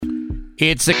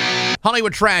It's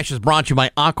Hollywood Trash is brought to you by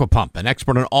Aquapump, an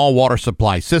expert in all water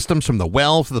supply systems from the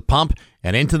well to the pump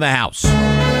and into the house.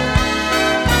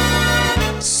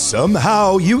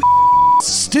 Somehow you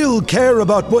still care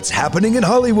about what's happening in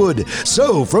Hollywood.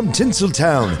 So, from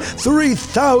Tinseltown,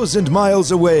 3,000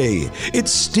 miles away,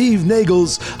 it's Steve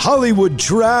Nagle's Hollywood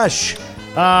Trash.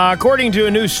 According to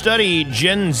a new study,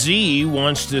 Gen Z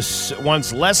wants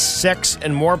less sex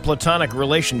and more platonic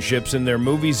relationships in their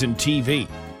movies and TV.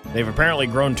 They've apparently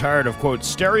grown tired of, quote,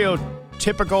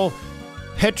 stereotypical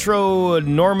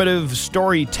heteronormative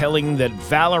storytelling that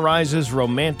valorizes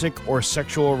romantic or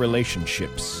sexual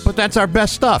relationships. But that's our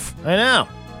best stuff. I know.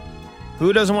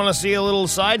 Who doesn't want to see a little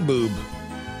side boob?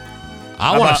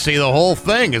 I want to see the whole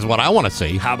thing is what I want to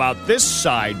see. How about this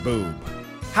side boob?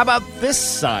 How about this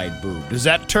side boob? Does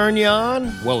that turn you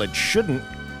on? Well, it shouldn't,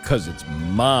 because it's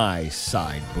my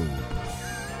side boob.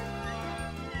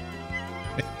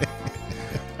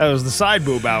 That was the side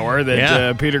boob hour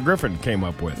that Peter Griffin came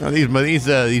up with.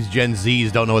 These Gen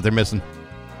Zs don't know what they're missing.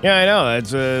 Yeah, I know.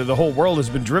 That's the whole world has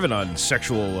been driven on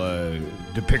sexual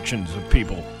depictions of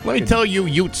people. Let me tell you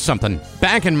Utes something.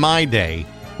 Back in my day,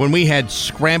 when we had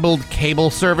scrambled cable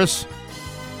service,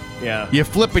 you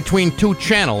flip between two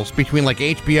channels, between like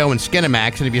HBO and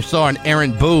Skinamax, and if you saw an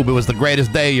errant boob, it was the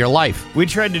greatest day of your life. We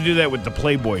tried to do that with the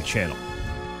Playboy channel.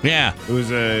 Yeah. It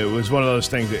was one of those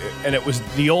things, and it was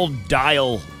the old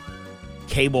dial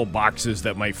cable boxes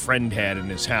that my friend had in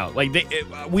his house. Like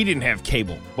we didn't have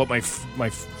cable, but my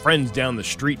friends down the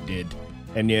street did,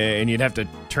 and you'd have to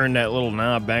turn that little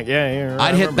knob back. Yeah.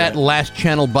 I'd hit that last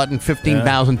channel button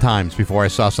 15,000 times before I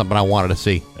saw something I wanted to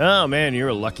see. Oh man, you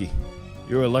were lucky.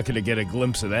 You were lucky to get a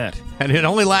glimpse of that. And it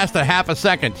only lasted half a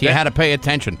second. You had to pay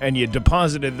attention. And you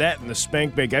deposited that in the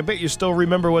spank bank. I bet you still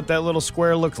remember what that little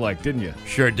square looked like, didn't you?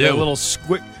 Sure do. That little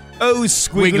squiggly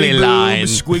boob, line.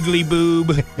 Squiggly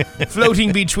boob,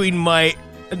 floating between my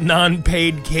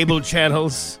non-paid cable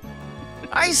channels.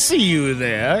 I see you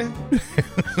there.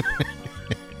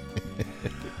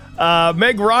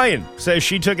 Meg Ryan says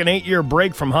she took an 8-year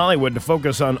break from Hollywood to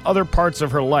focus on other parts of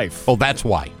her life. Oh, that's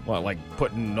why. What, like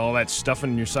putting all that stuff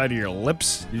in your side of your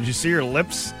lips? Did you see her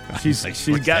lips? She's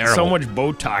got terrible. so much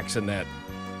Botox in that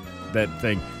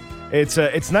thing.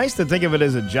 It's nice to think of it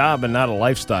as a job and not a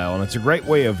lifestyle, and it's a great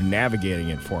way of navigating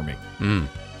it for me.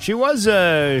 She was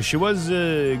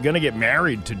gonna get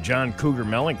married to John Cougar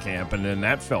Mellencamp, and then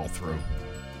that fell through.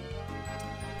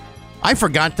 I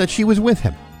forgot that she was with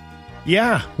him.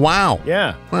 Yeah. Wow.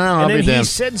 Yeah. Well, and then he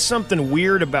said something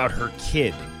weird about her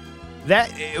kid.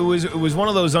 It was one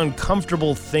of those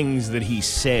uncomfortable things that he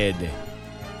said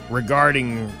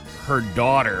regarding her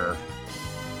daughter,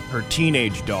 her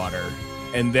teenage daughter,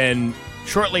 and then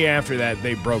shortly after that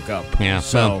they broke up. Yeah.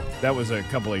 So that was a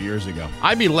couple of years ago.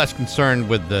 I'd be less concerned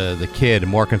with the kid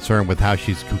and more concerned with how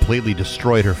she's completely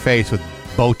destroyed her face with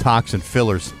Botox and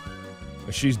fillers.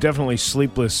 She's definitely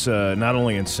sleepless, not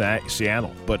only in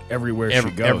Seattle, but everywhere she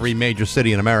goes. Every major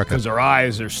city in America. Because her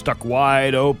eyes are stuck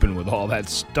wide open with all that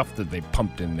stuff that they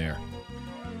pumped in there.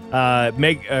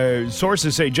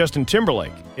 Sources say Justin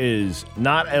Timberlake is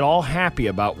not at all happy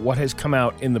about what has come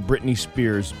out in the Britney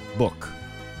Spears book.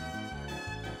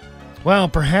 Well,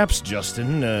 perhaps,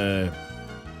 Justin,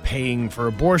 paying for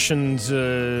abortions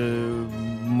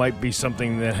might be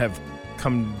something that have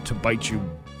come to bite you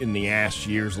in the ass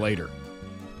years later.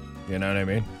 You know what I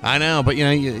mean? I know, but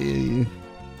you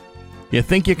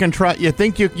think you can try. You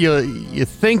think you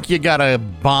got a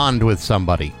bond with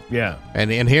somebody. Yeah.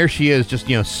 And here she is, just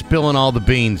spilling all the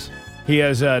beans. He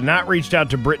has not reached out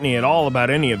to Britney at all about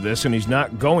any of this, and he's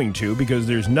not going to because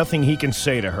there's nothing he can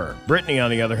say to her. Britney, on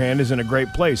the other hand, is in a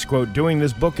great place. Quote, doing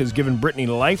this book has given Britney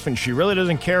life, and she really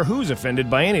doesn't care who's offended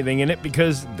by anything in it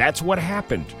because that's what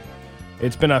happened.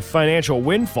 It's been a financial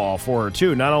windfall for her,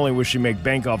 too. Not only will she make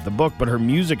bank off the book, but her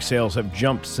music sales have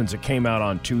jumped since it came out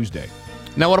on Tuesday.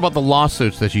 Now, what about the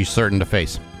lawsuits that she's certain to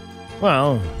face?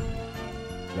 Well,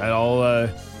 that all,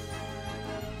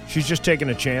 she's just taking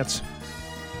a chance.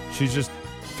 She's just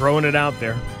throwing it out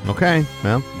there. Okay,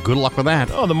 well, good luck with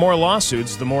that. Oh, the more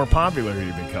lawsuits, the more popular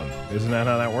you become. Isn't that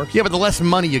how that works? Yeah, but the less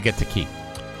money you get to keep.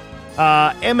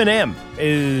 Eminem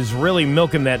is really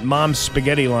milking that mom's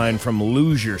spaghetti line from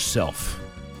Lose Yourself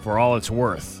for all it's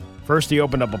worth. First, he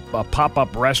opened up a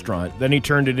pop-up restaurant. Then he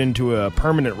turned it into a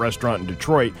permanent restaurant in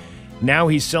Detroit. Now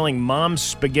he's selling mom's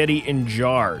spaghetti in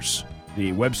jars.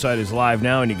 The website is live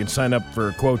now, and you can sign up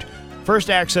for, quote,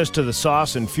 first access to the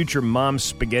sauce and future mom's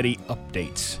spaghetti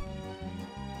updates.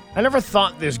 I never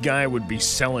thought this guy would be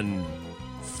selling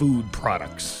food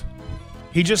products.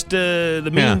 He just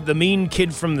the mean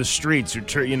kid from the streets who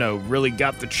really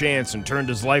got the chance and turned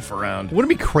his life around.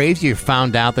 Wouldn't it be crazy if you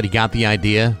found out that he got the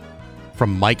idea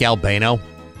from Mike Albano?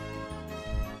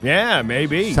 Yeah,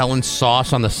 maybe. Selling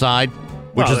sauce on the side,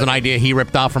 which is an idea he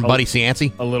ripped off from Buddy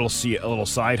Cianci. A little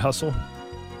side hustle.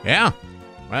 Yeah.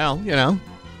 Well,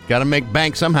 got to make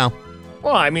bank somehow.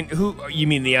 Well, I mean, you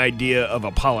mean the idea of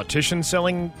a politician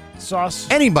selling sauce?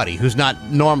 Anybody who's not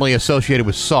normally associated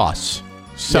with sauce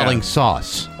selling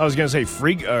sauce. I was going to say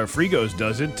Frigo's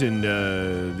does it, and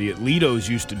the Litos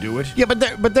used to do it. Yeah, but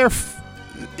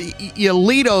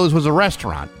Litos was a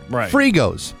restaurant. Right.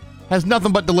 Frigo's has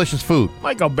nothing but delicious food.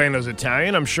 Mike Albano's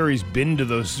Italian. I'm sure he's been to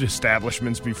those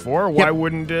establishments before. Why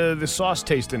wouldn't the sauce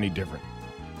taste any different?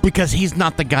 Because he's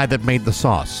not the guy that made the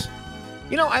sauce.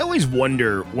 I always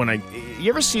wonder you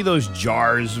ever see those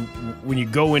jars when you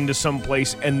go into some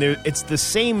place and it's the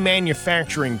same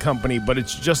manufacturing company, but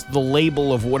it's just the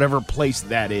label of whatever place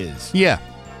that is. Yeah.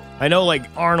 I know, like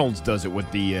Arnold's does it with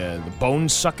the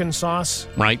bone-sucking sauce.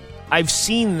 Right. I've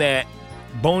seen that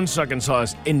bone-sucking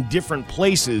sauce in different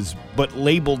places, but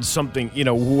labeled something,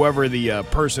 whoever the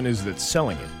person is that's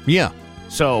selling it. Yeah.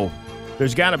 So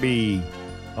there's got to be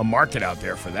a market out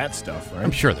there for that stuff, right?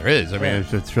 I'm sure there is. I mean, I'm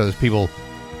sure there's people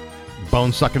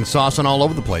bone-sucking saucing all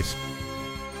over the place.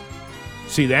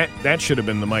 See, that should have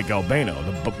been the Mike Albano,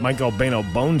 the Mike Albano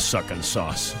bone-sucking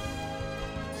sauce.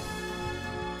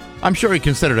 I'm sure he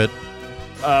considered it.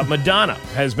 Madonna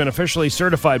has been officially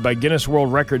certified by Guinness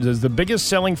World Records as the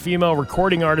biggest-selling female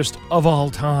recording artist of all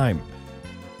time.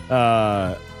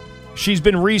 She's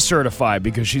been recertified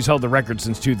because she's held the record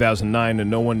since 2009, and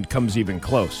no one comes even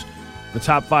close. The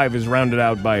top 5 is rounded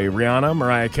out by Rihanna,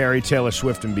 Mariah Carey, Taylor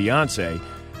Swift, and Beyonce.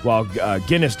 While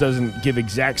Guinness doesn't give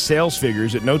exact sales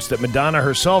figures, it notes that Madonna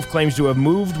herself claims to have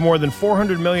moved more than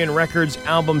 400 million records,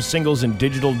 albums, singles, and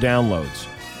digital downloads.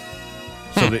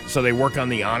 So they work on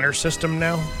the honor system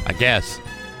now? I guess.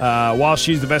 While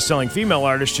she's the best-selling female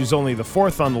artist, she's only the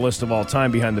 4th on the list of all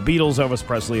time behind the Beatles, Elvis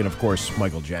Presley, and, of course,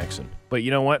 Michael Jackson. But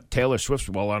you know what? Taylor Swift's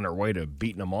well on her way to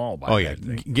beating them all.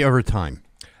 Give her time.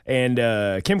 And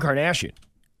Kim Kardashian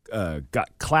got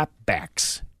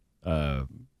clapbacks.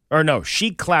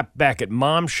 She clapped back at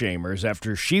mom shamers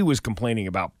after she was complaining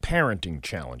about parenting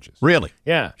challenges. Really?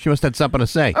 Yeah. She must have had something to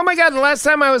say. Oh, my God. The last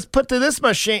time I was put to this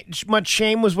much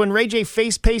shame was when Ray J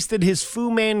face-pasted his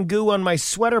Fu Man goo on my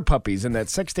sweater puppies in that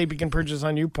sex tape you can purchase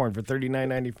on YouPorn for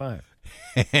 $39.95.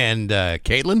 And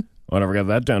Caitlin? Well, I never got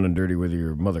that down and dirty with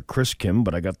your mother, Chris Kim,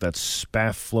 but I got that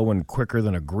spaff flowing quicker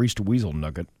than a greased weasel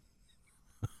nugget.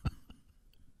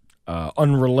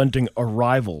 Unrelenting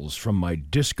arrivals from my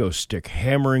disco stick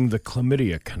hammering the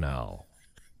chlamydia canal.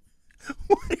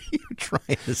 What are you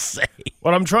trying to say?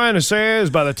 What I'm trying to say is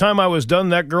by the time I was done,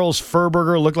 that girl's fur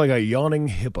burger looked like a yawning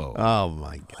hippo. Oh,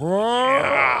 my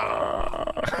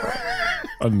God.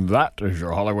 And that is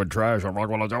your Hollywood trash. I'm not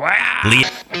going to do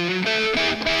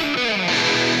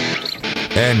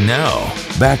And now,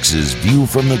 Bax's View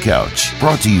from the Couch,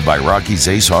 brought to you by Rocky's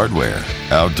Ace Hardware.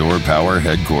 Outdoor power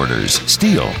headquarters,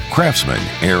 Steel, Craftsman,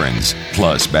 Aaron's,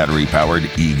 plus battery-powered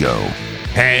Ego.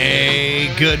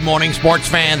 Hey, good morning, sports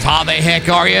fans. How the heck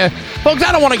are you? Folks,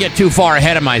 I don't want to get too far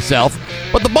ahead of myself,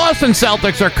 but the Boston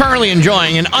Celtics are currently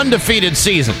enjoying an undefeated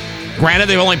season. Granted,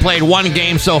 they've only played one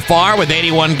game so far, with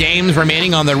 81 games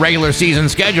remaining on the regular season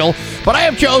schedule, but I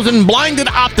have chosen blinded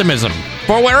optimism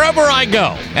for wherever I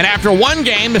go. And after one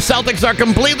game, the Celtics are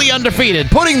completely undefeated,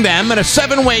 putting them in a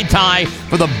 7-way tie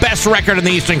for the best record in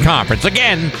the Eastern Conference.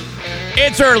 Again,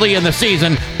 it's early in the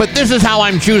season, but this is how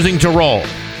I'm choosing to roll.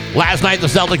 Last night, the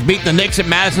Celtics beat the Knicks at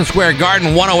Madison Square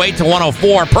Garden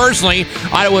 108-104. Personally,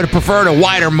 I would have preferred a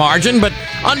wider margin, but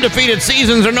undefeated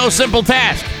seasons are no simple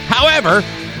task. However,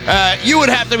 you would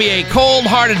have to be a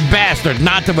cold-hearted bastard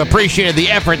not to have appreciated the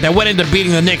effort that went into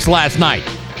beating the Knicks last night.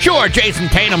 Sure, Jason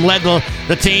Tatum led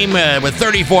the team with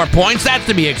 34 points. That's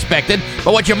to be expected.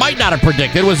 But what you might not have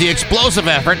predicted was the explosive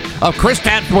effort of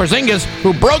Kristaps Porzingis,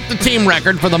 who broke the team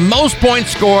record for the most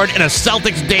points scored in a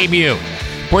Celtics debut.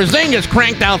 Porzingis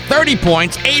cranked out 30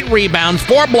 points, 8 rebounds,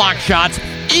 4 block shots,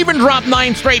 even dropped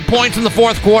 9 straight points in the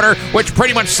fourth quarter, which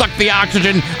pretty much sucked the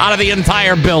oxygen out of the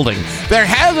entire building. There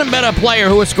hasn't been a player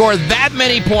who has scored that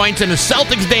many points in a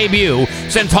Celtics debut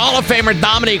since Hall of Famer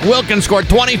Dominique Wilkins scored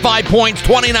 25 points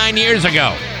 29 years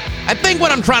ago. I think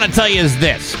what I'm trying to tell you is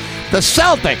this. The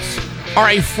Celtics are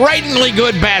a frighteningly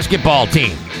good basketball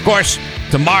team. Of course,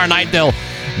 tomorrow night they'll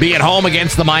be at home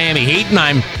against the Miami Heat, and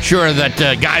I'm sure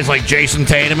that guys like Jason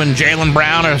Tatum and Jaylen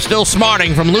Brown are still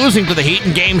smarting from losing to the Heat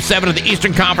in Game 7 of the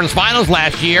Eastern Conference Finals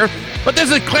last year, but this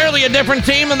is clearly a different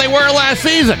team than they were last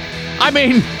season. I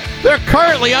mean, they're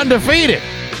currently undefeated.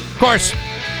 Of course,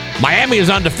 Miami is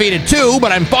undefeated too,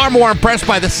 but I'm far more impressed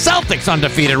by the Celtics'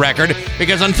 undefeated record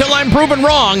because until I'm proven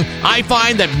wrong, I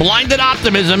find that blinded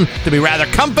optimism to be rather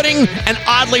comforting and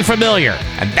oddly familiar.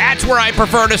 And that's where I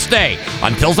prefer to stay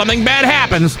until something bad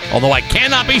happens, although I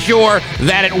cannot be sure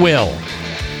that it will.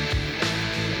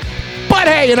 But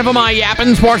hey, enough of my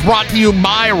yapping. Sports brought to you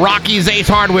by Rocky's Ace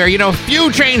Hardware. You know, few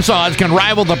chainsaws can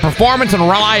rival the performance and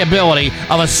reliability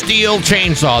of a steel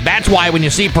chainsaw. That's why when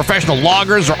you see professional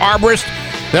loggers or arborists,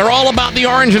 they're all about the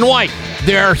orange and white.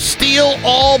 They're steel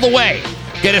all the way.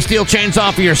 Get a steel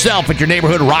chainsaw for yourself at your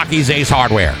neighborhood Rocky's Ace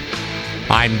Hardware.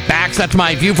 I'm Bax. That's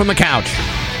my view from the couch.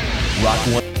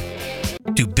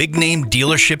 Do big-name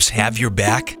dealerships have your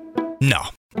back? No.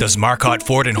 Does Marcotte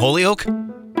Ford in Holyoke?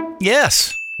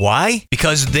 Yes. Why?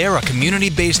 Because they're a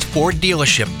community-based Ford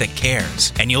dealership that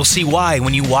cares. And you'll see why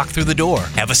when you walk through the door.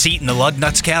 Have a seat in the Lug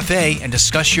Nuts Cafe and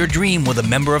discuss your dream with a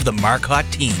member of the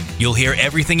Marcotte team. You'll hear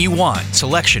everything you want,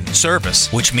 selection,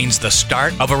 service, which means the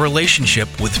start of a relationship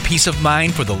with peace of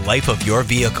mind for the life of your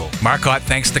vehicle. Marcotte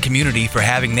thanks the community for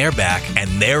having their back, and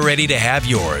they're ready to have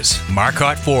yours.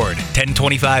 Marcotte Ford,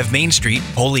 1025 Main Street,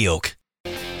 Holyoke.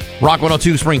 Rock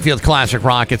 102 Springfield Classic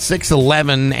Rock at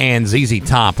 6:11 and ZZ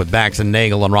Top with Bax and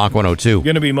Nagle on Rock 102.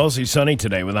 Going to be mostly sunny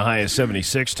today with a high of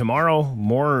 76. Tomorrow,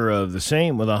 more of the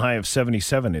same with a high of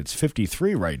 77. It's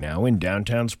 53 right now in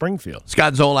downtown Springfield.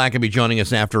 Scott Zolak will be joining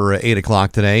us after 8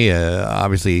 o'clock today.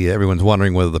 Obviously, everyone's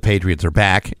wondering whether the Patriots are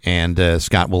back, and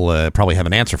Scott will probably have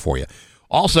an answer for you.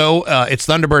 Also, it's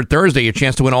Thunderbird Thursday, a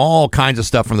chance to win all kinds of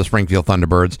stuff from the Springfield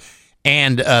Thunderbirds.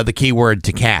 And the keyword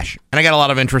to cash. And I got a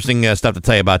lot of interesting stuff to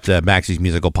tell you about Maxie's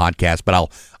musical podcast, but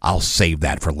I'll save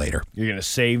that for later. You're going to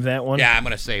save that one? Yeah, I'm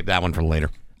going to save that one for later.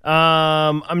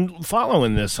 I'm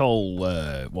following this whole,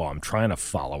 I'm trying to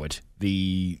follow it,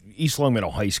 the East Longmeadow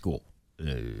High School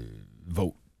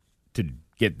vote to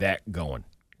get that going.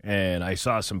 And I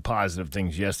saw some positive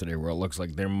things yesterday where it looks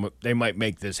like they might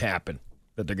make this happen,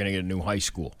 that they're going to get a new high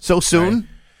school. So soon? Right?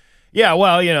 Yeah,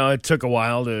 well, it took a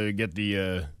while to get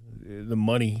the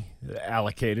money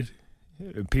allocated,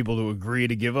 people to agree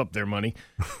to give up their money.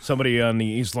 Somebody on the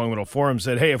East Longmeadow Forum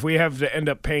said, hey, if we have to end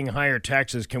up paying higher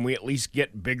taxes, can we at least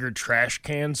get bigger trash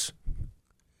cans?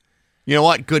 You know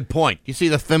what? Good point. You see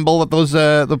the thimble that those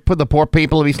the poor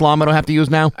people of East Longmeadow have to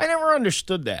use now? I never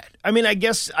understood that. I mean, I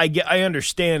guess I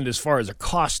understand as far as a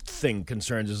cost thing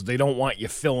concerns is they don't want you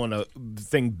filling a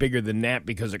thing bigger than that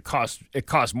because it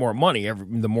costs more money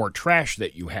the more trash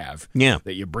that you have. Yeah.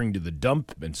 That you bring to the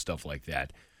dump and stuff like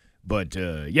that. But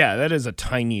that is a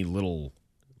tiny little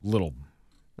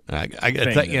I got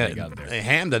to tell you,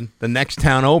 Hamden, the next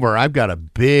town over, I've got a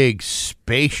big,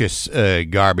 spacious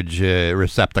garbage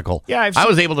receptacle. Yeah, I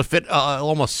was able to fit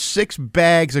almost 6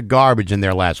 bags of garbage in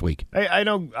there last week. I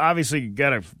know, obviously,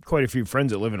 got quite a few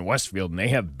friends that live in Westfield, and they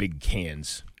have big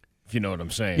cans, if you know what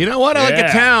I'm saying. You know what? I like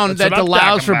a town that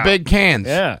allows for big cans.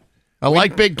 Yeah. I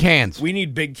like big cans. We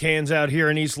need big cans out here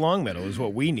in East Longmeadow is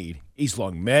what we need. East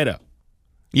Longmeadow.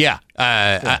 Yeah.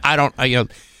 I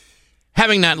don't,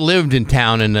 having not lived in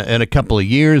town in a couple of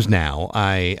years now,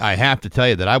 I have to tell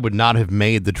you that I would not have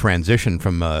made the transition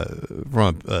from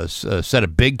a set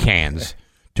of big cans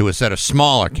to a set of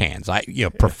smaller cans. I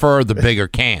prefer the bigger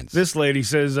cans. This lady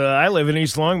says, I live in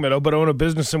East Longmeadow but own a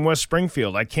business in West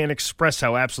Springfield. I can't express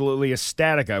how absolutely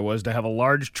ecstatic I was to have a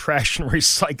large trash and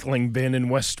recycling bin in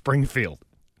West Springfield.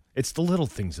 It's the little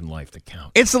things in life that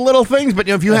count. It's the little things, but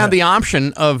if you have the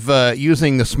option of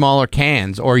using the smaller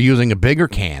cans or using a bigger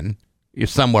can, you're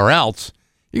somewhere else,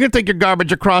 you're going to take your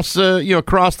garbage across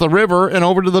the river and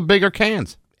over to the bigger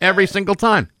cans every single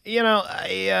time.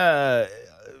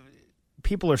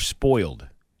 People are spoiled.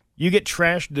 You get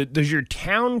trash. Does your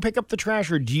town pick up the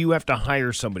trash, or do you have to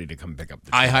hire somebody to come pick up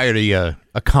the trash? I hired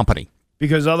a company.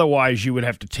 Because otherwise you would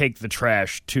have to take the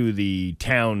trash to the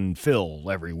town fill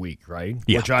every week, right?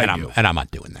 Yeah, which I do. And I'm not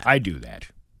doing that. I do that.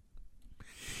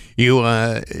 You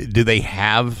do they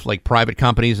have like private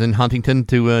companies in Huntington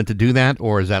to do that,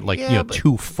 or is that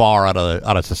too far out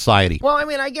of society? Well, I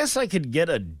mean, I guess I could get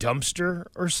a dumpster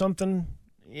or something.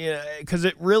 Yeah, because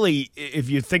it really, if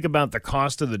you think about the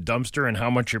cost of the dumpster and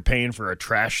how much you're paying for a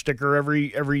trash sticker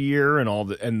every year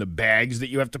and the bags that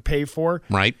you have to pay for,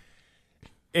 right?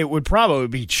 It would probably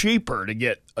be cheaper to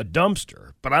get a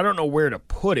dumpster, but I don't know where to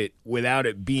put it without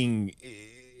it being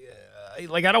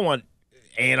I don't want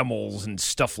animals and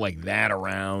stuff like that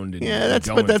around.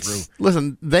 And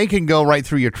listen, they can go right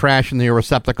through your trash and your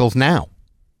receptacles now.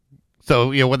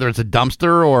 So whether it's a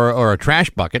dumpster or a trash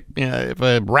bucket, if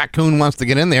a raccoon wants to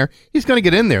get in there, he's going to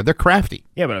get in there. They're crafty.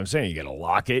 Yeah, but I'm saying you got to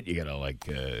lock it. You got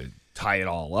to tie it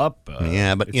all up. But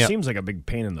it seems like a big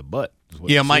pain in the butt.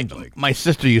 My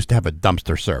sister used to have a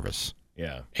dumpster service.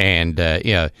 Yeah. And,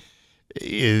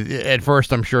 at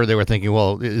first I'm sure they were thinking,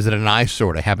 well, is it an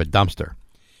eyesore to have a dumpster?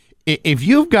 If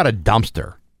you've got a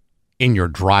dumpster in your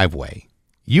driveway,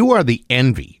 you are the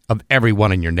envy of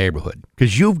everyone in your neighborhood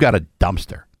because you've got a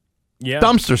dumpster. Yeah.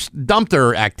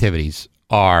 Dumpster activities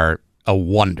are a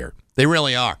wonder. They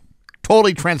really are.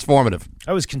 Totally transformative.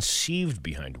 I was conceived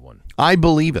behind one. I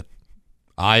believe it.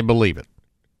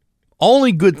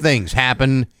 Only good things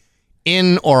happen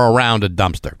in or around a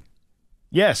dumpster.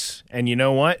 Yes, and you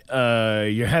know what?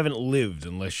 You haven't lived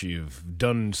unless you've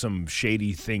done some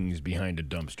shady things behind a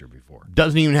dumpster before.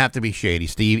 Doesn't even have to be shady,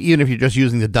 Steve, even if you're just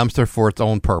using the dumpster for its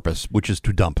own purpose, which is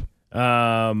to dump.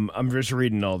 I'm just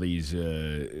reading all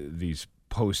these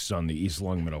posts on the East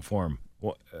Longmeadow Forum.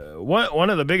 One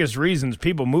of the biggest reasons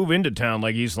people move into town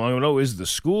like East Longmeadow is the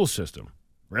school system.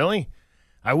 Really?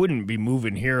 I wouldn't be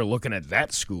moving here looking at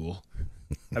that school.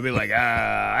 I'd be like,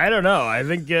 I don't know. I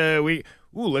think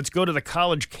let's go to the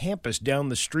college campus down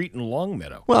the street in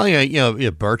Longmeadow. Well,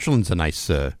 Birchland's a nice,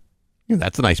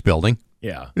 that's a nice building.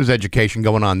 Yeah. There's education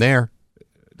going on there.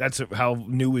 How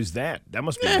new is that? That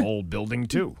must be an old building,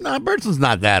 too. No, Birchland's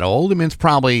not that old. I mean, it's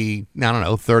probably,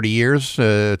 30 years,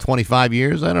 25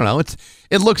 years. I don't know.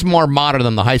 It looks more modern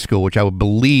than the high school, which I would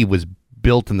believe was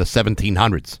built in the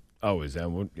 1700s. Oh, is that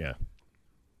what? Yeah.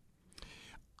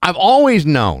 I've always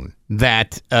known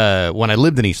that when I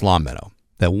lived in East Longmeadow,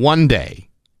 that one day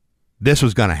this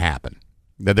was going to happen,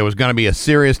 that there was going to be a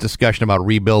serious discussion about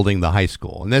rebuilding the high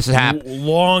school. And this happened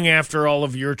long after all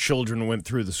of your children went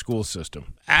through the school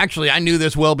system. Actually, I knew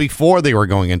this well before they were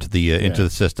going into the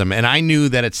system, and I knew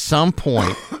that at some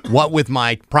point, what with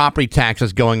my property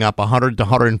taxes going up $100 to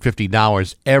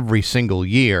 $150 every single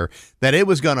year, that it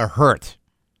was going to hurt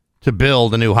to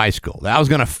build a new high school. I was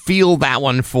going to feel that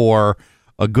one for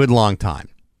a good long time.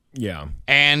 Yeah.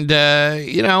 And,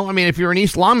 if you're in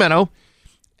East Longmeadow,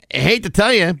 I hate to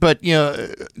tell you, but,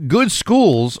 good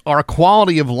schools are a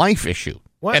quality of life issue.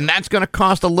 What? And that's going to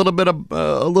cost a little bit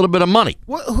of money.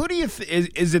 Who do you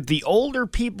is it the older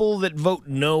people that vote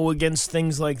no against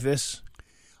things like this?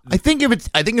 I think it's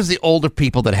the older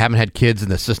people that haven't had kids in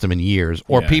the system in years,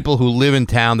 or people who live in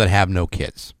town that have no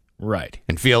kids. Right.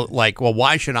 And feel like, well,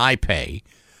 why should I pay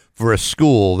for a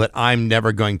school that I'm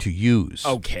never going to use?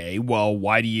 Okay, well,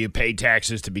 why do you pay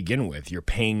taxes to begin with?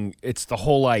 It's the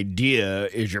whole idea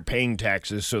is you're paying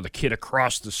taxes so the kid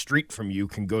across the street from you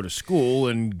can go to school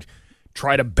and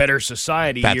try to better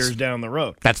society years down the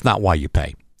road. That's not why you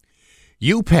pay.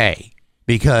 You pay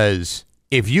because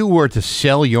if you were to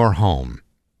sell your home,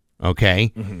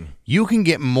 okay, you can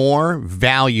get more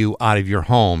value out of your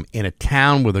home in a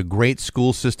town with a great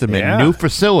school system and new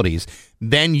facilities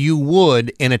than you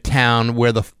would in a town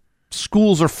where the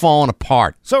schools are falling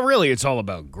apart. So really, it's all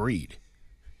about greed.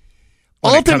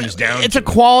 Ultimately, it's a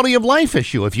quality of life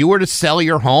issue. If you were to sell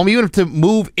your home, even if to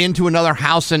move into another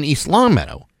house in East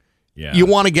Longmeadow, you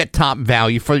want to get top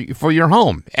value for your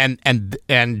home. And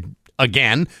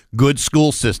again, good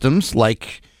school systems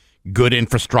like good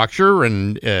infrastructure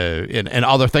and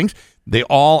other things, they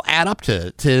all add up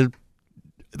to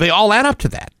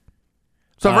that.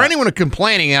 So for anyone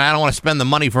complaining, and I don't want to spend the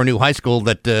money for a new high school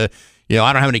that I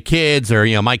don't have any kids,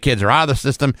 or my kids are out of the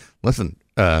system. Listen,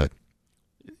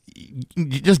 you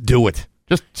just do it.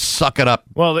 Just suck it up.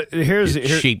 Well, here's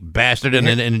cheap bastard,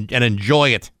 and enjoy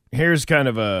it. Here's kind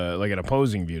of an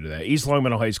opposing view to that. East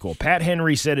Longmeadow High School. Pat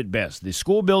Henry said it best. The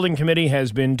school building committee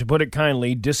has been, to put it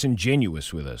kindly,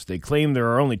 disingenuous with us. They claim there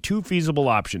are only two feasible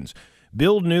options: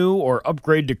 build new or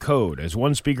upgrade to code. As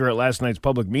one speaker at last night's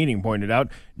public meeting pointed out,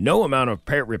 no amount of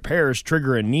repairs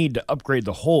trigger a need to upgrade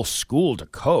the whole school to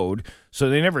code, so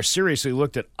they never seriously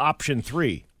looked at option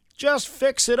 3. Just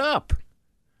fix it up.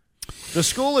 The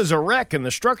school is a wreck and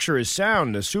the structure is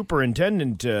sound. The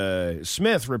superintendent,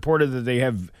 Smith, reported that they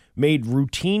have made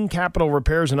routine capital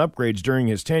repairs and upgrades during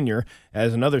his tenure.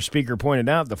 As another speaker pointed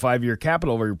out, the 5-year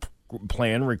capital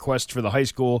plan requests for the high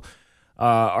school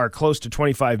are close to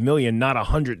 $25 million, not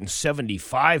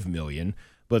 $175 million.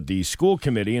 But the school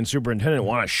committee and superintendent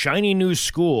want a shiny new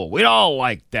school. We'd all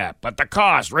like that. But the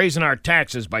cost, raising our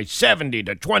taxes by 70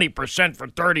 to 20% for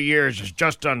 30 years, is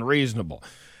just unreasonable.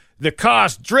 The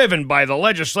cost driven by the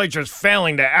legislature's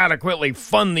failing to adequately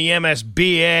fund the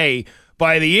MSBA,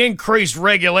 by the increased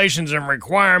regulations and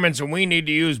requirements, and we need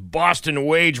to use Boston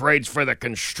wage rates for the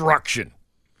construction.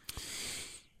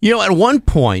 At one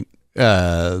point,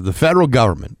 the federal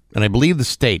government, and I believe the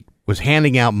state, was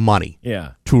handing out money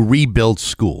to rebuild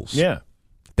schools. Yeah.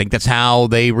 I think that's how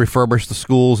they refurbished the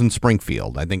schools in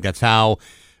Springfield. I think that's how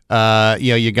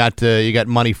you got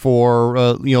money for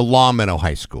Longmeadow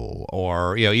High School,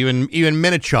 or even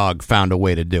Minnechaug found a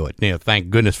way to do it.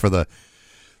 Thank goodness for the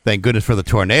Thank goodness for the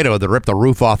tornado that ripped the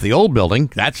roof off the old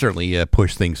building. That certainly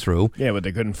pushed things through. Yeah, but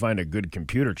they couldn't find a good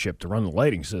computer chip to run the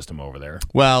lighting system over there.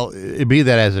 Well, be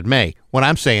that as it may, what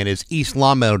I'm saying is East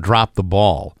Longmeadow dropped the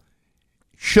ball.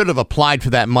 Should have applied for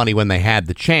that money when they had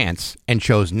the chance and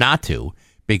chose not to,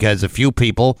 because a few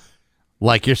people,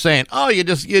 like you're saying, oh, you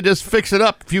just fix it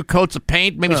up, a few coats of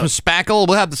paint, maybe some spackle,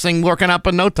 we'll have this thing working up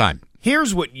in no time.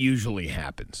 Here's what usually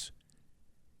happens.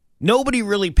 Nobody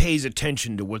really pays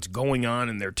attention to what's going on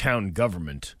in their town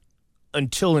government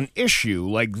until an issue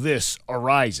like this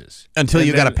arises. Until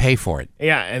you got to pay for it.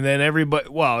 Yeah, and then everybody,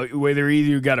 well, whether either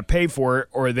you got to pay for it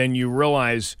or then you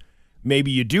realize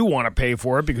maybe you do want to pay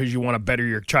for it because you want to better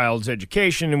your child's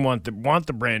education and want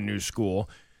the brand new school.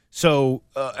 So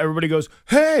everybody goes,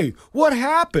 hey, what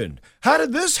happened? How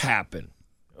did this happen?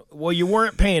 Well, you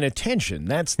weren't paying attention.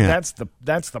 That's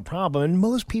the problem, and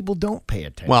most people don't pay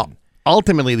attention. Well,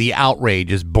 ultimately, the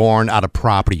outrage is born out of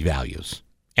property values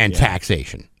and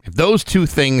taxation. If those two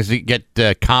things get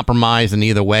compromised in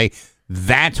either way,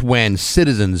 that's when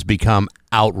citizens become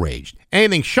outraged.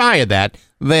 Anything shy of that,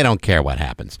 they don't care what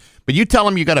happens. But you tell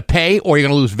them you got to pay or you're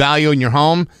going to lose value in your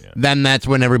home, then that's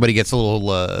when everybody gets a little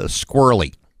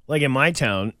squirrely. Like in my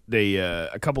town, they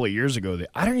a couple of years ago,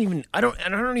 I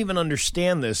don't even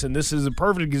understand this, and this is a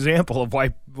perfect example of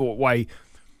why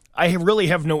I really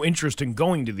have no interest in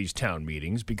going to these town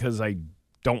meetings, because I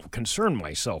don't concern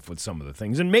myself with some of the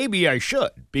things, and maybe I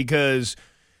should, because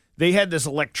they had this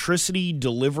electricity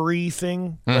delivery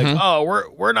thing. Like,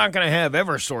 we're not going to have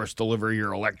Eversource deliver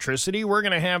your electricity. We're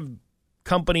going to have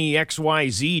company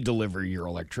XYZ deliver your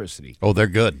electricity. Oh, they're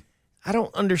good. I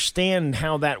don't understand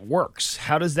how that works.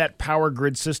 How does that power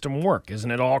grid system work?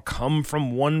 Isn't it all come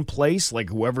from one place?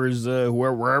 Like wherever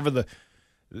the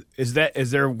is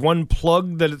there one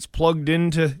plug that it's plugged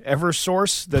into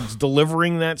Eversource that's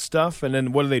delivering that stuff? And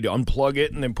then what do? Unplug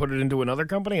it and then put it into another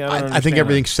company? I think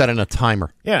everything's set in a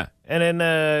timer. Yeah, and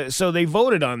then so they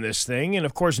voted on this thing, and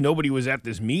of course nobody was at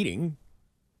this meeting.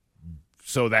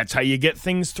 So that's how you get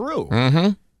things through.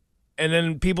 Mm-hmm. And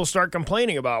then people start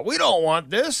complaining about, we don't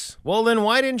want this. Well, then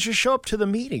why didn't you show up to the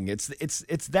meeting? It's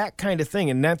that kind of thing,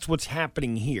 and that's what's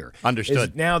happening here.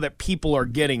 Understood. Is now that people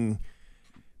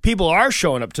are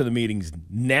showing up to the meetings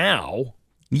now.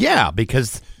 Yeah,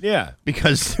 because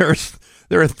there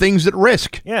are things at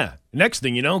risk. Yeah. Next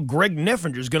thing you know, Greg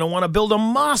Niffinger's going to want to build a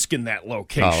mosque in that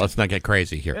location. Oh, let's not get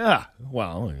crazy here. Yeah.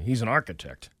 Well, he's an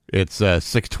architect. It's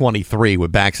 6:23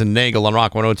 with Bax and Nagle on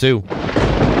Rock 102.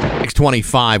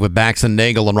 6:25 with Bax and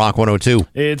Nagle on Rock 102.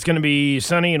 It's going to be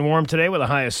sunny and warm today with a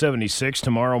high of 76.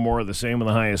 Tomorrow, more of the same with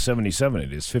a high of 77.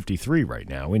 It is 53 right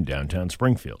now in downtown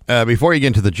Springfield. Before you get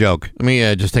into the joke, let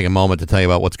me just take a moment to tell you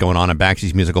about what's going on in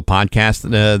Baxy's musical podcast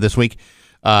this week.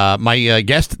 My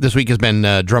guest this week has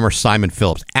been drummer Simon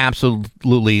Phillips.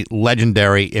 Absolutely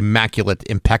legendary, immaculate,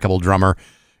 impeccable drummer.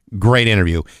 Great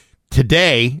interview.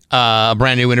 Today, a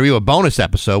brand new interview, a bonus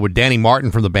episode with Danny Martin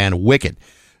from the band Wicked.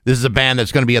 This is a band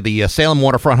that's going to be at the Salem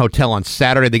Waterfront Hotel on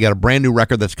Saturday. They got a brand new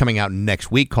record that's coming out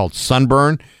next week called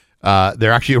Sunburn.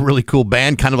 They're actually a really cool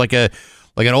band, kind of like an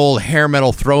old hair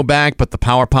metal throwback, but the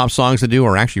power pop songs they do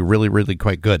are actually really, really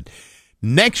quite good.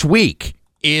 Next week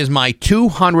is my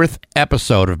 200th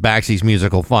episode of Baxy's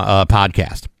musical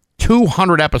podcast.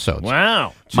 200 episodes.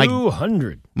 Wow,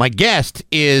 200. My guest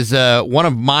is one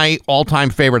of my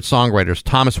all-time favorite songwriters,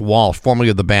 Thomas Walsh, formerly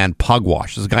of the band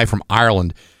Pugwash. This is a guy from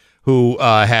Ireland who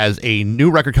has a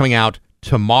new record coming out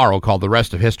tomorrow called The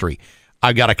Rest of History.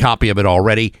 I've got a copy of it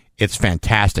already. It's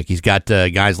fantastic. He's got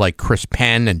guys like Chris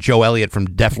Penn and Joe Elliott from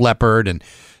Def Leppard and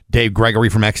Dave Gregory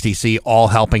from XTC all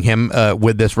helping him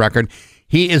with this record.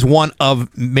 He is one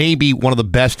of the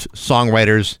best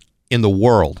songwriters in the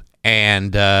world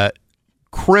and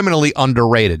criminally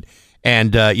underrated.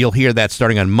 And you'll hear that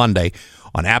starting on Monday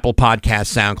on Apple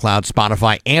Podcasts, SoundCloud,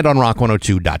 Spotify, and on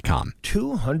rock102.com.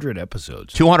 200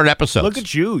 episodes. 200 episodes. Look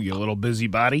at you little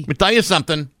busybody. Let me tell you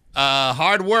something.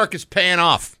 Hard work is paying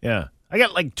off. Yeah. I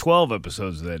got like 12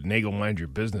 episodes of that Nagle Mind Your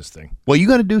Business thing. Well, you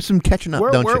got to do some catching up,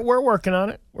 don't you? We're working on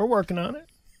it. We're working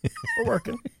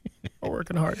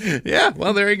working hard. Yeah,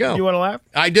 well, there you go. You want to laugh?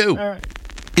 I do. All right.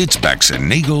 It's Bax and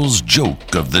Nagle's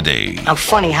Joke of the Day. I'm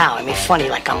funny how? I mean, funny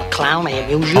like I'm a clown. I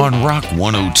amuse you. On Rock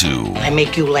 102. I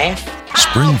make you laugh.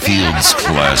 Springfield's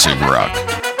classic rock.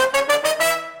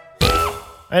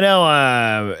 I know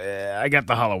I got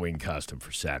the Halloween costume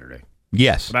for Saturday.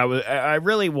 Yes. But I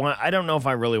don't know if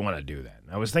I really want to do that.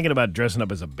 I was thinking about dressing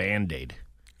up as a Band-Aid.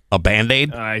 A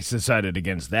Band-Aid? I decided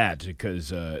against that because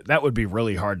that would be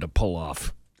really hard to pull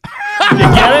off. You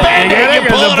get it? You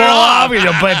pull it off. You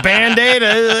put Band-Aid.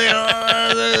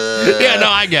 Yeah, no,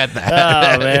 I get that.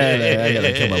 Oh, man. I got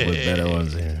to come up with better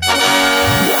ones here.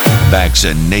 Bax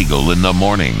and Nagle in the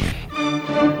morning.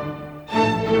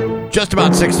 Just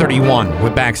about 6:31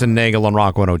 with Bax and Nagle on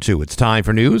Rock 102. It's time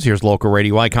for news. Here's local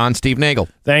radio icon Steve Nagle.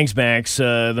 Thanks, Max.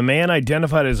 The man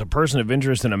identified as a person of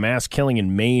interest in a mass killing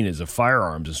in Maine is a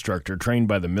firearms instructor trained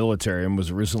by the military and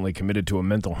was recently committed to a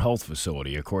mental health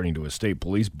facility, according to a state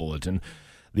police bulletin.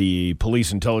 The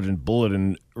police intelligence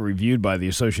bulletin reviewed by the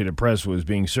Associated Press was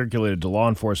being circulated to law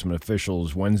enforcement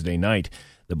officials Wednesday night.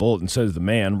 The bulletin says the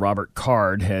man, Robert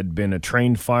Card, had been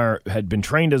trained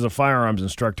as a firearms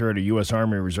instructor at a U.S.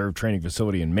 Army Reserve training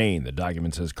facility in Maine. The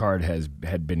document says Card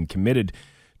had been committed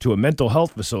to a mental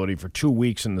health facility for 2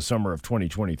 weeks in the summer of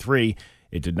 2023.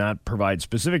 It did not provide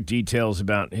specific details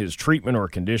about his treatment or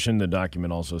condition. The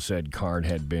document also said Card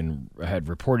had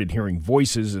reported hearing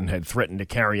voices and had threatened to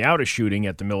carry out a shooting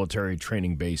at the military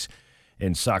training base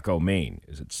in Saco, Maine.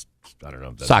 I don't know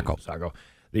if that's Saco.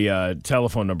 The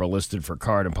telephone number listed for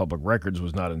Card in public records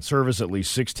was not in service. At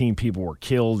least 16 people were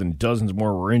killed and dozens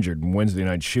more were injured in Wednesday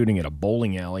night shooting at a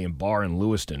bowling alley and bar in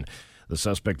Lewiston. The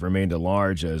suspect remained at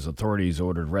large as authorities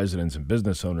ordered residents and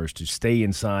business owners to stay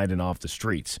inside and off the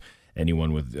streets.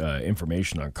 Anyone with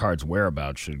information on Card's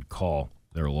whereabouts should call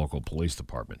their local police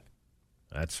department.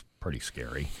 That's pretty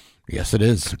scary. Yes, it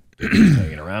is.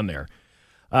 Hanging around there.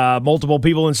 Multiple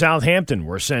people in Southampton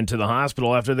were sent to the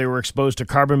hospital after they were exposed to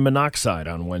carbon monoxide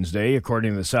on Wednesday.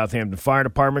 According to the Southampton Fire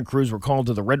Department, crews were called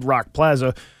to the Red Rock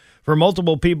Plaza for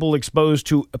multiple people exposed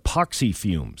to epoxy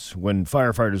fumes. When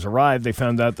firefighters arrived, they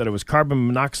found out that it was carbon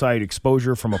monoxide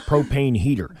exposure from a propane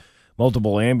heater.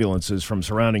 Multiple ambulances from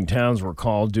surrounding towns were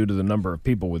called due to the number of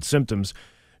people with symptoms.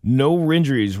 No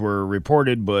injuries were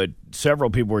reported, but several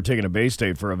people were taken to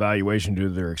Baystate for evaluation due to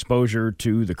their exposure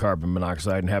to the carbon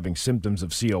monoxide and having symptoms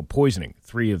of CO poisoning.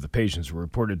 3 of the patients were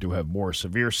reported to have more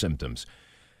severe symptoms.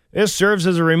 This serves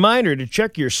as a reminder to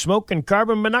check your smoke and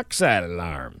carbon monoxide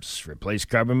alarms. Replace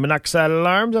carbon monoxide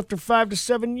alarms after 5 to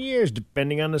 7 years,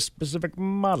 depending on the specific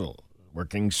model.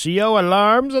 Working CO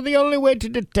alarms are the only way to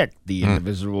detect the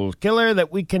invisible killer that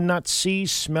we cannot see,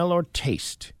 smell, or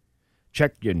taste.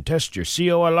 Check and test your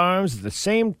CO alarms at the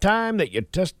same time that you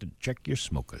test and check your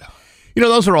smoke alarm. You know,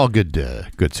 those are all good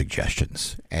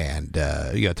suggestions, and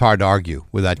it's hard to argue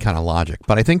with that kind of logic.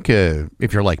 But I think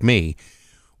if you're like me,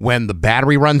 when the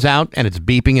battery runs out and it's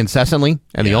beeping incessantly,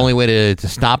 and the only way to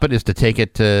stop it is to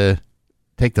take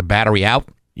the battery out,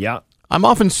 I'm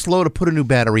often slow to put a new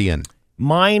battery in.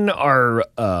 Mine are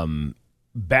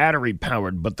battery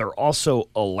powered, but they're also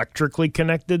electrically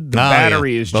connected. The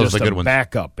battery is just a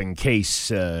backup in case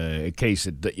the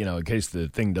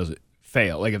thing doesn't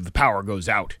fail. Like if the power goes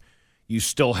out, you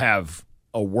still have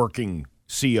a working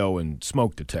CO and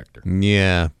smoke detector.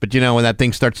 Yeah, but when that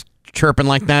thing starts chirping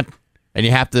like that, and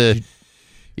you have to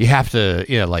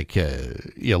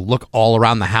look all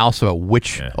around the house about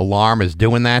which alarm is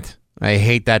doing that. I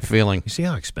hate that feeling. You see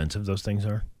how expensive those things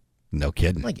are? No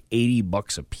kidding. Like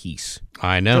 $80 a piece.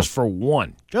 I know. Just for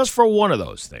one of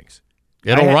those things.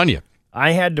 It'll run you.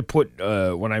 I had to put,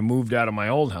 when I moved out of my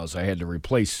old house, I had to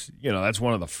replace, that's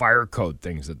one of the fire code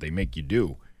things that they make you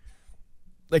do.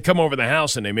 They come over the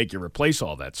house and they make you replace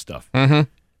all that stuff. Mm-hmm.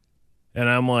 And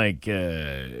I'm like,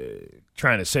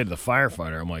 trying to say to the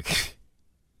firefighter, I'm like,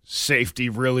 safety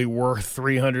really worth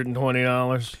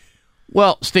 $320?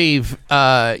 Well, Steve,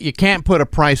 you can't put a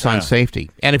price on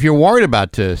safety. And if you're worried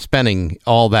about spending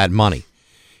all that money,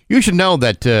 you should know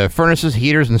that furnaces,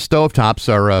 heaters, and stovetops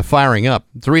are firing up.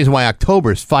 It's the reason why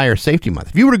October is Fire Safety Month.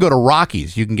 If you were to go to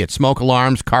Rockies, you can get smoke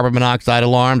alarms, carbon monoxide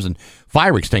alarms, and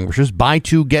fire extinguishers. Buy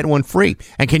 2, get 1 free.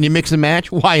 And can you mix and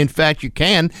match? Why, in fact, you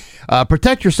can.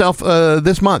 Protect yourself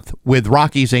this month with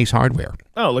Rockies Ace Hardware.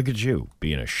 Oh, look at you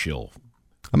being a shill.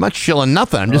 I'm not shilling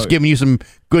nothing. I'm just giving you some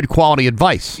good quality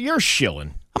advice. You're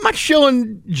shilling. I'm not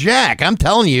shilling Jack. I'm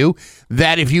telling you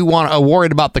that if you are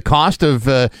worried about the cost of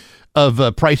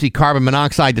pricey carbon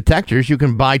monoxide detectors, you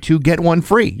can buy 2, get 1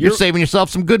 free. You're saving yourself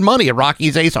some good money at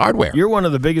Rocky's Ace Hardware. You're one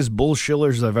of the biggest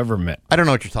bullshillers I've ever met. I don't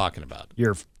know what you're talking about.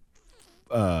 You're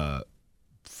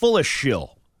full of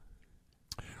shill.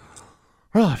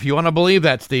 Well, if you want to believe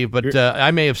that, Steve, but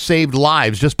I may have saved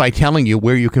lives just by telling you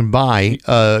where you can buy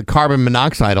carbon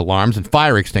monoxide alarms and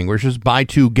fire extinguishers. Buy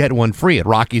 2, get 1 free at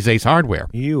Rocky's Ace Hardware.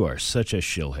 You are such a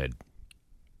shillhead.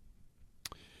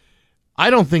 I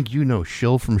don't think you know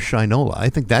shill from shinola. I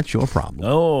think that's your problem.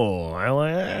 Oh, I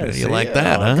like that. You like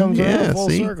that, huh? Comes full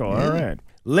circle. All right.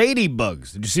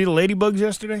 Ladybugs. Did you see the ladybugs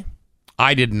yesterday?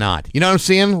 I did not. You know what I'm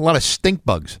seeing? A lot of stink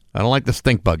bugs. I don't like the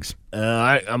stink bugs.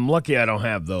 I'm lucky I don't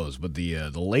have those, but the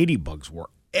ladybugs were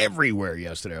everywhere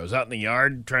yesterday. I was out in the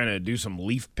yard trying to do some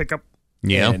leaf pickup.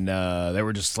 Yeah. And they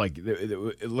were just like,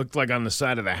 it looked like on the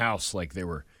side of the house, like they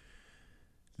were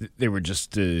They were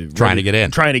just trying to get in,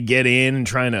 and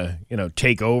trying to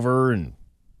take over and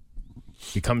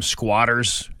become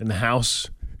squatters in the house.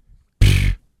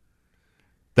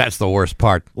 That's the worst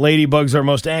part. Ladybugs are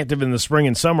most active in the spring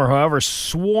and summer. However,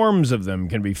 swarms of them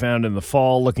can be found in the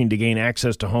fall, looking to gain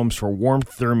access to homes for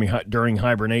warmth during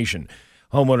hibernation.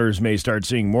 Homeowners may start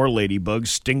seeing more ladybugs,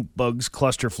 stink bugs,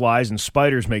 cluster flies, and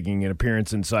spiders making an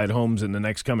appearance inside homes in the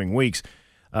next coming weeks.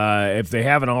 If they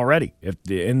haven't already.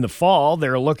 In the fall,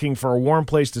 they're looking for a warm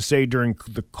place to stay during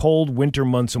the cold winter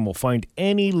months and will find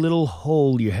any little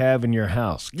hole you have in your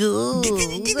house. They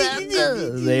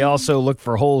also look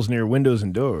for holes near windows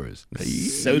and doors.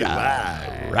 So do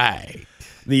I. Right.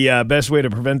 The best way to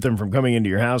prevent them from coming into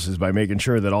your house is by making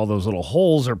sure that all those little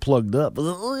holes are plugged up.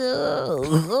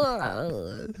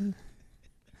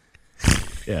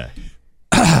 Yeah.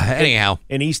 Anyhow.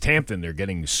 In East Hampton, they're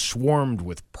getting swarmed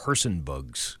with person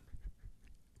bugs.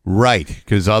 Right,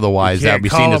 because otherwise that would be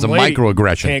seen as a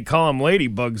microaggression. Can't call them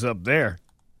ladybugs up there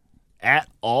at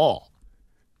all.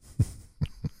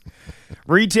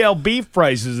 Retail beef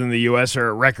prices in the U.S. are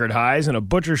at record highs, and a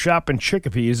butcher shop in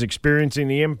Chicopee is experiencing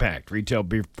the impact. Retail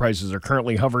beef prices are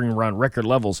currently hovering around record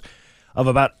levels of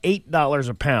about $8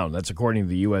 a pound. That's according to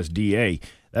the USDA.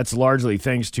 That's largely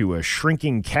thanks to a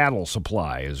shrinking cattle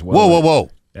supply as well. Whoa.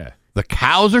 Yeah. The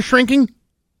cows are shrinking?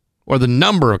 Or the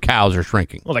number of cows are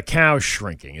shrinking? Well, the cow's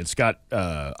shrinking. It's got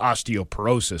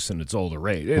osteoporosis in its older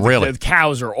age. Really? The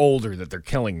cows are older that they're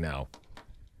killing now.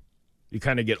 You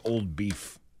kind of get old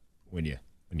beef when you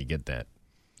get that.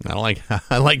 I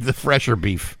like the fresher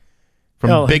beef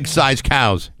from big-sized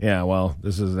cows. Yeah, well,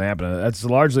 this isn't happening. That's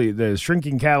largely the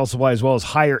shrinking cattle supply as well as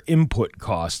higher input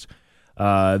costs.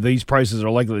 These prices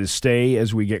are likely to stay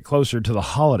as we get closer to the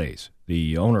holidays.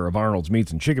 The owner of Arnold's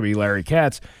Meats in Chicopee, Larry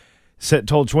Katz,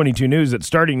 told 22 News that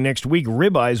starting next week,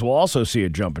 ribeyes will also see a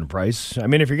jump in price. I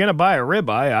mean, if you're going to buy a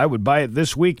ribeye, I would buy it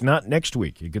this week, not next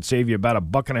week. It could save you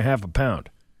about $1.50 a pound.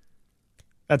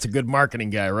 That's a good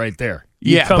marketing guy right there.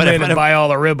 You come in and buy all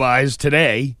the ribeyes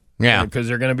today. Yeah. Because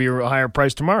they're going to be a higher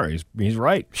price tomorrow. He's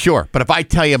right. Sure, but if I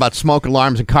tell you about smoke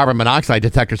alarms and carbon monoxide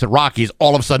detectors at Rockies,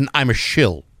 all of a sudden I'm a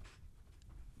shill.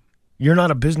 You're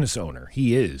not a business owner.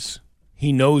 He is.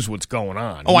 He knows what's going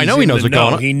on. Oh, I know he knows what's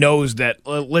going on. He knows that,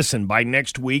 listen, by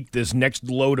next week, this next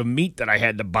load of meat that I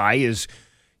had to buy is,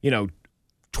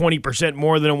 20%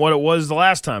 more than what it was the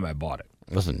last time I bought it.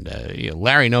 Listen,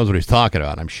 Larry knows what he's talking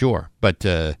about, I'm sure. But,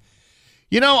 I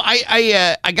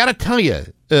got to tell you,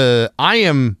 I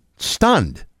am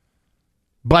stunned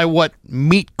by what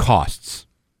meat costs.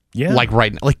 Yeah. Like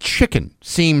right now. Like chicken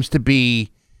seems to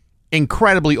be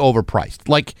incredibly overpriced.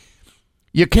 Like,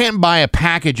 you can't buy a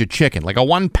package of chicken, like a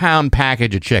 1 pound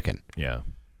package of chicken. Yeah.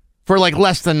 For like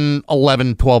less than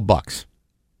 $11-12.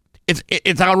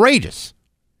 It's outrageous.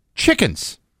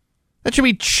 Chickens. That should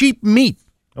be cheap meat.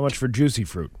 How much for juicy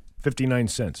fruit? 59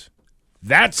 cents.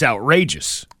 That's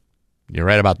outrageous. You're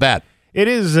right about that. It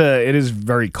is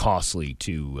very costly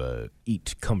to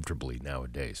eat comfortably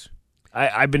nowadays.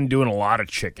 I've been doing a lot of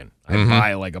chicken. I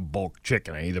buy like a bulk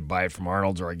chicken. I either buy it from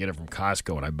Arnold's or I get it from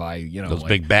Costco, and I buy, those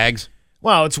big bags?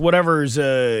 Well, it's whatever's.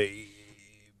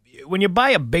 When you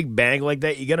buy a big bag like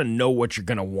that, you got to know what you're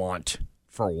going to want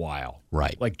for a while.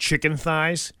 Right. Like chicken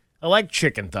thighs. I like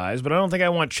chicken thighs, but I don't think I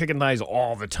want chicken thighs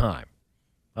all the time.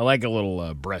 I like a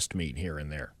little breast meat here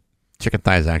and there. Chicken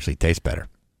thighs actually taste better.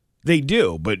 They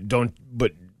do, but don't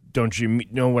you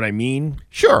know what I mean?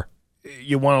 Sure.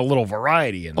 You want a little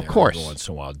variety in there. Of course. Every once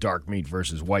in a while. Dark meat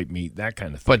versus white meat, that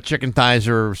kind of thing. But chicken thighs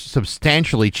are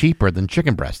substantially cheaper than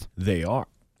chicken breast. They are.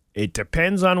 It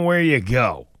depends on where you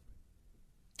go.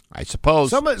 I suppose.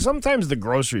 Sometimes the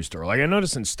grocery store, like I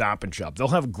notice in Stop and Shop, they'll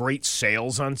have great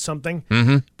sales on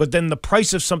something, but then the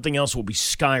price of something else will be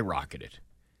skyrocketed.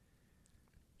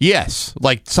 Yes,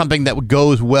 like something that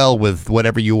goes well with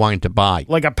whatever you want to buy.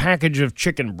 Like a package of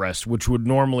chicken breast, which would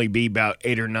normally be about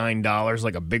 $8 or $9,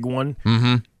 like a big one.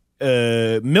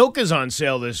 Milk is on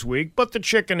sale this week, but the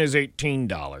chicken is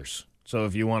 $18. So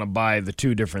if you want to buy the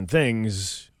two different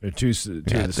things, or two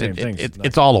the same things.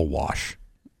 It's all a wash.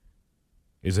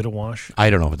 Is it a wash? I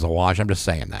don't know if it's a wash. I'm just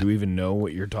saying that. Do you even know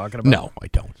what you're talking about? No, I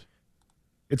don't.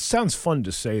 It sounds fun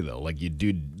to say, though. Like you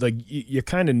do, like you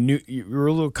kind of knew, you were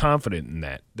a little confident in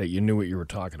that you knew what you were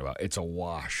talking about. It's a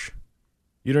wash.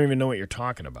 You don't even know what you're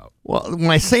talking about. Well, when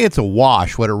I say it's a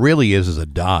wash, what it really is a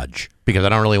dodge, because I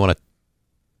don't really want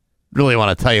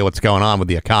to tell you what's going on with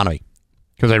the economy,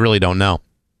 because I really don't know.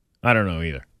 I don't know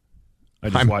either.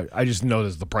 I just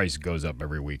notice the price goes up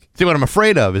every week. See, what I'm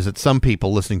afraid of is that some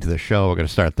people listening to the show are going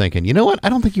to start thinking, you know what? I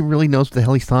don't think he really knows what the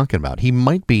hell he's talking about. He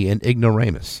might be an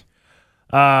ignoramus.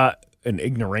 An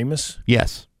ignoramus?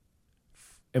 Yes.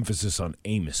 emphasis on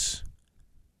Amos.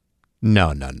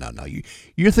 No.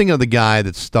 You're thinking of the guy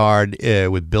that starred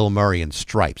with Bill Murray in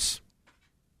Stripes.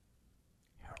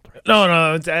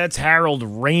 No, that's Harold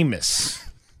Ramis.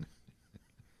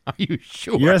 Are you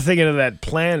sure? You're thinking of that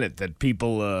planet that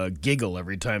people giggle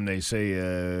every time they say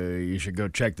you should go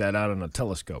check that out on a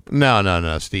telescope.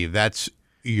 No, Steve. That's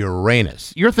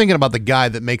Uranus. You're thinking about the guy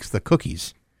that makes the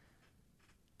cookies.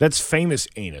 That's famous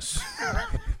anus.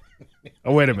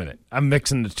 Oh, wait a minute. I'm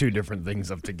mixing the two different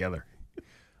things up together.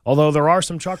 Although there are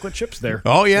some chocolate chips there.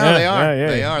 Oh, yeah, they are. Yeah.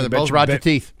 They are. They're both Roger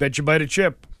teeth. Bet you bite a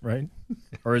chip, right?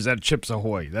 Or is that Chips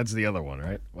Ahoy? That's the other one,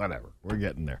 right? Whatever. We're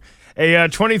getting there. A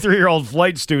 23-year-old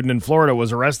flight student in Florida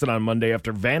was arrested on Monday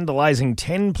after vandalizing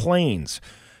 10 planes.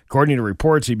 According to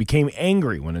reports, he became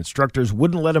angry when instructors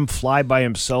wouldn't let him fly by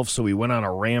himself, so he went on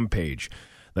a rampage.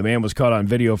 The man was caught on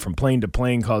video from plane to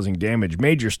plane causing damage,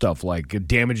 major stuff like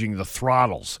damaging the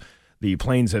throttles. The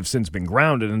planes have since been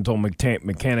grounded until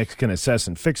mechanics can assess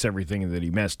and fix everything that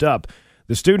he messed up.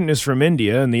 The student is from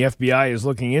India, and the FBI is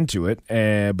looking into it,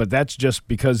 but that's just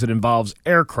because it involves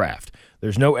aircraft.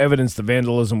 There's no evidence the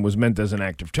vandalism was meant as an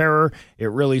act of terror.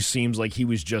 It really seems like he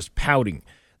was just pouting.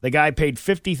 The guy paid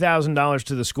 $50,000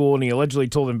 to the school, and he allegedly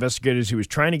told investigators he was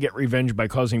trying to get revenge by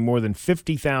causing more than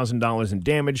 $50,000 in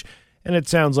damage, and it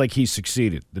sounds like he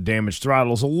succeeded. The damaged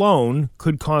throttles alone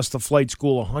could cost the flight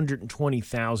school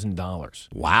 $120,000.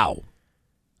 Wow.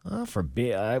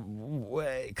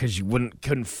 Because you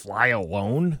couldn't fly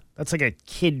alone? That's like a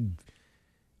kid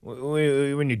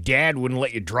when your dad wouldn't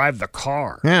let you drive the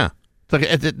car. Yeah.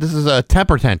 This is a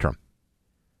temper tantrum.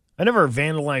 I never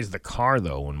vandalized the car,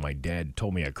 though, when my dad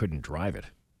told me I couldn't drive it.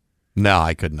 No,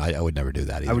 I couldn't. I would never do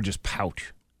that either. I would just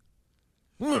pout.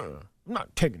 I'm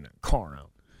not taking that car out.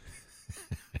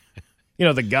 You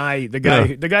know, the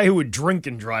guy who would drink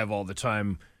and drive all the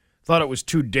time thought it was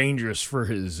too dangerous for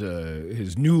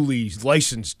his newly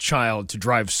licensed child to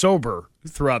drive sober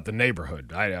throughout the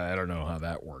neighborhood. I don't know how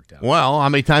that worked out. Well, how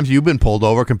many times have you been pulled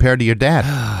over compared to your dad?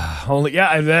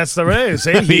 That's the way.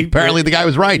 See, apparently the guy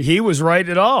was right. He was right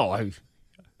at all.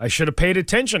 I should have paid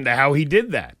attention to how he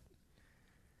did that.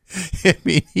 I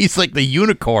mean, he's like the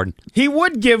unicorn. He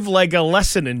would give like a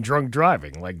lesson in drunk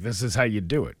driving. Like, this is how you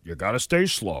do it. You got to stay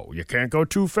slow. You can't go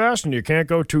too fast and you can't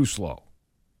go too slow.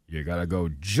 You got to go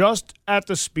just at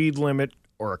the speed limit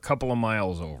or a couple of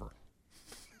miles over.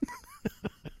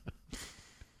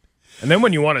 And then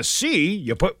when you want to see,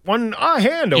 you put one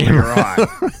hand over your eye.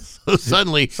 So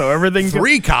suddenly, everything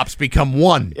three cops become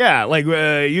one. Yeah, like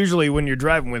usually when you're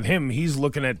driving with him, he's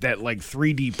looking at that like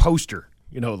 3D poster.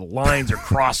 You know, the lines are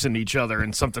crossing each other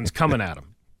and something's coming at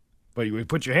him. But you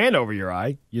put your hand over your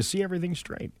eye, you see everything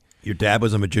straight. Your dad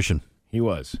was a magician. He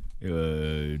was.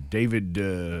 David...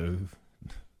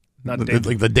 Not David.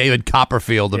 Like the David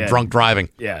Copperfield of drunk driving.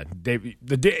 Yeah,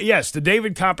 the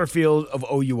David Copperfield of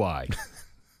OUI.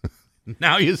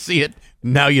 Now you see it.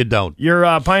 Now you don't. Your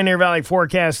Pioneer Valley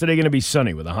forecast today going to be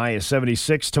sunny with a high of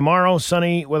 76. Tomorrow,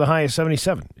 sunny with a high of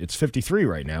 77. It's 53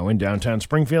 right now in downtown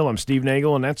Springfield. I'm Steve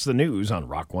Nagle, and that's the news on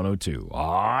Rock 102.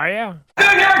 Oh, yeah.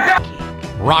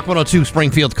 Rock 102,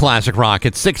 Springfield's Classic Rock.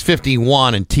 It's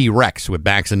 6:51 and T-Rex with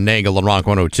Bax and Nagle on Rock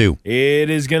 102.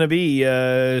 It is going to be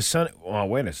sunny. Well,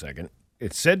 wait a second.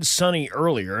 It said sunny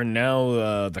earlier, and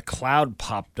now the cloud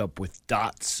popped up with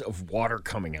dots of water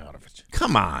coming out of it.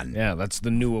 Come on. Yeah, that's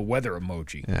the new weather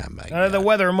emoji. Yeah, my God. The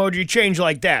weather emoji changed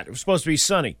like that. It was supposed to be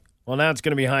sunny. Well, now it's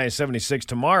going to be high of 76.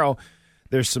 Tomorrow,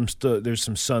 there's some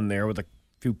sun there with a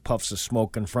few puffs of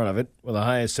smoke in front of it with a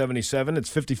high of 77. It's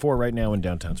 54 right now in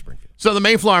downtown Springfield. So the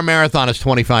Mayflower Marathon is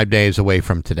 25 days away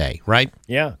from today, right?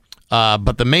 Yeah.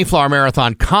 But the Mayflower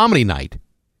Marathon Comedy Night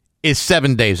is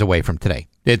 7 days away from today.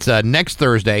 It's next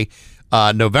Thursday,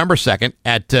 November 2nd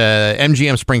at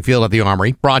MGM Springfield at the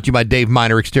Armory. Brought to you by Dave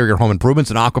Miner Exterior Home Improvements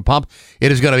and Aqua Pump.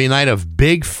 It is going to be a night of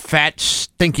big, fat,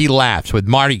 stinky laughs with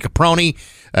Marty Caproni,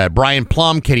 Brian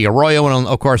Plum, Katie Arroyo, and,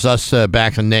 of course, us,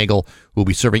 Bax and Nagle, who will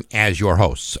be serving as your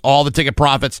hosts. All the ticket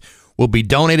profits will be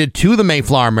donated to the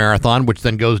Mayflower Marathon, which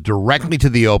then goes directly to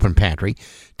the open pantry.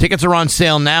 Tickets are on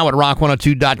sale now at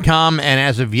rock102.com, and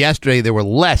as of yesterday, there were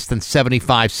less than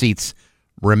 75 seats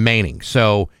remaining.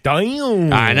 So,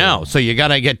 damn. I know. So you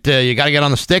gotta get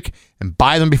on the stick and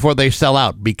buy them before they sell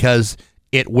out, because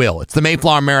it will. It's the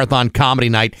Mayflower Marathon Comedy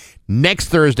Night next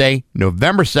Thursday,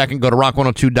 November 2nd. Go to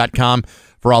rock102.com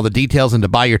for all the details and to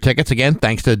buy your tickets. Again,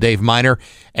 thanks to Dave Miner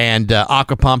and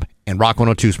Aqua Pump and Rock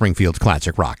 102 Springfield's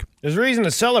Classic Rock. There's a reason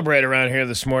to celebrate around here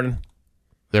this morning.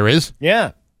 There is?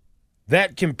 Yeah.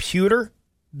 That computer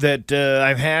that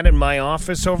I've had in my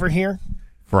office over here.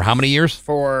 For how many years?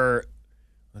 For,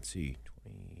 let's see,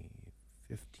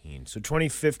 2015. So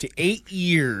 2015, 8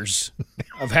 years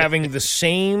of having the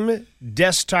same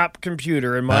desktop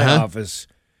computer in my office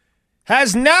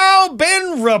has now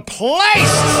been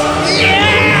replaced.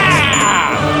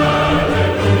 Yeah!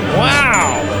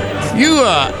 Wow.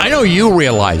 I know you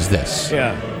realize this.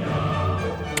 Yeah.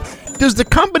 Does the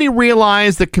company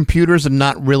realize that computers are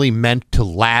not really meant to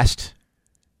last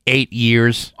 8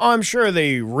 years? Oh, I'm sure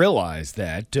they realize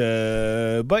that,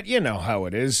 but you know how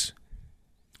it is.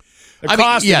 The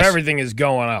cost of everything is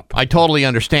going up. I totally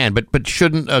understand, but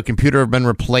shouldn't a computer have been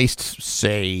replaced,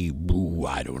 say,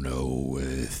 I don't know,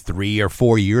 3 or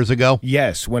 4 years ago?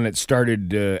 Yes, when it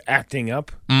started acting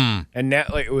up. And now,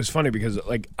 it was funny because,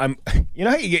 you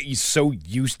know how you get so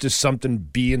used to something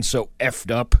being so effed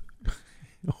up?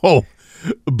 Oh,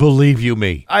 believe you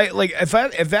me. If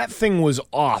that thing was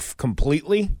off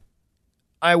completely,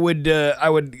 I would,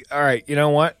 all right, you know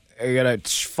what? I gotta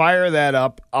fire that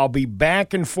up. I'll be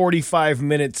back in 45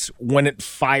 minutes when it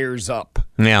fires up.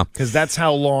 Yeah. Because that's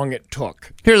how long it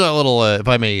took. Here's a little, if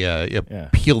I may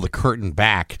peel the curtain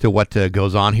back to what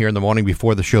goes on here in the morning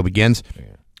before the show begins. Yeah.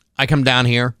 I come down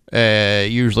here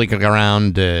usually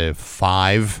around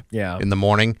 5 in the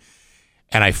morning,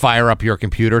 and I fire up your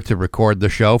computer to record the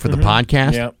show for the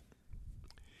podcast. Yeah.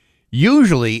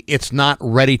 Usually it's not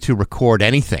ready to record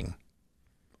anything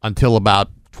until about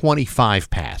 25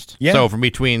 past. Yeah. So from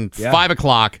between 5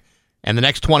 o'clock and the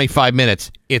next 25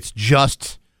 minutes, it's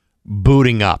just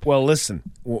booting up. Well, listen,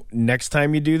 next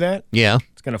time you do that,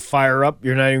 it's going to fire up.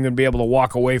 You're not even going to be able to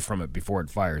walk away from it before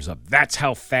it fires up. That's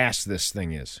how fast this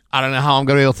thing is. I don't know how I'm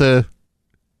going to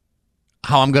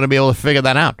be able to figure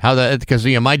that out. Because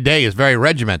my day is very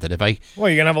regimented. Well,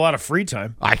 you're gonna have a lot of free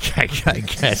time. I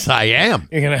guess I am.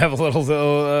 You're gonna have a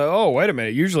little. Wait a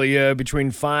minute. Usually between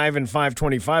 5 and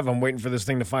 5:25, I'm waiting for this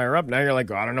thing to fire up. Now you're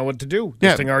like, I don't know what to do.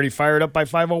 This thing already fired up by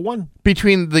 5:01.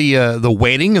 Between the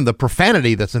waiting and the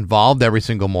profanity that's involved every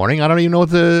single morning, I don't even know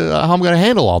how I'm going to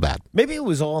handle all that. Maybe it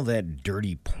was all that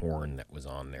dirty porn that was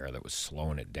on there that was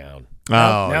slowing it down.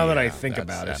 Now that I think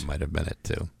about it, that might have been it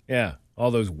too. Yeah. All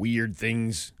those weird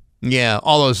things. Yeah,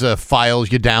 all those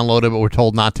files you downloaded but were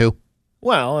told not to.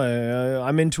 Well,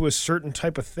 I'm into a certain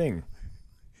type of thing.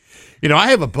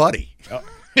 I have a buddy.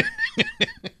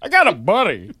 I got a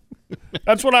buddy.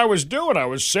 That's what I was doing. I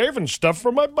was saving stuff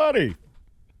for my buddy.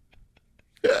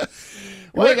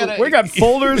 We got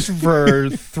folders for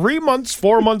 3 months,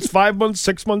 4 months, 5 months,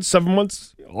 6 months, 7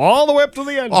 months, all the way up to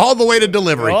the end. All the way to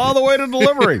delivery. All the way to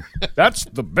delivery. That's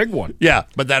the big one. Yeah,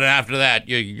 but then after that,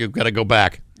 you've got to go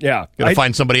back. Yeah. Got to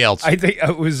find somebody else. I think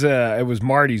it was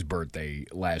Marty's birthday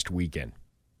last weekend,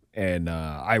 and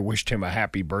I wished him a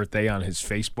happy birthday on his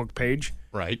Facebook page.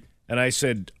 Right. And I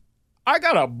said, I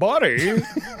got a buddy.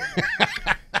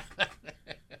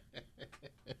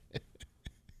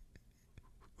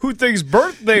 Who thinks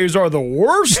birthdays are the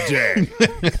worst day?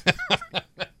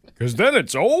 Because then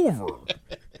it's over.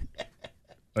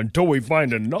 Until we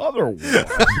find another one. Good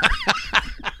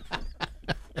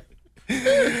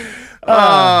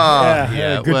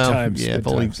times. Yeah,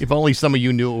 good if only some of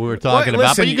you knew what we were talking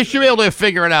about. But you should be able to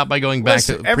figure it out by going back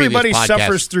to everybody previous podcasts.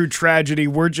 suffers through tragedy.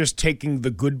 We're just taking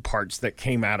the good parts that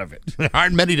came out of it. There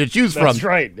aren't many to choose from. That's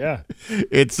right, yeah.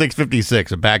 It's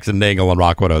 6:56 at Bax and Nagle on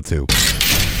Rock 102.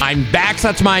 I'm Bax.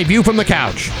 That's my view from the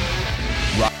couch.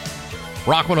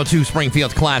 Rock 102,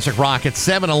 Springfield's classic rock at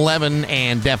 7-Eleven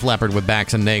and Def Leppard with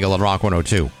Bax and Nagle on Rock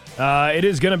 102. It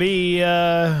is going to be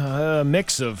a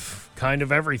mix of kind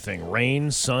of everything. Rain,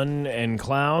 sun, and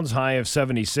clouds. High of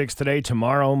 76 today.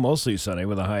 Tomorrow, mostly sunny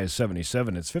with a high of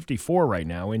 77. It's 54 right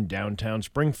now in downtown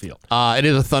Springfield. It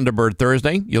is a Thunderbird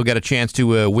Thursday. You'll get a chance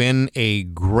to win a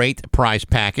great prize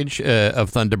package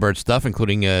of Thunderbird stuff,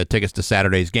 including tickets to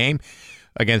Saturday's game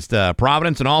against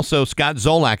Providence. And also, Scott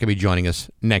Zolak will be joining us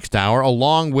next hour,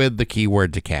 along with the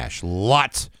keyword to cash.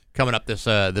 Lots coming up this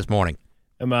morning.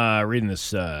 I'm reading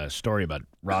this story about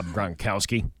Rob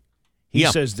Gronkowski. He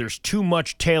says there's too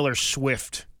much Taylor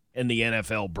Swift in the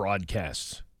NFL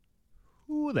broadcasts.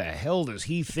 Who the hell does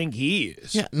he think he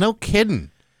is? Yeah, no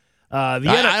kidding. I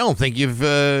don't think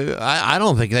I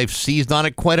don't think they've seized on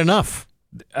it quite enough.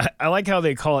 I like how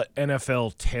they call it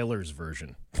NFL Taylor's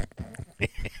version.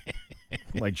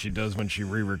 Like she does when she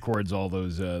re-records all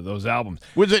those albums.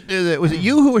 Was it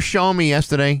you who was showing me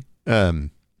yesterday the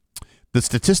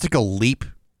statistical leap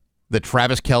that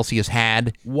Travis Kelce has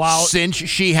had since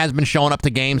she has been showing up to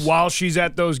games? While she's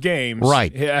at those games,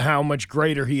 right? How much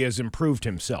greater he has improved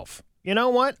himself. You know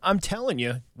what? I'm telling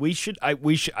you, we should.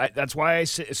 That's why I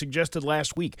suggested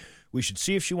last week we should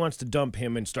see if she wants to dump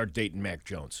him and start dating Mac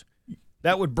Jones.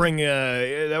 That would bring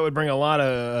a lot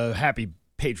of happy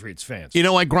Patriots fans. You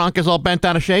know why Gronk is all bent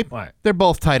out of shape? Why? They're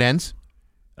both tight ends.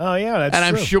 Oh, yeah, that's and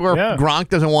I'm true. sure Yeah. Gronk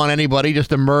doesn't want anybody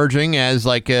just emerging as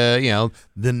like, the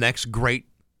next great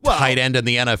tight end in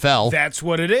the NFL. That's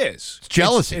what it is. It's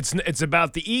jealousy. It's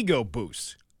about the ego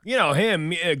boost.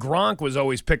 Gronk was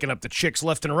always picking up the chicks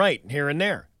left and right, here and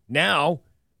there. Now,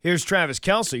 here's Travis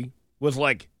Kelce with,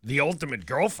 like, the ultimate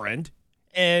girlfriend,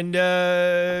 and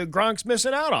Gronk's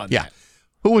missing out on that.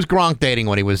 Who was Gronk dating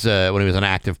when he was an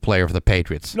active player for the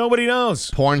Patriots? Nobody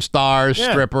knows. Porn stars,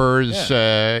 strippers,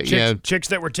 Chicks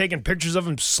that were taking pictures of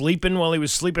him sleeping while he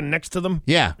was sleeping next to them.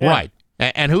 Yeah, right.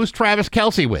 And who's Travis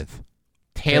Kelce with?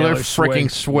 Taylor freaking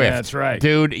Swift. Yeah, that's right.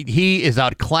 Dude, he is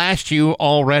outclassed you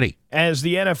already. As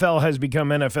the NFL has become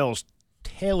NFL's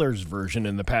Taylor's version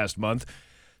in the past month,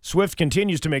 Swift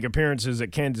continues to make appearances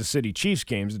at Kansas City Chiefs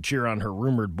games to cheer on her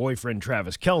rumored boyfriend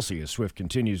Travis Kelce. As Swift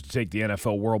continues to take the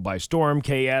NFL world by storm,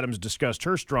 Kay Adams discussed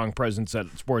her strong presence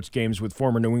at sports games with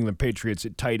former New England Patriots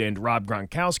tight end Rob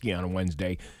Gronkowski on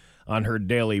Wednesday on her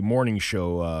daily morning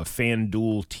show,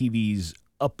 FanDuel TV's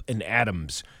Up and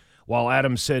Adams. While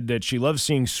Adams said that she loves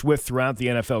seeing Swift throughout the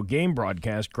NFL game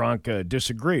broadcast, Gronk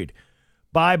disagreed.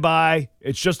 Bye-bye.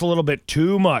 It's just a little bit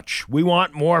too much. We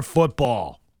want more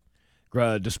football.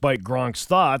 Despite Gronk's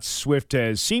thoughts, Swift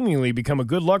has seemingly become a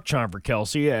good luck charm for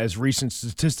Kelce, as recent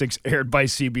statistics aired by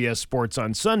CBS Sports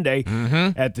on Sunday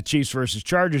at the Chiefs versus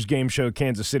Chargers game show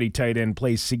Kansas City tight end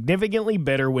plays significantly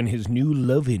better when his new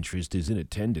love interest is in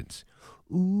attendance.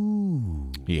 Ooh.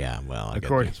 Yeah, well, I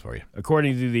got this for you.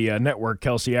 According to the network,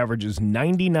 Kelce averages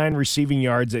 99 receiving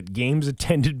yards at games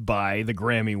attended by the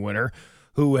Grammy winner,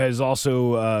 who has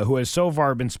so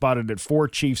far been spotted at 4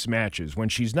 Chiefs matches. When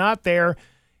she's not there,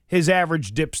 his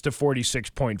average dips to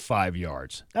 46.5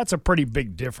 yards. That's a pretty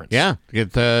big difference. Yeah,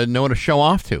 get no one to show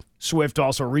off to. Swift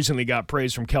also recently got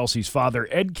praise from Kelce's father,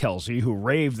 Ed Kelce, who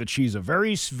raved that she's a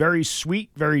very, very sweet,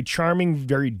 very charming,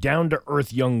 very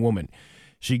down-to-earth young woman.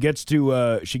 She gets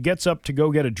up to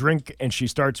go get a drink, and she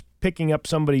starts picking up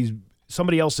somebody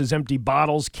else's empty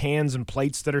bottles, cans, and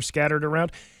plates that are scattered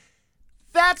around.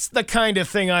 That's the kind of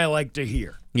thing I like to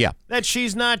hear. Yeah, that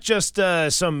she's not just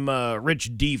some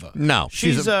rich diva. No,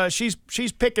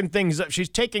 she's picking things up. She's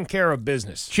taking care of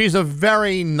business. She's a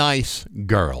very nice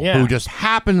girl who just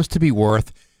happens to be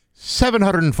worth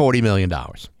 $740 million.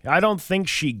 I don't think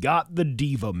she got the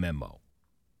diva memo.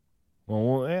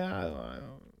 Well, yeah,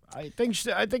 I think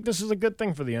this is a good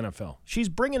thing for the NFL. She's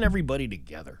bringing everybody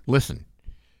together. Listen.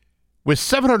 With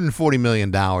 $740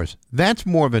 million, that's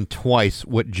more than twice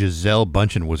what Gisele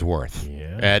Bündchen was worth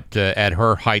at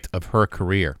her height of her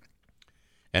career.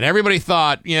 And everybody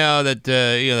thought,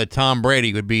 that Tom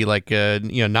Brady would be like,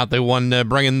 not the one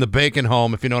bringing the bacon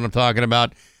home, if you know what I'm talking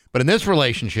about. But in this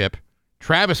relationship,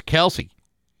 Travis Kelce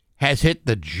has hit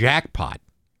the jackpot.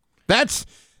 That's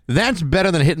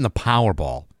better than hitting the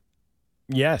Powerball.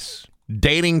 Yes.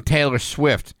 Dating Taylor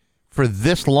Swift for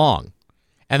this long,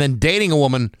 and then dating a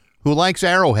woman who likes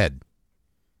Arrowhead.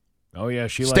 Oh, yeah,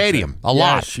 she Stadium, likes a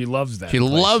lot. She loves that. She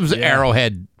loves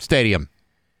Arrowhead Stadium.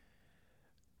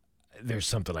 There's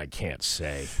something I can't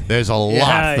say. There's a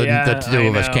lot that the two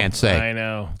of us can't say. I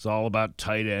know. It's all about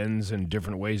tight ends and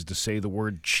different ways to say the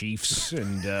word Chiefs,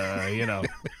 and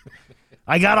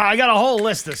I got a whole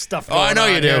list of stuff. Oh, I know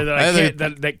you do.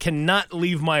 That cannot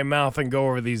leave my mouth and go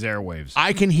over these airwaves.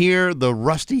 I can hear the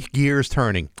rusty gears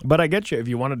turning. But I get you. If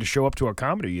you wanted to show up to a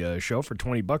comedy show for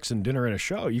 $20 and dinner and a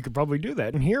show, you could probably do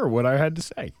that and hear what I had to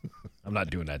say. I'm not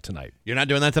doing that tonight. You're not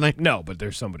doing that tonight? No, but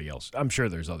there's somebody else. I'm sure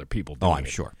there's other people doing it. Oh, I'm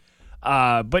sure.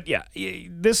 But yeah,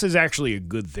 this is actually a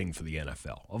good thing for the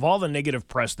NFL. Of all the negative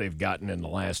press they've gotten in the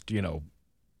last,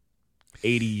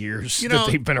 80 years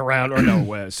that they've been around, or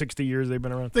no, 60 years they've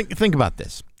been around. Think about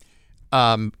this.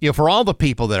 For all the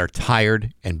people that are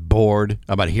tired and bored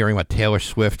about hearing about Taylor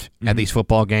Swift at these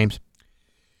football games,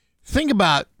 think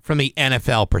about from the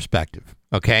NFL perspective,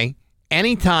 okay?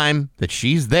 Anytime that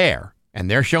she's there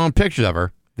and they're showing pictures of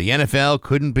her, the NFL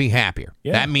couldn't be happier.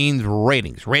 Yeah. That means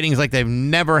ratings like they've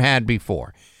never had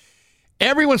before.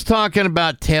 Everyone's talking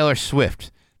about Taylor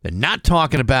Swift. They're not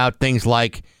talking about things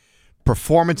like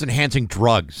performance-enhancing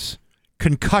drugs,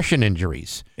 concussion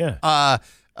injuries. Yeah.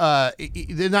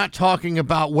 They're not talking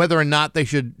about whether or not they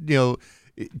should,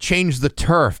 change the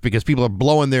turf because people are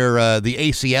blowing their the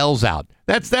ACLs out.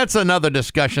 That's another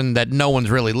discussion that no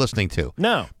one's really listening to.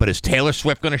 No. But is Taylor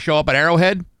Swift going to show up at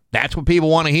Arrowhead? That's what people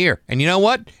want to hear. And you know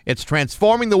what? It's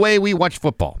transforming the way we watch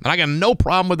football. And I got no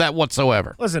problem with that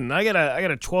whatsoever. Listen, I got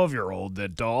a 12-year-old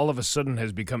that all of a sudden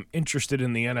has become interested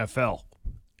in the NFL.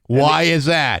 Why is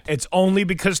that? It's only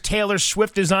because Taylor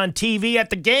Swift is on TV at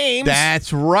the games.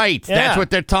 That's right. Yeah. That's what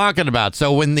they're talking about.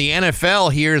 So when the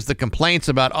NFL hears the complaints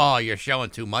about, oh, you're showing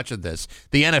too much of this,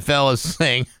 the NFL is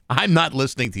saying, I'm not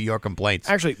listening to your complaints.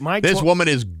 Actually, this woman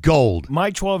is gold.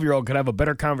 My 12-year-old could have a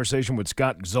better conversation with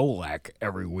Scott Zolak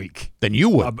every week. Than you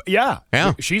would. Yeah.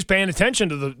 Yeah. She's paying attention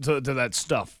to that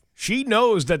stuff. She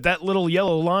knows that little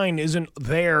yellow line isn't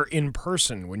there in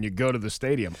person when you go to the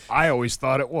stadium. I always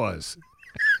thought it was.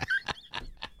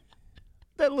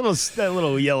 that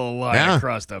little yellow line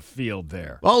across the field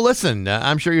there. Well, listen,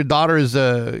 I'm sure your daughter is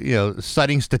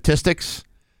citing statistics.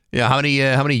 Yeah, how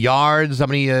many yards, how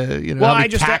many how many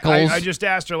tackles? I just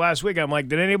asked her last week. I'm like,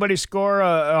 did anybody score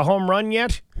a home run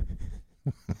yet?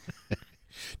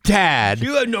 Dad.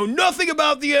 You know nothing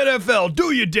about the NFL,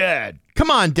 do you, Dad? Come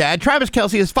on, Dad. Travis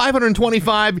Kelce has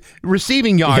 525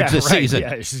 receiving yards this season.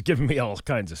 Yeah, she's giving me all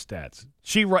kinds of stats.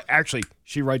 She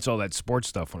writes all that sports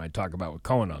stuff when I talk about with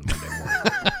Cohen on Monday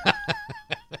morning.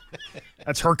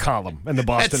 That's her column in the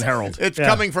Boston Herald. It's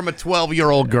coming from a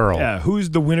 12-year-old girl. Yeah, who's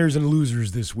the winners and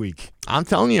losers this week? I'm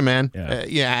telling you, man.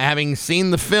 Having seen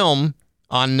the film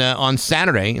on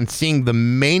Saturday and seeing the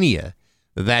mania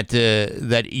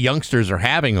that youngsters are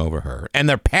having over her and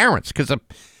their parents, because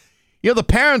the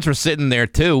parents were sitting there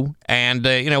too, and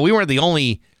we weren't the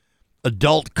only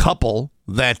adult couple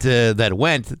that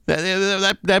went.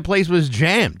 That place was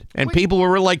jammed, and people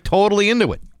were like totally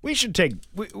into it. We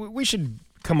should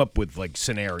come up with like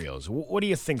scenarios. What do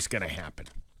you think's going to happen?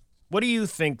 What do you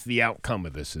think the outcome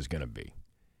of this is going to be?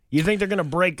 You think they're going to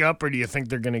break up, or do you think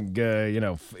they're going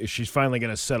to, she's finally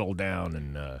going to settle down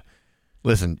and?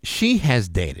 Listen, she has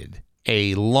dated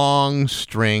a long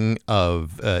string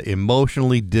of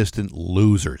emotionally distant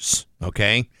losers,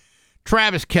 okay?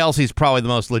 Travis Kelce's probably the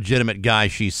most legitimate guy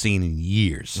she's seen in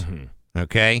years,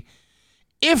 okay?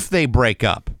 If they break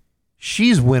up,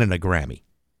 she's winning a Grammy.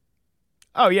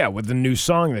 Oh, yeah, with the new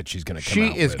song that she's going to come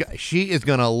out with. She is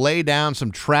going to lay down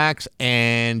some tracks,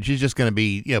 and she's just going to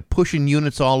be pushing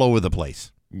units all over the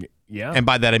place. Yeah. And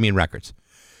by that, I mean records.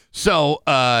 So,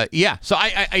 So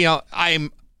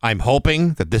I'm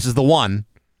hoping that this is the one,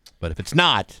 but if it's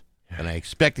not, then I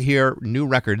expect to hear new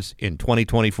records in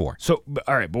 2024. So,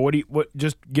 all right, but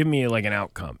just give me like an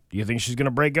outcome. Do you think she's going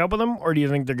to break up with him, or do you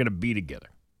think they're going to be together?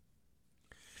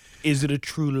 Is it a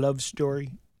true love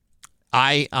story?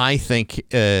 I think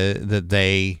that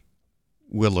they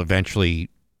will eventually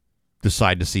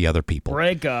decide to see other people.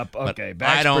 Break up. Okay,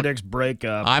 Bax predicts break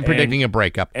up. I'm predicting a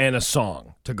breakup. And a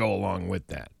song to go along with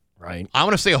that, right? I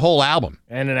want to say a whole album.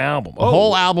 And an album. A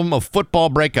whole album of football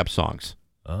breakup songs.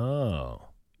 Oh.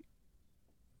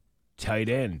 Tight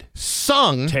end.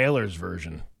 Sung. Taylor's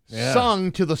version. Yeah.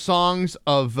 Sung to the songs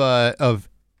of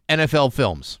NFL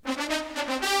films.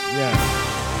 Yeah.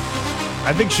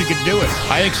 I think she could do it.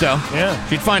 I think so. Yeah.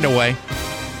 She'd find a way.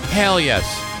 Hell yes.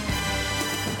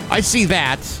 I see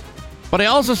that. But I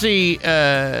also see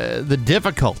the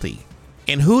difficulty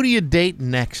in who do you date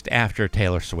next after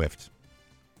Taylor Swift?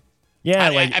 Yeah,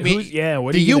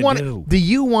 what do you want to do? Do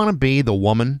you want to be the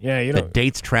woman that that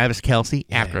dates Travis Kelce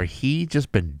after he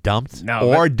just been dumped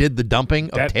did the dumping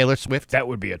of Taylor Swift? That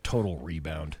would be a total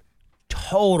rebound.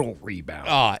 Total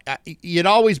rebound. You'd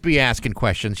always be asking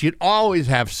questions. You'd always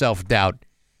have self-doubt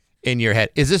in your head.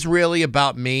 Is this really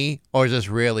about me, or is this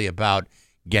really about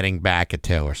getting back at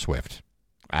Taylor Swift?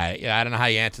 I don't know how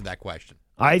you answer that question.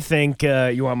 I think,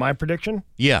 you want my prediction?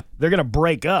 Yeah. They're going to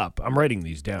break up. I'm writing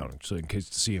these down so in case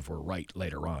to see if we're right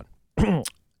later on.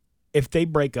 If they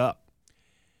break up,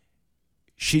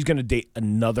 she's going to date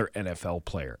another NFL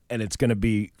player, and it's going to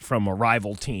be from a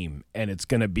rival team, and it's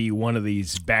going to be one of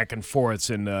these back and forths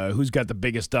and who's got the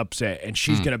biggest upset, and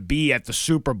she's going to be at the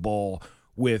Super Bowl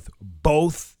with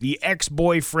both the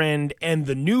ex-boyfriend and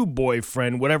the new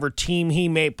boyfriend, whatever team he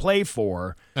may play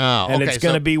for. And it's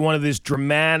going to be one of these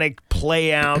dramatic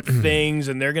play-out things,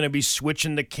 and they're going to be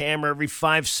switching the camera every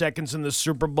 5 seconds in the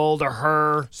Super Bowl to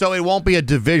her. So it won't be a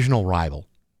divisional rival.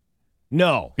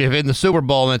 No. If in the Super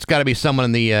Bowl, then it's got to be someone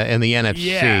in the NFC.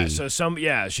 Yeah, so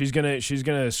she's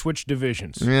gonna switch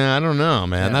divisions. Yeah, I don't know,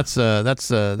 man. Yeah.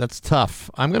 That's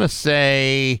tough. I'm gonna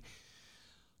say,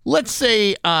 let's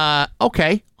say,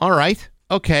 okay, all right,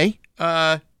 okay.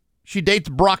 She dates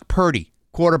Brock Purdy,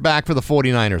 quarterback for the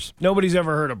 49ers. Nobody's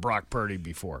ever heard of Brock Purdy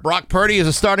before. Brock Purdy is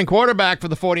a starting quarterback for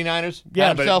the 49ers. Yeah,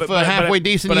 Had himself a halfway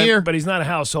decent year. But he's not a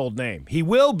household name. He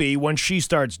will be when she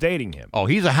starts dating him. Oh,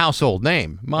 he's a household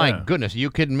name. My goodness, are you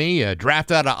kidding me?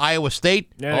 Drafted out of Iowa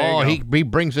State. Yeah, he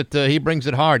brings it. He brings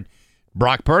it hard.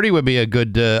 Brock Purdy would be a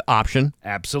good option.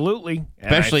 Absolutely,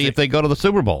 especially if they go to the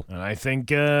Super Bowl. And I think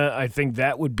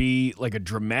that would be like a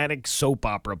dramatic soap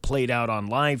opera played out on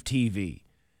live TV.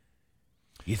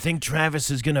 You think Travis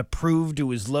is going to prove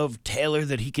to his love Taylor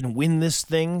that he can win this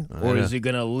thing? Or is he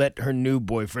going to let her new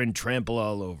boyfriend trample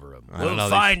all over him? We'll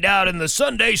find out in the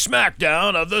Sunday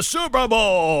SmackDown of the Super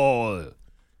Bowl.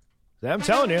 I'm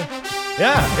telling you.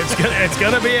 Yeah, it's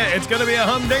gonna be a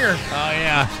humdinger. Oh,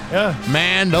 yeah.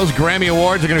 Man, those Grammy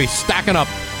Awards are going to be stacking up.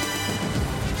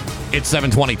 It's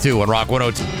 7:22 on Rock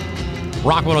 102.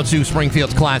 Rock 102,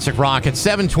 Springfield's Classic Rock. At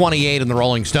 7:28 in the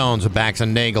Rolling Stones of Bax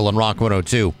and Nagle on Rock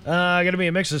 102. Going to be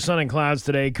a mix of sun and clouds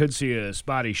today. Could see a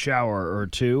spotty shower or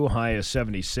two. High is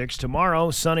 76.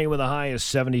 Tomorrow, sunny with a high of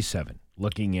 77.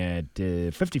 Looking at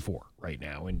 54 right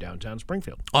now in downtown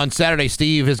Springfield. On Saturday,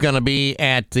 Steve is going to be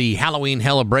at the Halloween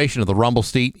celebration of the Rumble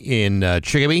Seat in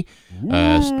Chicopee.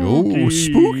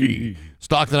 Spooky.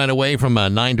 Stock the night away from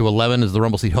 9 to 11 as the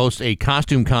Rumble Seat hosts a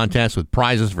costume contest with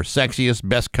prizes for sexiest,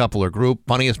 best couple or group,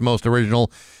 funniest, most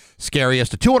original,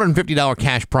 scariest. A $250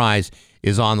 cash prize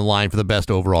is on the line for the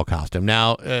best overall costume.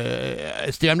 Now,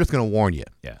 Steve, I'm just going to warn you.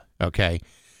 Yeah. Okay.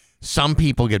 Some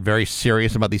people get very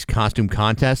serious about these costume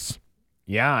contests.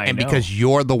 Yeah, I know. And because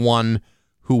you're the one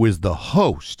who is the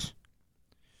host,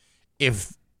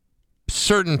 if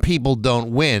certain people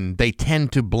don't win, they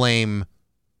tend to blame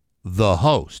the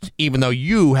host, even though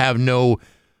you have no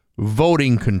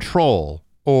voting control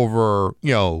over,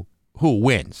 who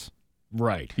wins.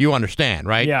 Right. You understand,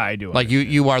 right? Yeah, I do. Like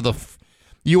you are the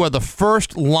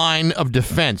first line of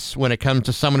defense when it comes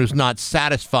to someone who's not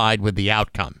satisfied with the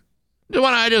outcome.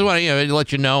 I just want to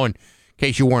let you know in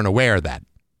case you weren't aware of that.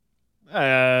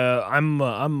 I'm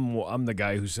the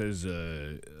guy who says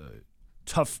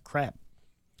tough crap.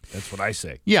 That's what I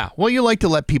say. Yeah, well, you like to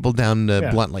let people down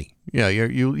bluntly. Yeah,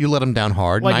 you let them down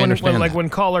hard. Like and I understand when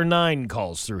caller 9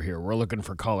 calls through here, we're looking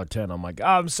for caller 10. I'm like,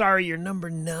 I'm sorry, you're number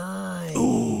 9.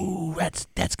 Ooh,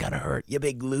 that's gonna hurt, you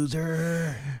big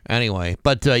loser. Anyway,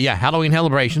 but Halloween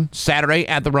celebration Saturday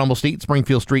at the Rumble Seat,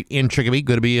 Springfield Street in Chicopee.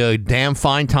 Going to be a damn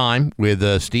fine time with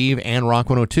Steve and Rock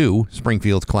 102,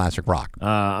 Springfield's Classic Rock.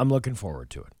 I'm looking forward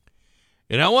to it.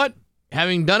 You know what?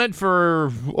 Having done it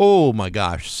for, oh my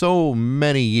gosh, so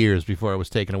many years before it was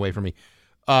taken away from me,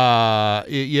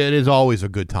 it is always a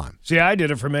good time. See, I did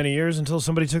it for many years until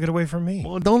somebody took it away from me.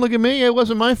 Well, don't look at me. It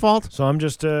wasn't my fault. So I'm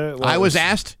just... I was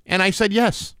asked, and I said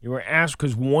yes. You were asked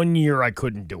because one year I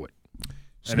couldn't do it.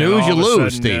 Snooze, you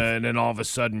lose, Steve. And then all of a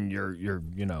sudden, you're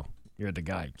the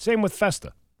guy. Same with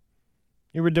Festa.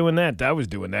 You were doing that. I was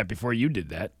doing that before you did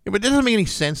that. Yeah, but it doesn't make any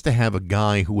sense to have a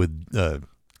guy who would... a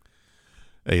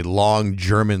long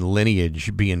German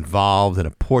lineage be involved in a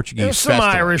Portuguese festival.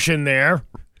 There's some Irish in there.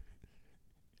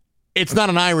 It's not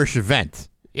an Irish event.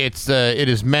 It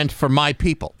is meant for my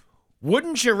people.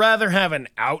 Wouldn't you rather have an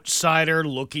outsider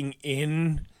looking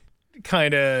in?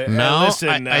 Kind of. No,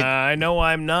 listen, I know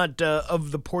I'm not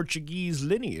of the Portuguese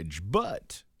lineage,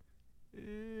 but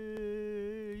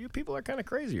you people are kind of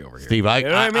crazy over here. Steve,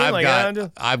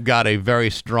 I've got a very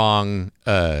strong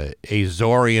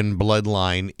Azorian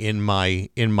bloodline in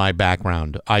my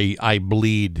background. I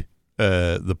bleed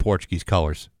the Portuguese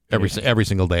colors every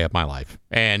single day of my life,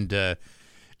 and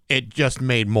it just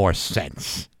made more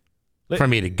sense for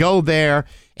me to go there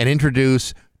and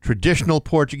introduce traditional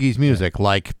Portuguese music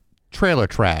like Trailer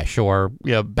Trash or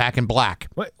Back in Black.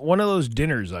 One of those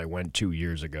dinners I went to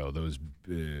years ago, those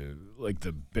like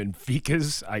the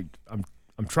Benficas. I'm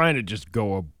trying to just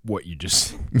go what you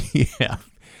just yeah.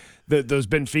 Those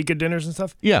Benfica dinners and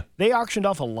stuff. Yeah, they auctioned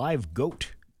off a live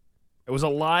goat. It was a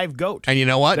live goat, and you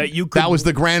know what? That was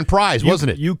the grand prize,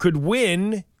 wasn't it? You could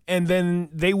win, and then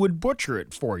they would butcher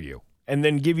it for you. And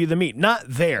then give you the meat. Not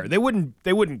there. They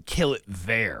wouldn't kill it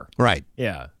there. Right.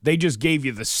 Yeah. They just gave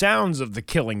you the sounds of the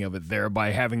killing of it there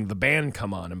by having the band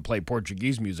come on and play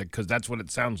Portuguese music because that's what it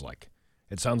sounds like.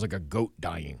 It sounds like a goat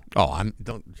dying. Oh,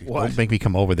 don't make me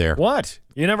come over there. What?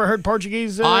 You never heard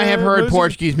Portuguese? I have heard music?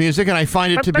 Portuguese music, and I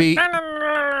find it to be.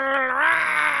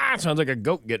 Sounds like a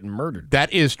goat getting murdered.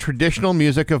 That is traditional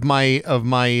music of my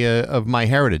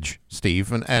heritage,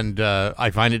 Steve, and I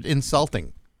find it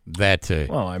insulting.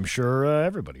 Well, I'm sure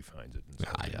everybody finds it.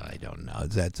 I don't know.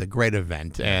 That's a great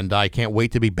event, and I can't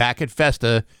wait to be back at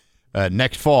Festa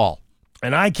next fall.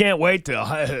 And I can't wait to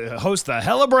host the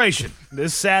celebration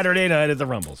this Saturday night at the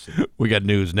Rumbles. We got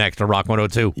news next on Rock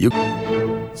 102.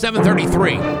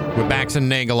 7:33 with Bax and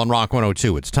Nagle on Rock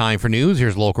 102. It's time for news.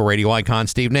 Here's local radio icon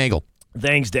Steve Nagle.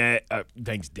 Thanks, Dad.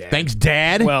 Thanks,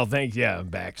 Dad. Well, thanks,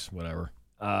 Bax, whatever.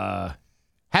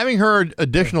 Having heard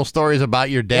additional stories about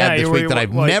your dad this week that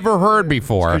I've never heard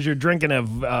before. Because you're drinking a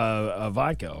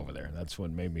vodka over there. That's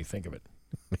what made me think of it.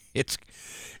 It's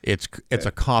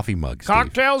a coffee mug, Steve.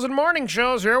 Cocktails and morning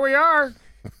shows. Here we are.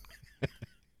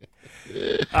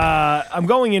 I'm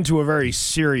going into a very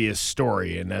serious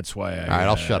story, and that's why All right,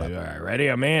 I'll shut up. All right, ready?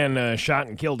 A man shot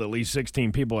and killed at least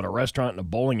 16 people at a restaurant and a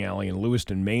bowling alley in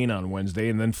Lewiston, Maine on Wednesday,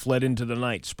 and then fled into the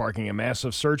night, sparking a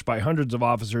massive search by hundreds of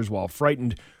officers while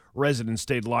frightened residents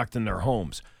stayed locked in their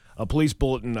homes. A police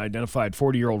bulletin identified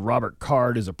 40-year-old Robert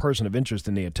Card as a person of interest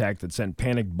in the attack that sent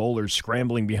panicked bowlers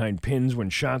scrambling behind pins when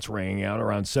shots rang out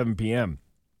around 7 p.m.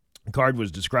 Card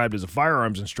was described as a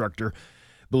firearms instructor,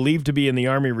 believed to be in the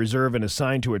Army Reserve and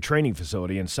assigned to a training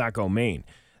facility in Saco, Maine.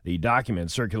 The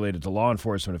document circulated to law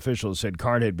enforcement officials said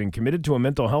Card had been committed to a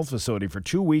mental health facility for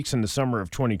 2 weeks in the summer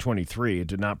of 2023. It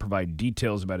did not provide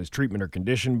details about his treatment or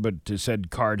condition, but said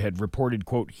Card had reported,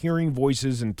 quote, hearing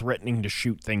voices and threatening to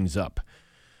shoot things up.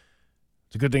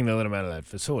 It's a good thing they let him out of that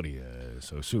facility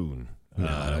so soon.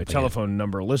 A telephone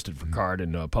number listed for Card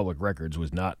in public records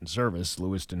was not in service.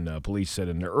 Lewiston police said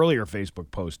in their earlier Facebook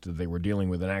post that they were dealing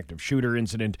with an active shooter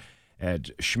incident at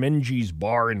Schmenge's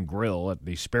Bar and Grill at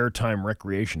the Spare Time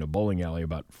Recreation, a bowling alley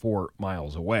about 4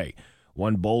 miles away.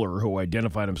 One bowler, who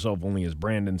identified himself only as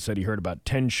Brandon, said he heard about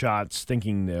 10 shots,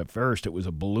 thinking at first it was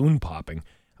a balloon popping.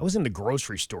 I was in the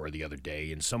grocery store the other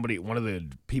day, and one of the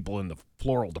people in the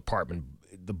floral department,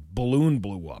 the balloon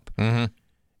blew up. Mm-hmm.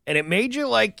 And it made you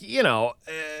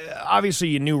obviously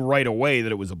you knew right away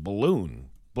that it was a balloon.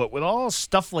 But with all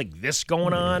stuff like this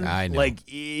going on, I know. like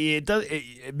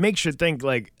it makes you think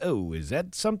like, oh, is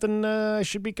that something I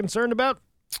should be concerned about?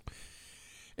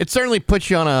 It certainly puts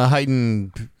you on a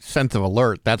heightened sense of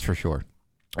alert, that's for sure.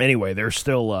 Anyway, they're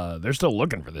still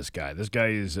looking for this guy. This guy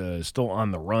is still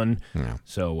on the run. Yeah.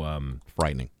 So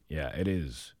frightening. Yeah, it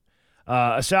is.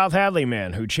 A South Hadley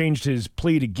man who changed his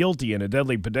plea to guilty in a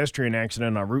deadly pedestrian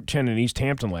accident on Route 10 in East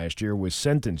Hampton last year was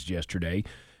sentenced yesterday.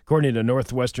 According to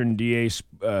Northwestern DA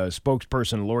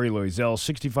spokesperson Lori Loisel,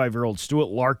 65-year-old Stuart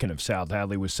Larkin of South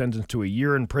Hadley was sentenced to a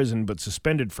year in prison but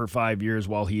suspended for 5 years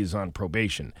while he is on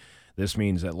probation. This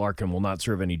means that Larkin will not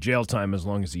serve any jail time as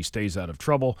long as he stays out of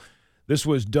trouble. This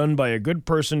was done by a good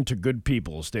person to good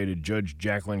people, stated Judge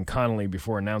Jacqueline Connolly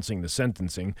before announcing the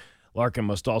sentencing. Larkin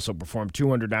must also perform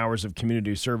 200 hours of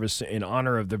community service in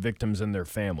honor of the victims and their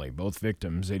family. Both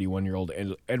victims, 81-year-old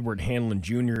Edward Hanlon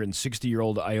Jr. and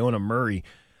 60-year-old Iona Murray,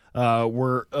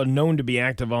 were known to be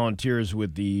active volunteers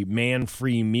with the Man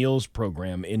Free Meals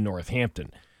program in Northampton.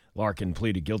 Larkin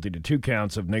pleaded guilty to 2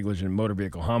 counts of negligent motor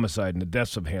vehicle homicide in the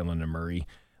deaths of Hanlon and Murray.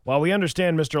 While we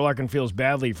understand Mr. Larkin feels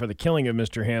badly for the killing of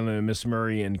Mr. Hanlon and Miss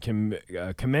Murray and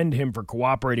commend him for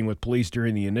cooperating with police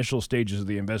during the initial stages of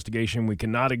the investigation, we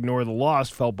cannot ignore the loss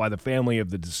felt by the family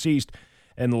of the deceased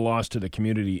and the loss to the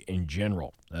community in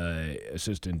general.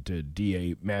 Assistant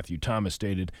DA Matthew Thomas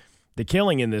stated, the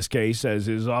killing in this case, as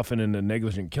is often in a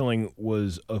negligent killing,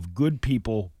 was of good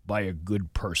people by a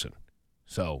good person.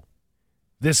 So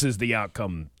this is the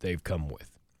outcome they've come with.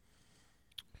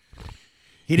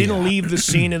 He didn't leave the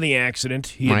scene of the accident.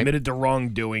 He admitted to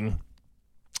wrongdoing,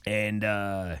 and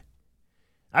I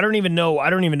don't even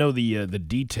know the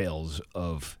details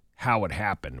of how it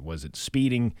happened. Was it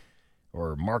speeding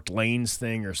or marked lanes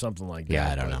thing or something like that? Yeah,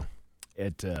 I don't know.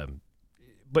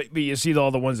 But you see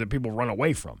all the ones that people run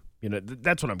away from. You know,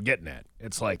 that's what I'm getting at.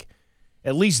 It's like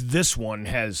at least this one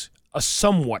has a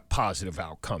somewhat positive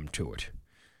outcome to it,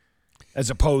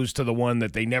 as opposed to the one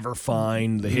that they never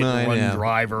find, the hit-and-run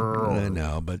driver. I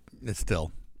know, but it's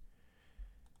still.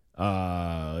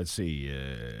 Let's see.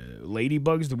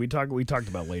 Ladybugs, we talked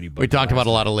about ladybugs. We talked about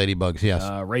a lot of ladybugs, yes.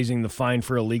 Raising the fine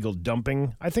for illegal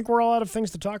dumping. I think we're all out of things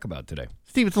to talk about today.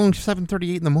 Steve, it's only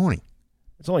 7:38 in the morning.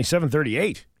 It's only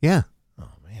 7:38. Yeah. Oh,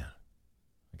 man.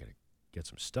 I got to get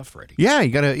some stuff ready. Yeah,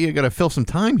 you gotta fill some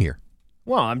time here.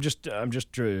 Well, I'm just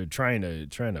trying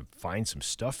to find some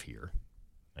stuff here.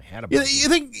 I had a. You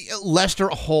think Lester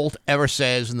Holt ever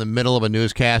says in the middle of a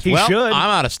newscast, He should. I'm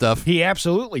out of stuff. He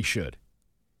absolutely should.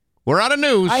 We're out of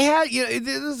news. This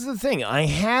is the thing. I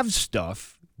have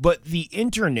stuff, but the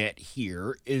internet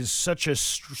here is such a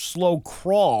slow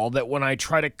crawl that when I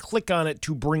try to click on it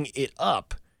to bring it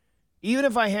up, even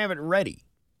if I have it ready,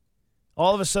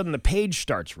 all of a sudden the page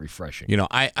starts refreshing. You know,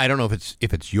 I don't know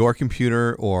if it's your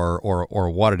computer or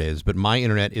what it is, but my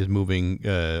internet is moving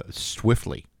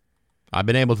swiftly. I've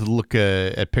been able to look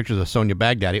at pictures of Sonia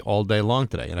Baghdadi all day long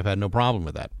today, and I've had no problem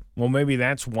with that. Well, maybe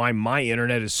that's why my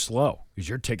internet is slow, because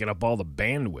you're taking up all the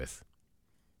bandwidth,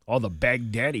 all the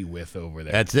Baghdadi width over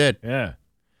there. That's it. Yeah.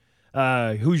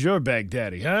 Who's your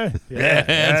Baghdadi, huh? Yeah,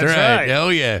 that's right. Oh,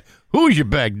 yeah. Who's your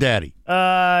Baghdadi?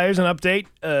 Here's an update.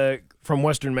 from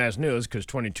Western Mass News, because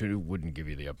 22 wouldn't give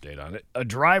you the update on it. A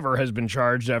driver has been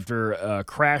charged after a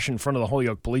crash in front of the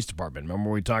Holyoke Police Department. Remember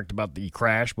we talked about the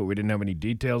crash, but we didn't have any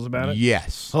details about it?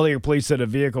 Yes. Holyoke police said a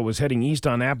vehicle was heading east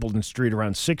on Appleton Street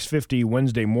around 6:50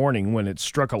 Wednesday morning when it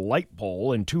struck a light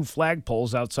pole and 2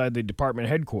 flagpoles outside the department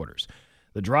headquarters.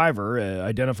 The driver,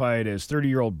 identified as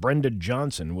 30-year-old Brenda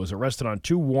Johnson, was arrested on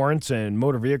 2 warrants and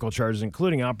motor vehicle charges,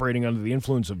 including operating under the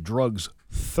influence of drugs,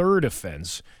 3rd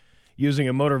offense, using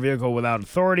a motor vehicle without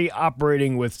authority,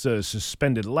 operating with a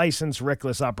suspended license,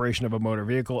 reckless operation of a motor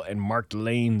vehicle, and marked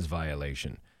lanes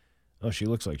violation. Oh, she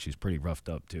looks like she's pretty roughed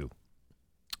up, too.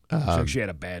 Looks like she had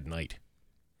a bad night.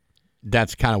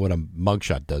 That's kind of what a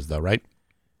mugshot does, though, right?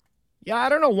 Yeah, I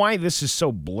don't know why this is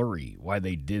so blurry, why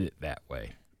they did it that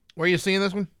way. Where are you seeing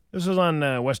this one? This is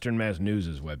on Western Mass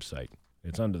News' website.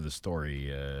 It's under the story,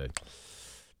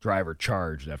 driver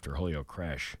charged after Holyoke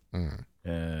crash.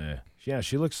 Yeah,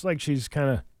 she looks like she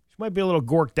might be a little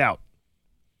gorked out.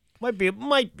 Might be.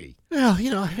 Well,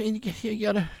 I mean, you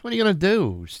gotta. What are you gonna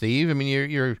do, Steve? I mean,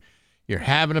 you're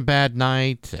having a bad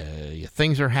night.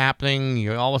 Things are happening.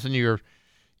 All of a sudden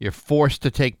you're forced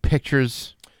to take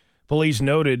pictures. Police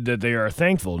noted that they are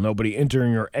thankful nobody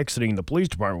entering or exiting the police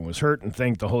department was hurt, and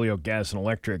thanked the Holyoke Gas and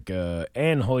Electric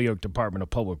and Holyoke Department of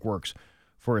Public Works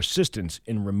for assistance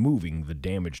in removing the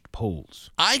damaged poles.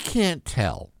 I can't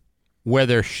tell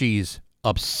whether she's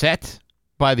upset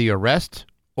by the arrest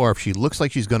or if she looks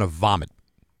like she's going to vomit.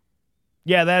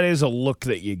 Yeah, that is a look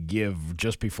that you give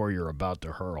just before you're about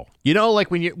to hurl. Like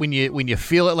when you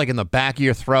feel it like in the back of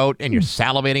your throat and you're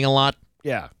salivating a lot.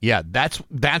 Yeah. Yeah, that's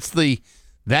the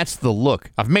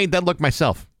look. I've made that look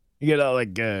myself. You get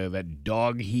that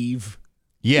dog heave.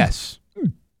 Yes.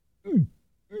 And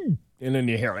then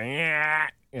you hear, yeah.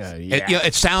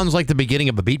 It sounds like the beginning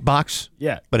of a beatbox.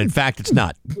 Yeah. But in fact, it's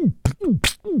not.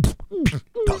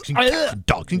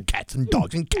 Dogs and cats and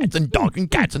dogs and cats and dogs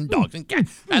and cats and dogs and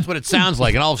cats. That's what it sounds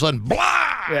like. And all of a sudden,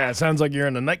 blah! Yeah, it sounds like you're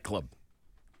in a nightclub.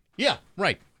 Yeah,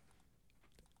 right.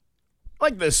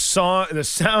 Like the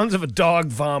sounds of a dog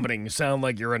vomiting sound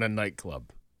like you're in a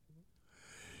nightclub.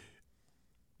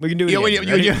 We can do it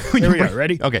again. Here we go.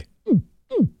 Ready? Okay.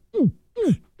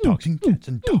 Dogs and cats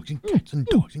and dogs and cats and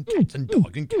dogs and cats and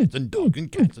dogs and cats and dogs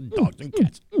and cats and dogs and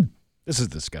cats. This is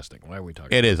disgusting. Why are we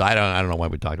talking It is. I don't know why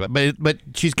we talked about it. But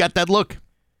she's got that look.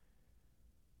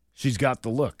 She's got the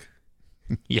look.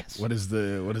 Yes. What is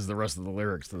the rest of the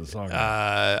lyrics to the song?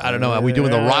 I don't know. Are we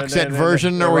doing the Roxette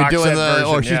version, or are we doing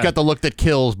or she's got the look that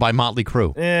kills by Motley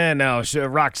Crue? No,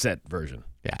 Roxette version.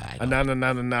 Yeah.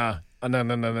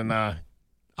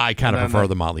 I kind of prefer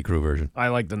the Motley Crue version. I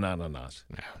like the na-na-nas.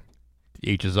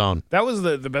 Each his own. That was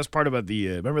the best part about the,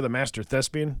 remember the Master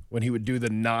Thespian? When he would do the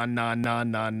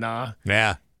na-na-na-na-na?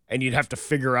 Yeah. And you'd have to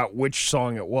figure out which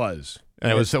song it was.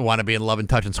 And it was Want to Be in Love and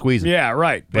Touch and Squeezing. Yeah,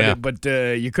 right. But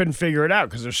you couldn't figure it out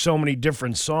because there's so many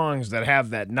different songs that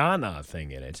have that na-na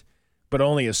thing in it. But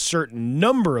only a certain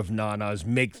number of na-nas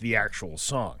make the actual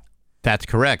song. That's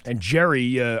correct. And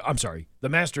the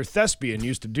Master Thespian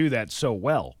used to do that so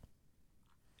well.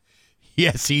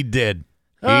 Yes, he did.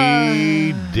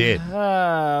 He did.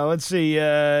 Let's see. You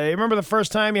remember the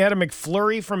first time you had a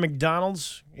McFlurry from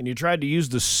McDonald's and you tried to use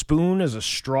the spoon as a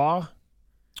straw?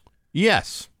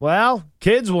 Yes. Well,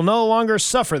 kids will no longer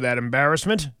suffer that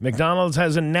embarrassment. McDonald's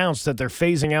has announced that they're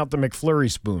phasing out the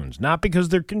McFlurry spoons, not because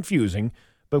they're confusing,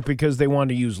 but because they want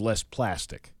to use less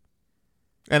plastic.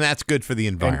 And that's good for the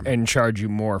environment. And charge you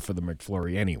more for the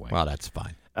McFlurry anyway. Well, that's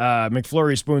fine.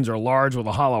 McFlurry spoons are large with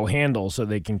a hollow handle so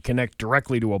they can connect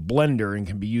directly to a blender and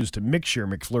can be used to mix your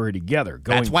McFlurry together.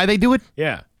 That's why they do it?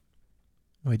 Yeah.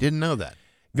 I didn't know that.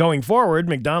 Going forward,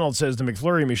 McDonald's says the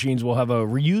McFlurry machines will have a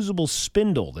reusable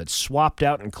spindle that's swapped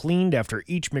out and cleaned after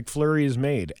each McFlurry is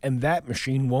made, and that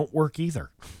machine won't work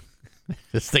either.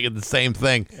 Just thinking the same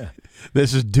thing. Yeah.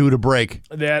 This is due to break.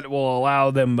 That will allow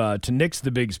them to nix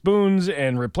the big spoons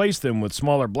and replace them with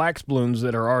smaller black spoons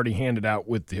that are already handed out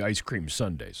with the ice cream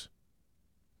sundaes.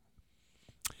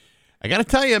 I got to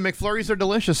tell you, McFlurries are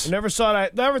delicious. Never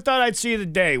thought I'd see the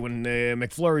day when the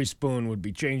McFlurry spoon would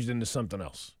be changed into something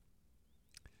else.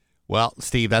 Well,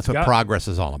 Steve, that's what progress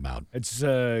is all about. It's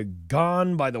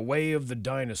gone by the way of the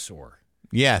dinosaur.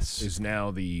 Yes. Is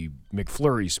now the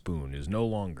McFlurry spoon is no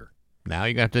longer. Now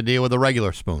you have to deal with a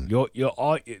regular spoon.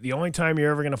 The only time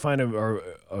you're ever going to find an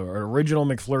original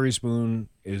McFlurry spoon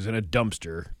is in a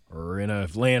dumpster or in a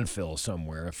landfill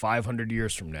somewhere 500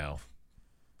 years from now.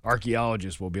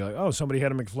 Archaeologists will be like, oh, somebody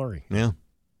had a McFlurry. Yeah.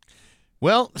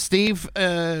 Well, Steve,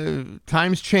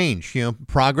 times change.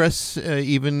 Progress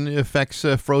even affects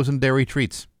frozen dairy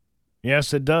treats.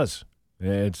 Yes, it does.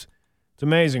 It's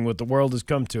amazing what the world has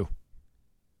come to.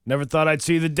 Never thought I'd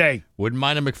see the day. Wouldn't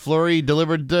mind a McFlurry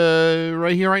delivered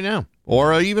right here, right now.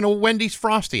 Or even a Wendy's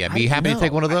Frosty. I'd be happy to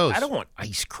take one of those. I don't want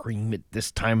ice cream at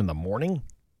this time in the morning.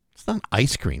 It's not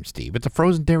ice cream, Steve. It's a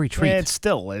frozen dairy treat. Yeah,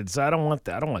 I don't want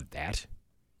that. I don't want that.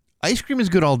 Ice cream is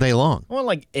good all day long. I want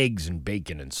like eggs and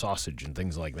bacon and sausage and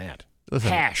things like that. Listen,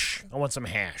 hash. I want some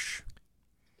hash.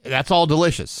 That's all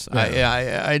delicious.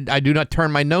 Yeah. I do not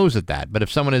turn my nose at that. But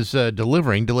if someone is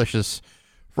delivering delicious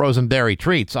frozen dairy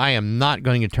treats, I am not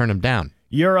going to turn them down.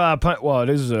 It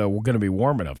is going to be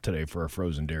warm enough today for a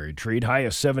frozen dairy treat. High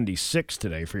is 76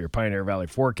 today for your Pioneer Valley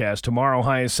forecast. Tomorrow,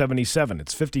 high is 77.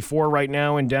 It's 54 right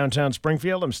now in downtown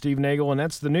Springfield. I'm Steve Nagle, and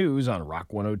that's the news on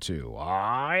Rock 102.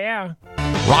 Ah, yeah.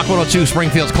 Rock 102,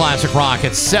 Springfield's Classic Rock.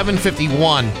 It's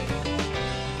 7:51.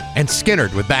 And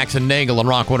Skinnerd with Bax and Nagle on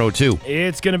Rock 102.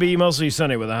 It's going to be mostly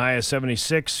sunny with a high of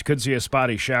 76. Could see a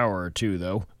spotty shower or two,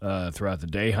 though, throughout the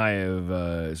day. High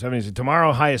of 70.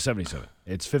 Tomorrow, high of 77.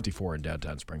 It's 54 in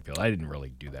downtown Springfield. I didn't really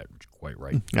do that quite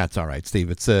right. That's all right, Steve.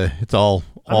 It's all.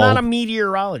 I'm not a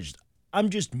meteorologist. I'm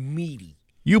just meaty.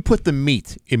 You put the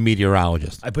meat in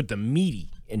meteorologist. I put the meaty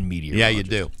in meteorologist. Yeah, you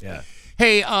do. Yeah.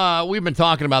 Hey, we've been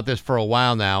talking about this for a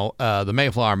while now. The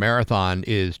Mayflower Marathon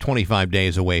is 25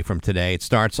 days away from today. It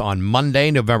starts on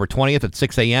Monday, November 20th at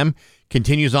 6 a.m.,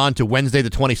 continues on to Wednesday the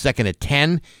 22nd at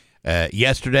 10.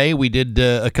 Yesterday, we did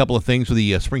a couple of things with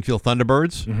the Springfield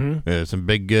Thunderbirds. Mm-hmm. Some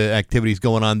big activities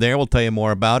going on there. We'll tell you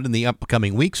more about in the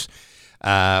upcoming weeks.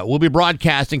 We'll be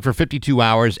broadcasting for 52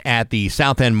 hours at the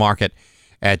South End Market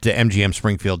at MGM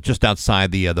Springfield, just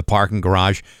outside the parking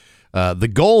garage. The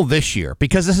goal this year,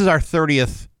 because this is our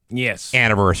 30th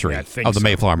anniversary of the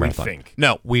Mayflower Marathon.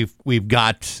 No, we've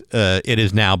got, it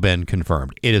has now been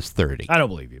confirmed. It is 30. I don't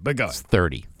believe you, but go ahead. It's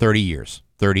 30 years.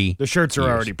 30 The shirts are years.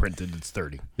 already printed. It's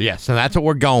 30. Yes, and that's what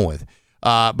we're going with.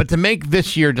 But to make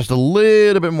this year just a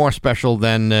little bit more special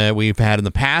than we've had in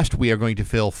the past, we are going to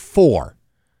fill 4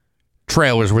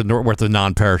 trailers worth of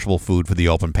non-perishable food for the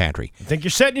open pantry. I think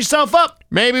you're setting yourself up.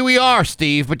 Maybe we are,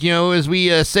 Steve, but as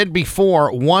we said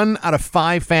before, 1 out of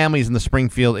 5 families in the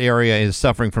Springfield area is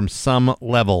suffering from some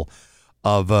level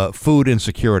of food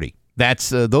insecurity.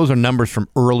 Those are numbers from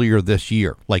earlier this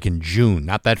year, like in June,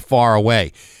 not that far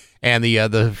away. And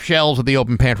the shelves of the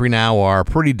open pantry now are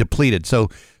pretty depleted. So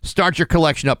start your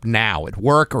collection up now at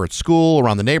work or at school,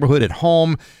 around the neighborhood, at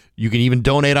home. You can even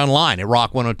donate online at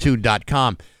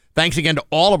rock102.com. Thanks again to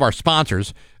all of our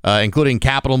sponsors, including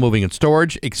Capital Moving and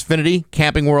Storage, Xfinity,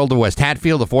 Camping World of West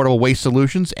Hatfield, Affordable Waste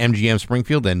Solutions, MGM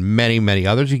Springfield, and many, many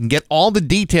others. You can get all the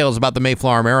details about the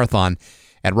Mayflower Marathon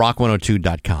at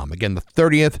rock102.com. Again, the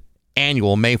 30th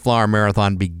annual Mayflower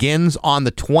Marathon begins on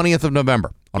the 20th of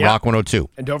November on Rock 102.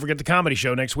 And don't forget the comedy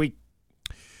show next week.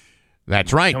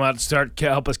 That's right. Come out and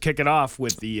help us kick it off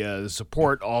with the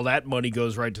support. All that money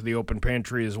goes right to the open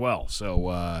pantry as well.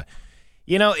 So,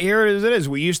 here as it is.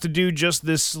 We used to do just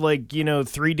this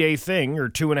 3-day thing or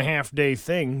 2.5-day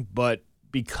thing, but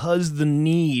because the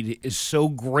need is so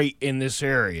great in this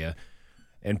area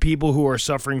and people who are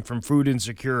suffering from food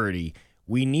insecurity,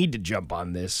 we need to jump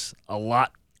on this a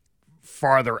lot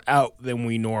farther out than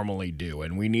we normally do,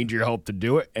 and we need your help to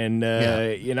do it. And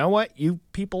you know what? You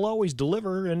people always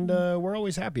deliver, and we're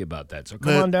always happy about that. So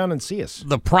come on down and see us.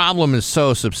 The problem is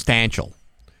so substantial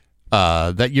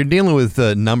that you're dealing with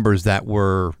numbers that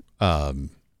were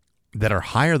that are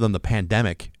higher than the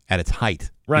pandemic at its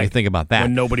height. Right. When you think about that.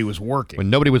 When nobody was working. When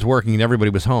nobody was working and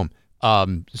everybody was home.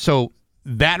 So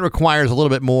that requires a little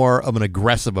bit more of an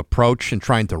aggressive approach in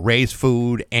trying to raise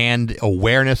food and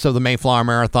awareness of the Mayflower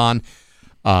Marathon.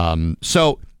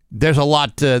 So there's a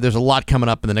lot coming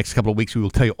up in the next couple of weeks. We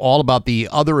will tell you all about the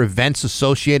other events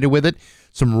associated with it.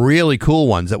 Some really cool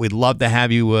ones that we'd love to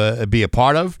have you be a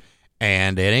part of.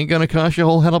 And it ain't going to cost you a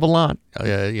whole hell of a lot.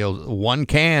 One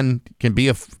can be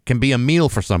a meal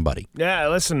for somebody. Yeah,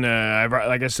 listen,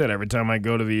 like I said, every time I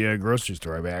go to the grocery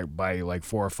store, I buy like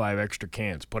 4 or 5 extra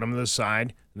cans, put them to the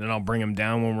side, and then I'll bring them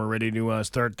down when we're ready to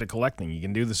start the collecting. You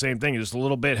can do the same thing. Just a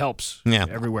little bit helps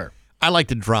everywhere. I like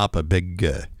to drop a big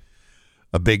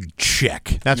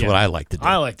check. That's what I like to do.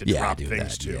 I like to drop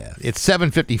things, too. Yeah. It's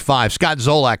 7:55. Scott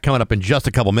Zolak coming up in just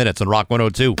a couple minutes on Rock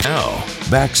 102. Now,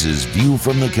 Bax's View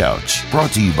from the Couch,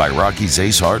 brought to you by Rocky's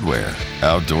Ace Hardware.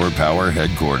 Outdoor power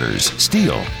headquarters,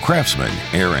 Steel, Craftsman,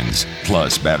 Aaron's,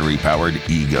 plus battery-powered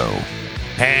Ego.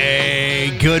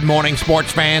 Hey, good morning,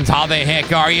 sports fans. How the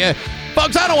heck are you?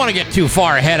 Folks, I don't want to get too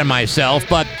far ahead of myself,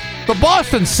 but the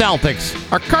Boston Celtics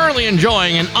are currently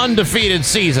enjoying an undefeated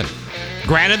season.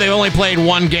 Granted, they've only played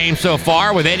 1 game so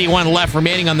far, with 81 left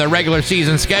remaining on their regular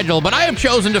season schedule, but I have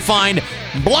chosen to find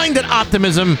blinded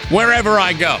optimism wherever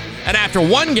I go. And after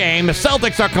 1 game, the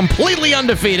Celtics are completely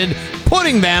undefeated,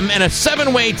 putting them in a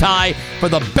 7-way tie for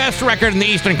the best record in the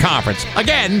Eastern Conference.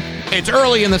 Again, it's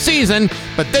early in the season,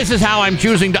 but this is how I'm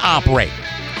choosing to operate.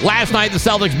 Last night, the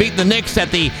Celtics beat the Knicks at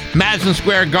the Madison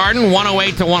Square Garden,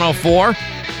 108-104.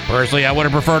 Personally, I would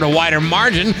have preferred a wider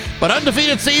margin, but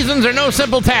undefeated seasons are no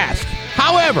simple task.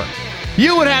 However,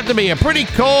 you would have to be a pretty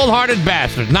cold-hearted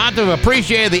bastard not to have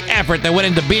appreciated the effort that went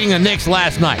into beating the Knicks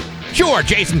last night. Sure,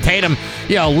 Jason Tatum,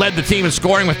 led the team in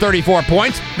scoring with 34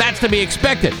 points. That's to be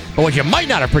expected. But what you might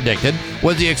not have predicted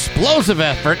was the explosive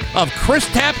effort of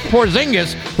Kristaps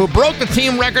Porzingis, who broke the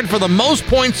team record for the most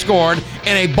points scored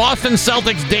in a Boston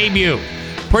Celtics debut.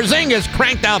 Porzingis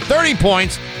cranked out 30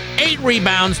 points, 8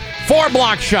 rebounds, 4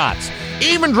 block shots.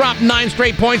 Even dropped 9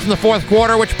 straight points in the fourth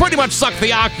quarter, which pretty much sucked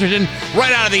the oxygen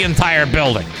right out of the entire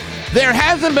building. There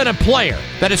hasn't been a player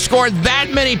that has scored that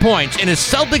many points in his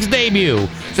Celtics debut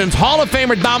since Hall of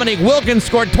Famer Dominique Wilkins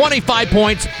scored 25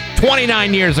 points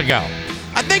 29 years ago.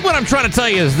 I think what I'm trying to tell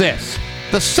you is this.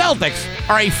 The Celtics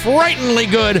are a frighteningly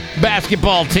good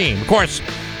basketball team. Of course,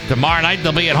 tomorrow night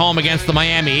they'll be at home against the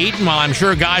Miami Heat, and while I'm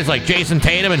sure guys like Jason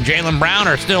Tatum and Jaylen Brown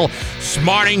are still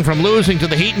smarting from losing to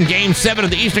the Heat in Game 7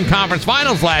 of the Eastern Conference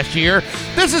Finals last year,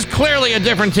 this is clearly a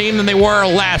different team than they were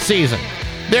last season.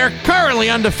 They're currently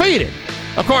undefeated.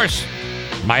 Of course,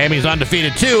 Miami's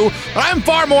undefeated too, but I'm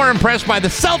far more impressed by the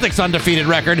Celtics' undefeated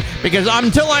record because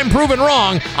until I'm proven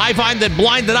wrong, I find that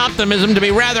blinded optimism to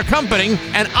be rather comforting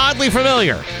and oddly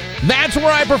familiar. That's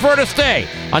where I prefer to stay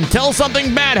until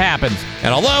something bad happens,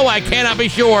 and although I cannot be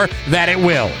sure that it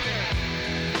will.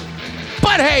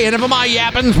 But hey, enough of my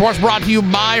yapping. Sports brought to you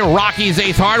by Rocky's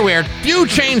Ace Hardware. Few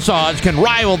chainsaws can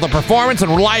rival the performance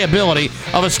and reliability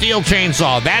of a steel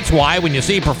chainsaw. That's why when you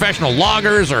see professional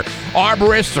loggers or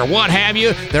arborists or what have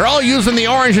you, they're all using the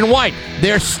orange and white.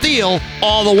 They're steel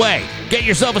all the way. Get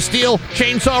yourself a steel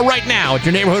chainsaw right now at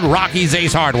your neighborhood Rocky's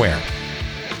Ace Hardware.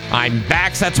 I'm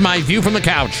Bax. That's my view from the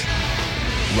couch.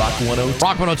 Rock 102.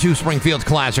 Rock 102, Springfield's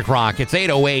Classic Rock. It's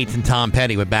 8:08 and Tom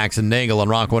Petty with Bax and Nagle on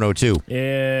Rock 102.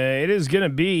 It is going to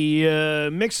be a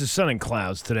mix of sun and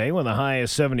clouds today with a high of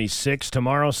 76.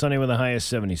 Tomorrow, sunny with a high of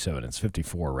 77. It's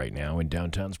 54 right now in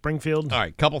downtown Springfield. All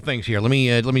right, couple things here. Let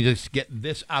me just get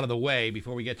this out of the way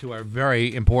before we get to our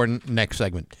very important next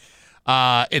segment.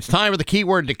 It's time for the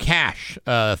keyword to cash.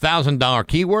 $1,000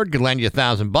 keyword could land you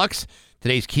 $1,000.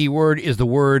 Today's keyword is the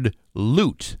word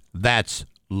loot. That's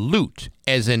loot,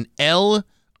 as in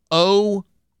Loot.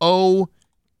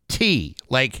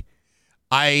 Like,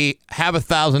 I have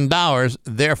 $1,000,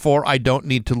 therefore I don't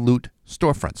need to loot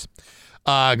storefronts.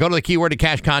 Go to the keyword to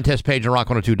cash contest page on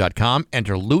rock102.com.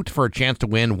 Enter loot for a chance to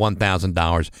win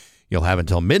 $1,000. You'll have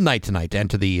until midnight tonight to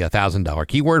enter the $1,000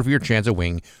 keyword for your chance of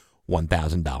winning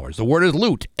 $1,000. The word is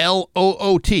loot,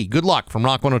 Loot. Good luck from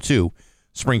Rock 102.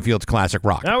 Springfield's Classic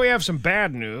Rock. Now we have some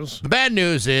bad news. The bad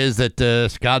news is that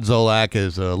Scott Zolak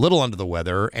is a little under the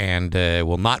weather and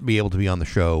will not be able to be on the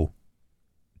show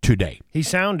today. He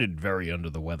sounded very under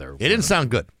the weather. It didn't sound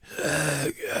good.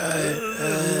 I'm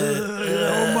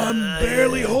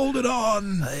barely holding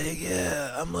on.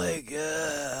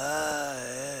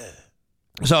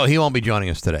 So he won't be joining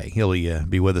us today. He'll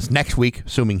be with us next week,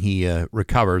 assuming he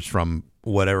recovers from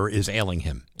whatever is ailing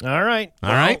him. All right.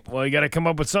 All right. Well, you got to come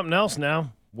up with something else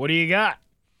now. What do you got?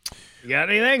 You got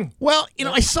anything? Well,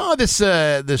 I saw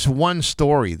this one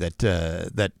story that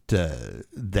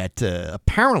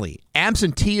apparently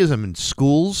absenteeism in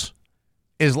schools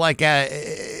is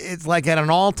it's like at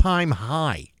an all-time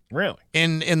high. Really?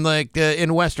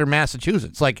 In Western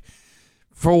Massachusetts, like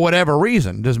for whatever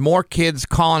reason, there's more kids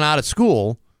calling out of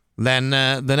school than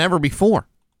ever before.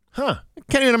 Huh?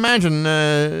 Can't even imagine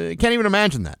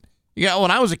that. Yeah,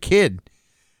 when I was a kid,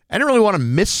 I didn't really want to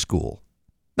miss school.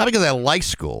 Not because I like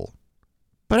school,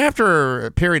 but after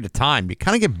a period of time, you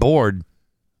kind of get bored.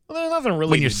 Well, there's nothing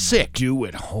really when you're to sick. do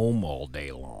at home all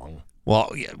day long.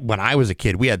 Well, when I was a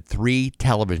kid, we had 3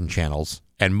 television channels,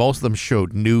 and most of them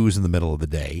showed news in the middle of the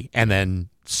day, and then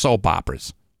soap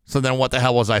operas. So then what the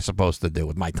hell was I supposed to do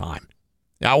with my time?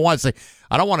 I want to say,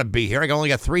 I don't want to be here. I only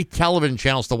got 3 television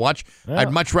channels to watch. Yeah.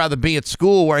 I'd much rather be at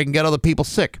school where I can get other people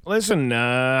sick. Listen,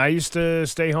 I used to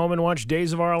stay home and watch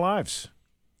Days of Our Lives.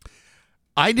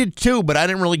 I did too, but I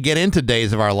didn't really get into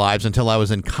Days of Our Lives until I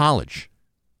was in college.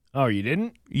 Oh, you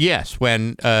didn't? Yes,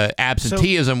 when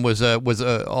absenteeism was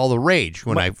all the rage,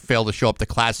 when I failed to show up to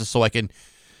classes so I could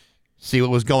see what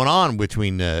was going on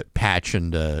between Patch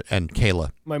and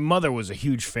Kayla. My mother was a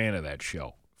huge fan of that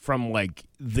show. From like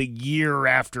the year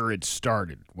after it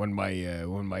started, when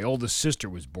my oldest sister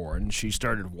was born, she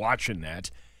started watching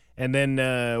that, and then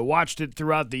watched it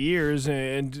throughout the years,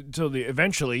 and until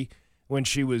eventually, when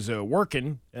she was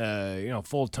working,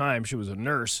 full time. She was a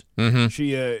nurse.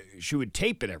 Mm-hmm. She would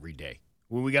tape it every day.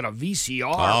 When we got a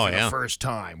VCR for the first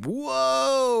time.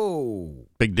 Whoa!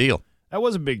 Big deal. That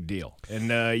was a big deal,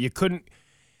 and you couldn't.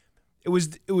 It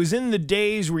was in the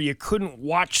days where you couldn't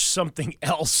watch something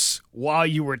else while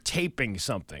you were taping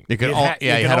something. You could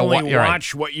only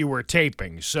watch what you were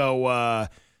taping. So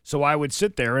I would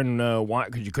sit there and watch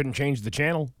because you couldn't change the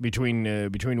channel between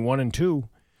 1 and 2.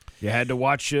 You had to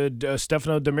watch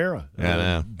Stefano Demira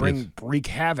wreak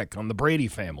havoc on the Brady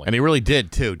family. And he really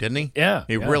did, too, didn't he? Yeah.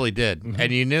 He really did. Mm-hmm.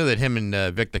 And you knew that him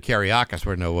and Victor Kiriakis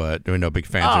were no big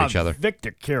fans of each other.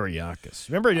 Victor Kiriakis.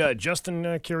 Remember Justin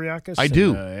Kiriakis? I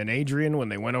do. And Adrian when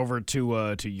they went over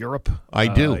to Europe? I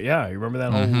do. Yeah, you remember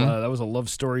that whole that was a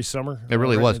love story summer? It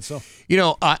really was.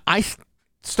 I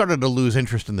started to lose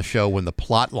interest in the show when the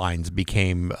plot lines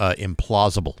became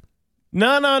implausible.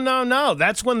 No.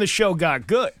 That's when the show got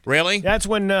good. Really? That's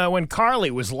when Carly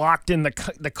was locked in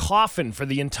the coffin for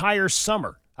the entire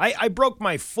summer. I broke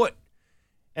my foot,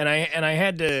 and I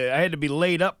had to be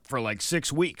laid up for like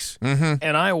 6 weeks. Mm-hmm.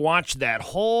 And I watched that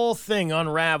whole thing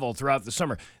unravel throughout the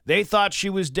summer. They thought she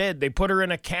was dead. They put her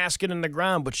in a casket in the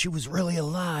ground, but she was really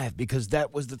alive because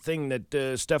that was the thing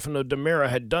that Stefano Demira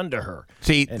had done to her.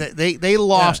 See, they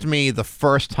lost me the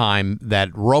first time that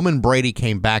Roman Brady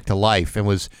came back to life and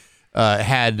was.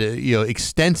 Had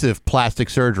extensive plastic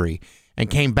surgery and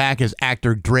came back as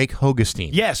actor Drake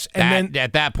Hogestyn. Yes, and then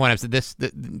at that point I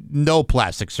said, no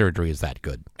plastic surgery is that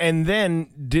good. And then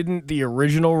didn't the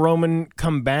original Roman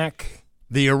come back?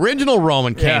 The original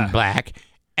Roman came back,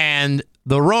 and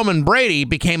the Roman Brady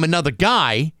became another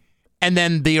guy, and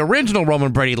then the original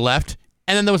Roman Brady left.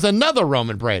 And then there was another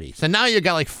Roman Brady. So now you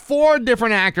got like 4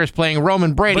 different actors playing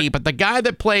Roman Brady, but the guy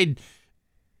that played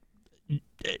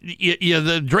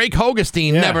the Drake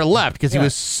Hogestyn never left because he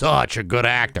was such a good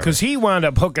actor. Because he wound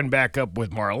up hooking back up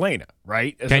with Marlena,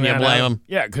 right? Can you blame him?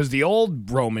 Yeah, because the old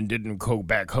Roman didn't go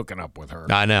back hooking up with her.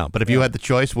 I know, but if you had the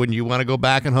choice, wouldn't you want to go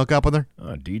back and hook up with her?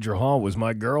 Deidre Hall was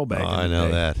my girl back in the day. I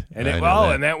know that. And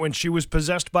and that when she was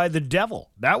possessed by the devil.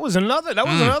 That was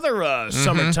another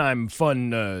summertime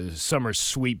fun summer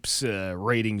sweeps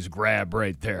ratings grab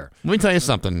right there. Let me tell you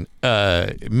something.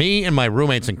 Me and my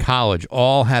roommates in college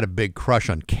all had a big crush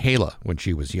on Kayla when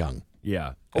she was young.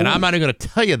 Yeah. And I'm not even going to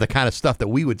tell you the kind of stuff that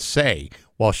we would say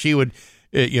while she would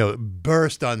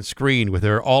burst on screen with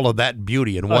all of that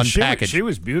beauty in one package. She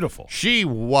was beautiful. She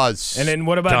was And then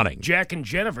what about stunning. Jack and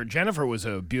Jennifer? Jennifer was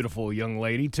a beautiful young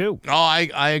lady, too. Oh,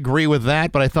 I agree with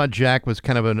that, but I thought Jack was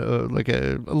kind of a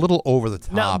little over the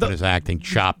top in his acting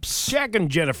chops. Jack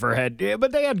and Jennifer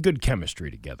but they had good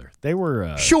chemistry together. They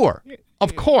were... sure,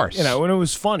 of course. And it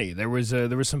was funny. There was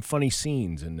some funny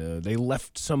scenes, and they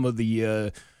left some of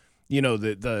the,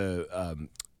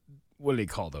 what do they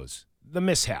call those? The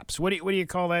mishaps. What do you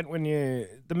call that when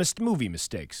the movie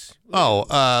mistakes? Oh,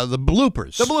 the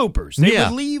bloopers. The bloopers. They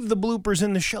would leave the bloopers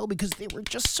in the show because they were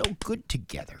just so good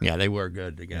together. Yeah, they were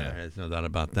good together. There's no doubt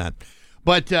about that.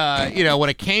 But when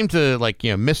it came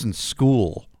to missing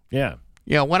school,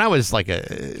 when I was like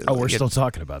we're still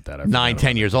talking about that.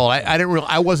 9-10 years old.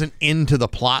 I wasn't into the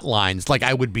plot lines like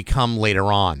I would become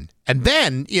later on. And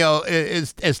then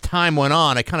as time went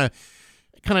on, I kind of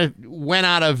went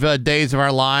out of Days of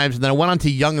Our Lives, and then I went on to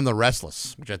Young and the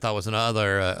Restless, which I thought was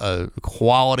another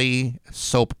quality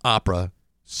soap opera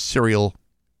serial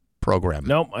program.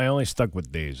 Nope, I only stuck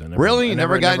with Days. Really? You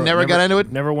never got into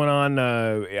it? Never went on.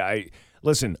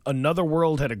 Listen, Another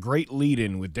World had a great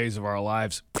lead-in with Days of Our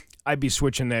Lives. I'd be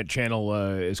switching that channel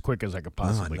as quick as I could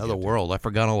possibly. Another World. I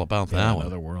forgot all about that one.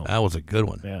 Another World. That was a good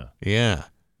one. Yeah.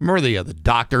 Remember the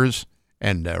Doctors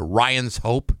and Ryan's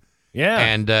Hope? Yeah.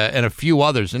 And a few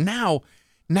others. And now,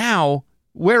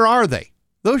 where are they?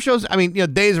 Those shows,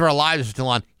 Days of Our Lives are still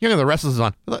on. Young and the Restless is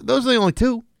on. Those are the only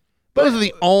two. Those are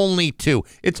the only two.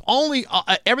 It's only,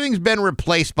 everything's been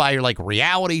replaced by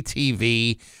reality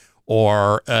TV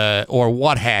or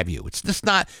what have you. It's just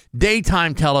not,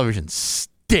 daytime television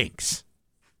stinks.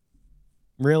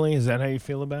 Really? Is that how you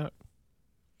feel about it?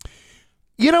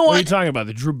 You know what? What are you talking about?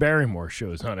 The Drew Barrymore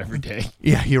show is on every day.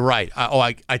 Yeah, you're right.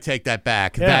 I take that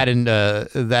back. Yeah. That and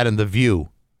The View,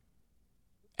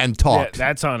 and Talk. Yeah,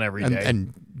 that's on every day.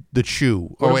 And The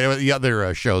Chew, or whatever the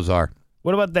other shows are.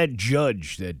 What about that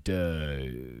judge that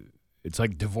it's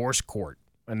like divorce court,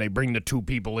 and they bring the two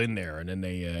people in there, and then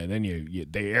they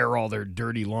air all their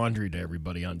dirty laundry to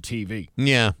everybody on TV.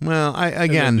 Yeah. Well,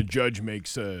 and then the judge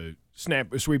makes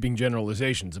sweeping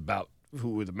generalizations about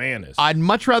who the man is. I'd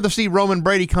much rather see Roman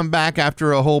Brady come back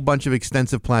after a whole bunch of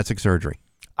extensive plastic surgery.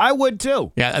 I would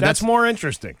too. Yeah, that's more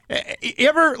interesting. You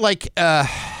ever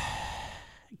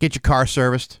get your car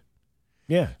serviced?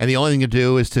 Yeah. And the only thing to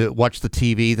do is to watch the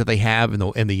TV that they have in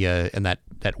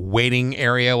that waiting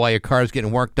area while your car's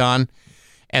getting worked on.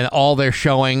 And all they're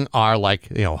showing are like,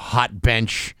 Hot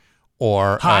Bench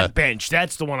or Hot Bench.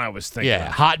 That's the one I was thinking. Yeah,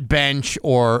 of. Hot Bench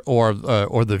or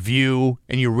The View,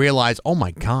 and you realize, oh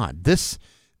my God, this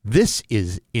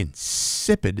is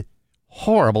insipid,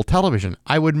 horrible television.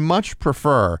 I would much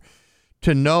prefer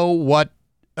to know what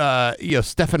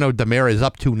Stefano Demira is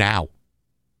up to now.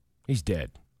 He's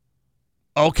dead.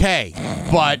 Okay,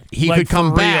 but he Like, could come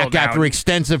for real back now. after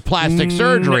extensive plastic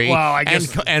surgery well, I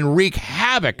guess- and wreak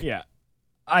havoc. Yeah.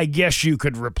 I guess you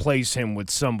could replace him with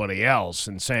somebody else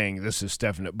and saying this is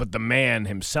Stefano, but the man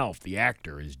himself, the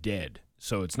actor, is dead.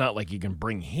 So it's not like you can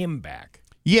bring him back.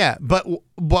 Yeah, but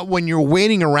when you're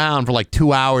waiting around for like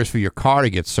 2 hours for your car to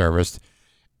get serviced,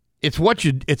 it's what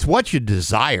you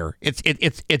desire.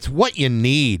 It's what you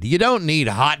need. You don't need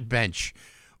Hot Bench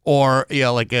or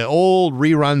like old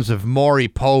reruns of Maury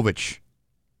Povich.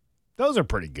 Those are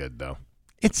pretty good, though.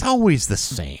 It's always the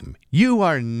same. You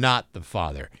are not the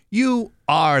father. You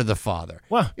are the father.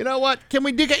 Well, you know what? Can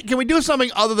we do something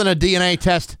other than a DNA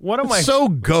test? It's so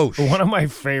gauche. One of my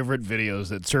favorite videos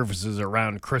that surfaces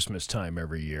around Christmas time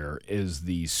every year is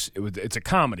it's a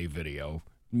comedy video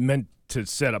meant to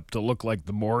set up to look like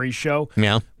the Maury Show.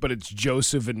 Yeah. But it's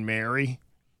Joseph and Mary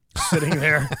sitting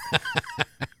there.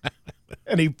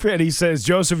 And he says,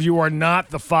 Joseph, you are not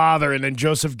the father. And then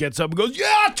Joseph gets up and goes,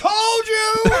 yeah, I told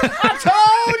you! I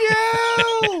told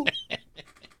you!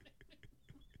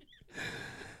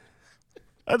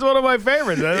 That's one of my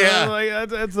favorites.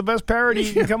 That's the best parody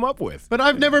you can come up with. But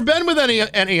I've never been with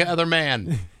any other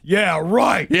man. Yeah,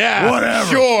 right. Yeah, whatever.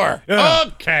 Sure. Yeah.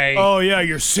 Okay. Oh, yeah,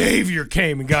 your savior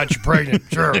came and got you pregnant.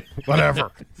 Sure,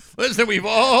 whatever. Listen, we've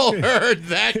all heard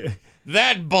that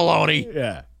baloney.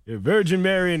 Yeah. Virgin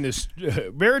Mary in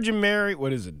the Virgin Mary.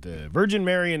 What is it? Virgin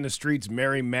Mary in the streets.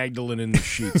 Mary Magdalene in the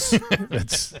sheets.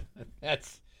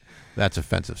 That's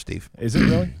offensive, Steve. Is it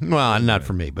really? Well, not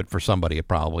for me, but for somebody it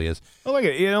probably is. Oh, look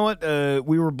at you know what?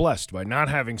 We were blessed by not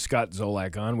having Scott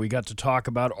Zolak on. We got to talk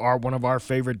about one of our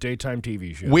favorite daytime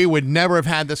TV shows. We would never have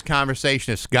had this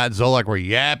conversation if Scott Zolak were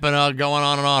yapping going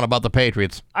on and on about the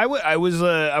Patriots. I was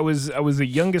the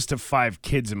youngest of 5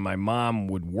 kids, and my mom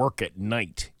would work at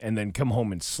night and then come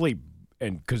home and sleep,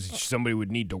 and because somebody would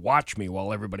need to watch me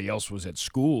while everybody else was at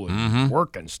school and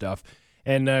work and stuff.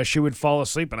 And she would fall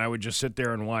asleep, and I would just sit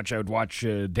there and watch. I would watch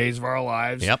Days of Our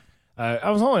Lives. Yep.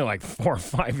 I was only like 4 or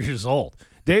 5 years old.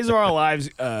 Days of Our Lives.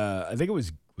 I think it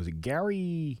was it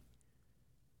Gary?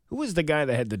 Who was the guy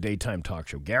that had the daytime talk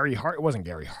show? Gary Hart. It wasn't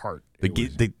Gary Hart.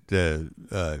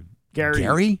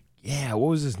 Gary? Yeah. What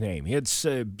was his name? He had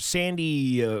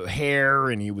sandy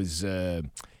hair, and he was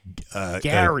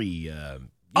Gary.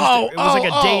 It was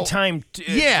like a daytime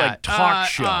talk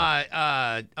show.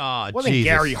 It wasn't Jesus.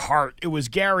 Gary Hart. It was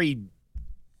Gary. It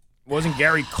wasn't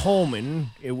Gary Coleman.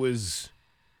 It was.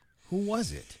 Who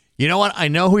was it? You know what? I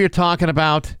know who you're talking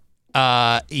about.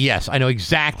 Yes, I know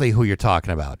exactly who you're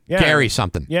talking about. Yeah. Gary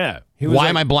something. Yeah. Why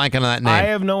am I blanking on that name? I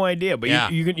have no idea, but Yeah.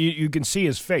 you can see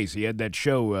his face. He had that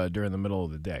show during the middle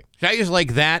of the day. Guys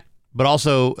like that, but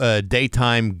also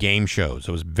daytime game shows.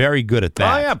 I was very good at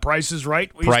that. Oh yeah, Price is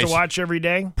Right. We used to watch every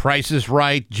day. Price is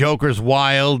Right, Joker's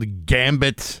Wild,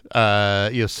 Gambit,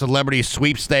 Celebrity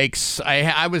Sweepstakes.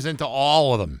 I was into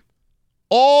all of them.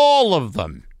 All of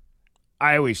them.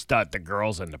 I always thought the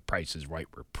girls on The Price is Right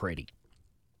were pretty.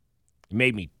 It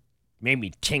made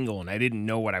me tingle, and I didn't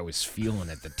know what I was feeling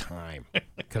at the time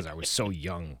because I was so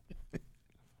young.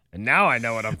 And now I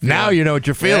know what I'm feeling. Now you know what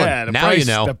you're feeling. Yeah, now you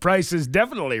know. The price is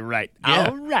definitely right. Yeah.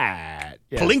 All right.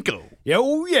 Yeah. Plinko.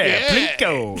 Oh, yeah. Yeah.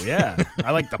 Plinko. Yeah.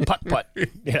 I like the putt-putt.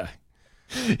 Yeah.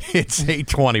 It's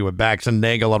 8:20 with Bax and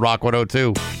Nagle on Rock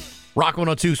 102. Rock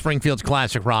 102, Springfield's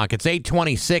Classic Rock. It's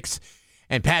 8:26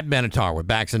 and Pat Benatar with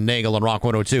Bax and Nagle on Rock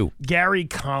 102. Gary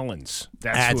Collins.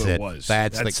 That's who it was.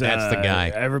 That's the guy.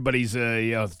 Everybody's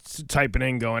typing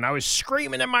in going, I was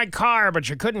screaming in my car, but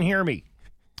you couldn't hear me.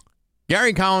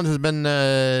 Gary Collins has been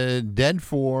dead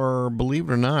for, believe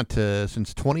it or not,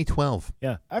 since 2012.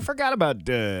 Yeah. I forgot about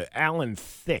Alan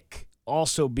Thicke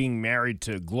also being married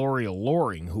to Gloria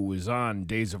Loring, who was on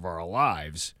Days of Our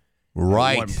Lives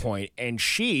Right. at one point. And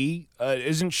she,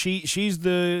 she's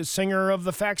the singer of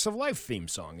the Facts of Life theme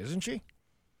song, isn't she?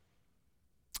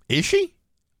 Is she?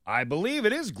 I believe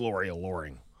it is Gloria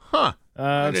Loring. Huh.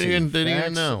 I didn't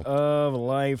even know. Facts of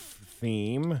Life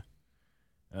theme.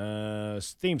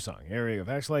 Theme song. Here we go.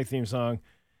 Facts of Life theme song.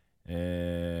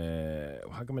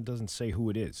 How come it doesn't say who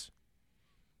it is?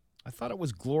 I thought it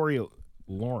was Gloria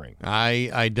Loring.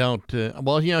 I don't.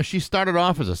 Well, she started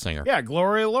off as a singer. Yeah,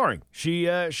 Gloria Loring. She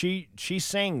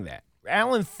sang that.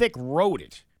 Alan Thicke wrote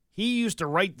it. He used to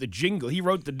write the jingle. He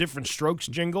wrote the Different Strokes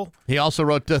jingle. He also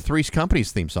wrote Three's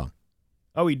Company's theme song.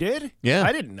 Oh, he did? Yeah.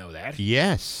 I didn't know that.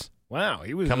 Yes. Wow.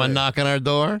 He was Come and knock on our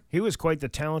door. He was quite the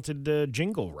talented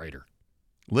jingle writer.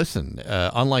 Listen,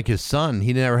 unlike his son,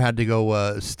 he never had to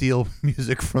go steal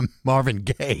music from Marvin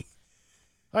Gaye.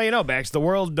 Oh, you know, Bax, the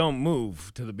world don't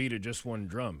move to the beat of just one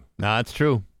drum. No, that's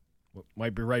true. What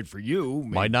might be right for you.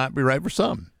 Might not be right for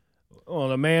some. Well,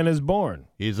 a man is born.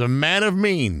 He's a man of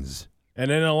means.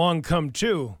 And then along come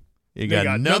two. You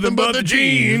got nothing but the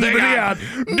genes. They got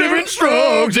different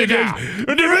strokes. They got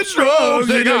different strokes.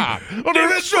 They got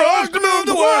different strokes to move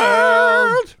the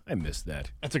world. I missed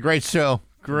that. That's a great show.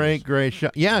 Great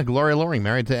show. Yeah, Gloria Loring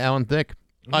married to Alan Thicke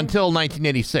until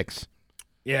 1986.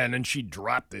 Yeah, and then she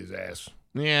dropped his ass.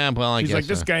 Yeah, well, I guess. She's like,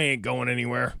 this guy ain't going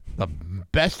anywhere. The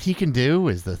best he can do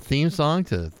is the theme song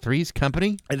to Three's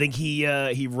Company. I think he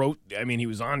wrote, he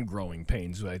was on Growing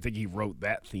Pains, so I think he wrote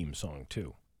that theme song,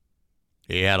 too.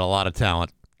 He had a lot of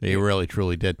talent. He really,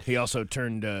 truly did. He also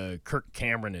turned Kirk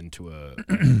Cameron into an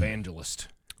evangelist.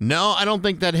 No, I don't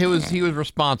think that he was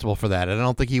responsible for that. I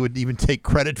don't think he would even take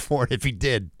credit for it if he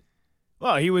did.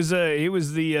 Well, he was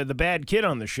the bad kid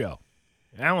on the show.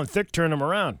 Alan Thicke turned him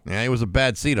around. Yeah, he was a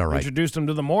bad seed, all right. Introduced him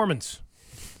to the Mormons.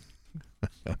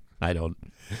 I don't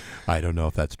know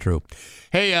if that's true.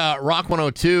 Hey, Rock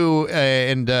 102,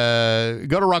 and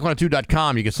go to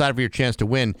rock102.com. You can sign up for your chance to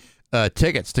win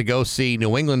tickets to go see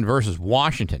New England versus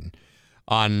Washington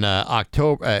on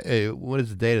October. What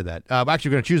is the date of that? Actually,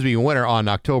 we're going to choose a winner on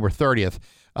October 30th.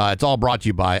 It's all brought to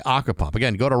you by Aquapump.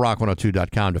 Again, go to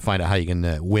rock102.com to find out how you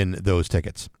can win those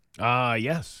tickets.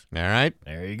 Yes. All right.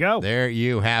 There you go. There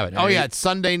you have it. It's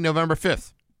Sunday, November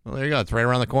 5th. Well, there you go. It's right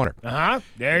around the corner.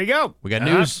 There you go. We got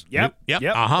news. Yep. Yep.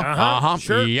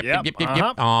 Sure. Yep.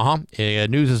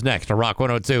 News is next on Rock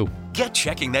 102. Get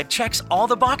checking that checks all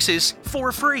the boxes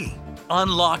for free.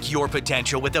 Unlock your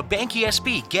potential with a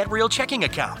BankESP Get Real checking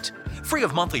account. Free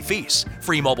of monthly fees,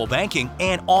 free mobile banking,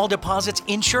 and all deposits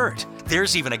insured.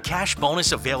 There's even a cash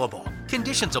bonus available.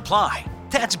 Conditions apply.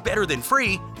 That's better than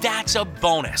free. That's a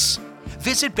bonus.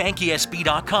 Visit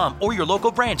BankESP.com or your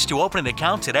local branch to open an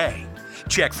account today.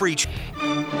 Check free.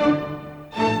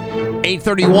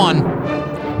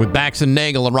 8:31 with Bax and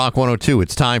Nagle on Rock 102.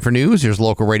 It's time for news. Here's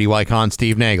local radio icon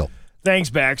Steve Nagle.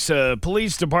 Thanks, Bax.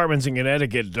 Police departments in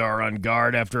Connecticut are on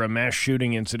guard after a mass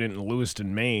shooting incident in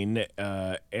Lewiston, Maine.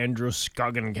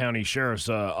 Androscoggin County Sheriff's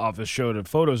Office showed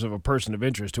photos of a person of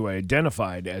interest who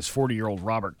identified as 40-year-old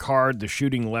Robert Card. The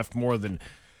shooting left more than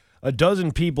a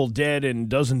dozen people dead and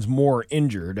dozens more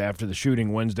injured. After the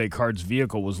shooting Wednesday, Card's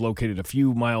vehicle was located a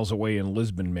few miles away in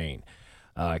Lisbon, Maine.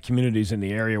 Communities in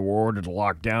the area were ordered to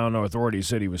lock down. Authorities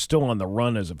said he was still on the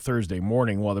run as of Thursday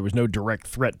morning. While there was no direct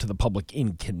threat to the public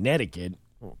in Connecticut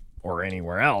or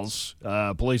anywhere else,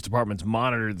 police departments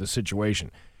monitored the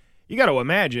situation. You got to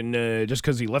imagine, just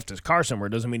because he left his car somewhere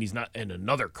doesn't mean he's not in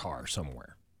another car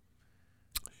somewhere.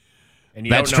 And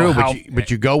that's true,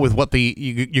 but you go with what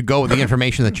you go with the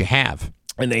information that you have,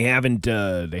 and they haven't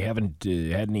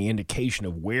had any indication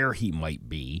of where he might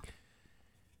be.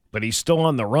 But he's still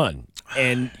on the run.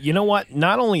 And you know what?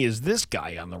 Not only is this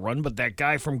guy on the run, but that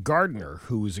guy from Gardner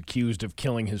who was accused of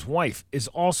killing his wife is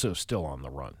also still on the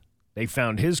run. They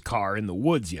found his car in the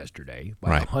woods yesterday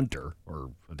by a hunter,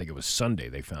 or I think it was Sunday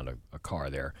they found a car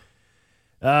there.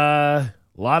 A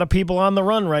lot of people on the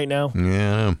run right now.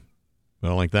 Yeah, I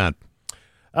don't like that.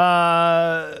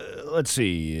 Let's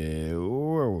see.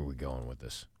 Where were we going with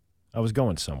this? I was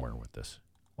going somewhere with this.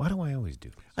 Why do I always do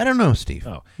this? I don't know, Steve.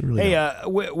 Oh, really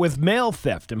with mail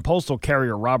theft and postal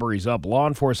carrier robberies up, law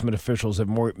enforcement officials have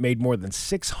made more than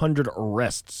 600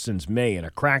 arrests since May in a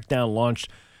crackdown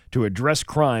launched to address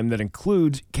crime that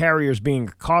includes carriers being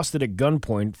accosted at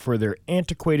gunpoint for their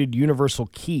antiquated universal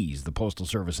keys, the Postal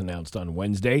Service announced on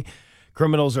Wednesday.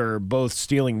 Criminals are both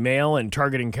stealing mail and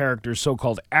targeting characters'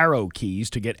 so-called arrow keys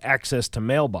to get access to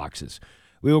mailboxes.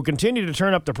 We will continue to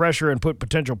turn up the pressure and put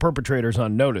potential perpetrators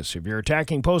on notice. If you're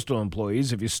attacking postal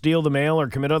employees, if you steal the mail or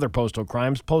commit other postal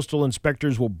crimes, postal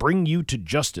inspectors will bring you to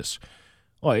justice.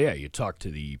 Oh, yeah, you talk to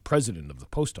the president of the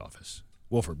post office,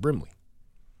 Wilford Brimley.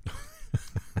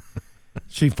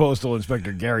 Chief Postal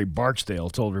Inspector Gary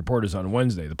Barksdale told reporters on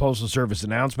Wednesday. The Postal Service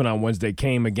announcement on Wednesday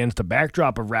came against a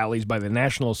backdrop of rallies by the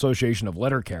National Association of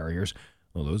Letter Carriers.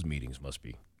 Well, those meetings must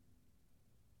be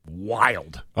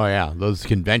wild. Oh, yeah, those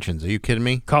conventions. Are you kidding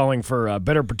me? Calling for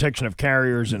better protection of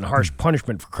carriers and harsh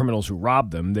punishment for criminals who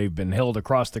rob them. They've been held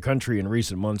across the country in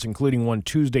recent months, including one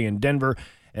Tuesday in Denver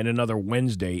and another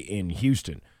Wednesday in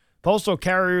Houston. Postal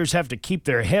carriers have to keep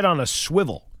their head on a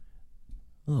swivel.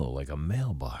 Oh, like a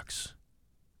mailbox.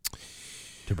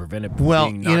 to prevent it from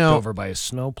being knocked over by a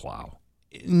snowplow.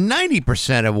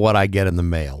 90% of what I get in the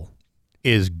mail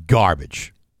is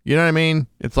garbage. You know what I mean?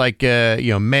 It's like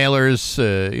mailers,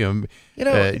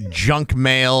 junk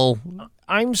mail.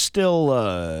 I'm still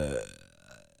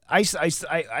I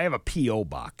have a PO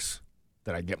box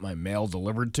that I get my mail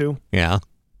delivered to. Yeah.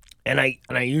 And I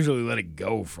usually let it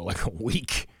go for like a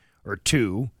week or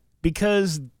two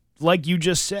because, like you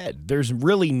just said, there's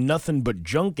really nothing but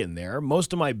junk in there.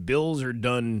 Most of my bills are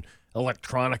done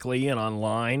electronically and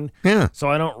online. Yeah. So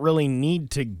I don't really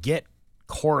need to get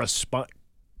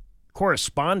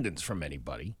correspondence from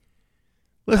anybody.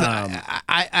 Listen,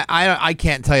 I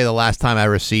can't tell you the last time I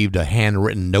received a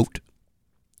handwritten note.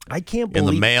 I can't believe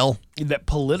in the mail that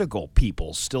political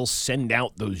people still send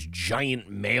out those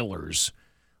giant mailers.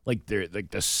 Like they're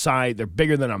the size, they're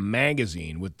bigger than a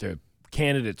magazine with the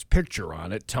candidate's picture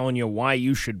on it, telling you why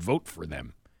you should vote for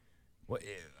them.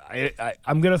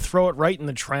 I'm going to throw it right in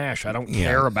the trash. I don't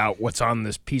care about what's on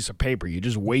this piece of paper. You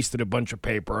just wasted a bunch of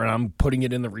paper, and I'm putting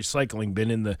it in the recycling bin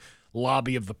in the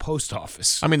lobby of the post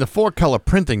office. I mean, the 4-color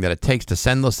printing that it takes to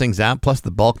send those things out, plus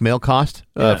the bulk mail cost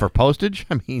for postage.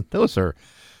 I mean, those are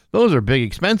big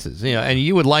expenses. And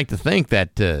you would like to think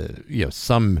that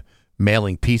some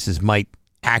mailing pieces might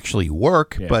actually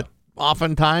work, but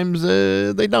oftentimes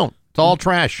they don't. It's all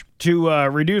trash. To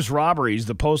reduce robberies,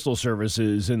 the Postal Service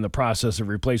is in the process of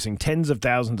replacing tens of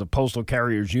thousands of postal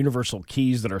carriers' universal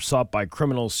keys that are sought by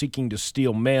criminals seeking to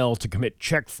steal mail to commit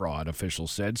check fraud,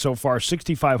 officials said. So far,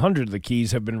 6,500 of the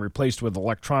keys have been replaced with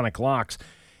electronic locks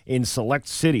in select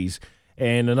cities,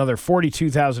 and another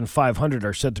 42,500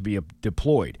 are set to be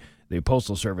deployed. The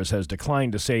Postal Service has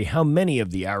declined to say how many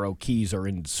of the Arrow keys are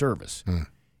in service.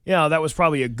 Yeah, that was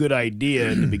probably a good idea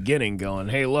in the beginning, going,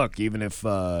 hey, look, even if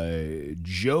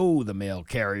Joe, the mail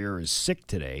carrier, is sick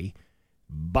today,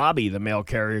 Bobby, the mail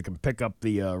carrier, can pick up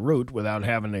the route without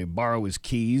having to borrow his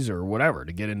keys or whatever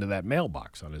to get into that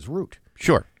mailbox on his route.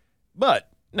 Sure. But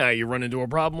now you run into a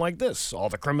problem like this. All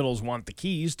the criminals want the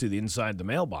keys to the inside the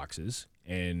mailboxes,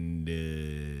 and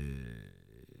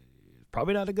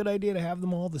probably not a good idea to have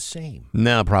them all the same.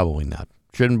 No, probably not.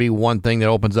 Shouldn't be one thing that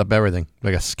opens up everything,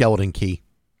 like a skeleton key.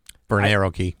 For an arrow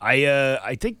key.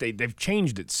 I think they've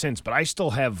changed it since, but I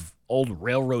still have old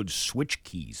railroad switch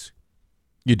keys.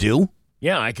 You do?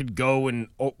 Yeah, I could go and,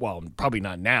 probably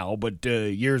not now, but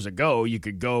years ago, you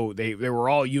could go, they were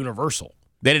all universal.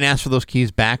 They didn't ask for those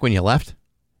keys back when you left?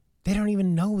 They don't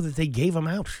even know that they gave them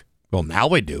out. Well, now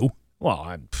they do.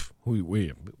 Well,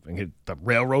 we get the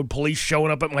railroad police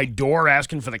showing up at my door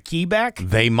asking for the key back?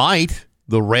 They might.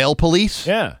 The rail police?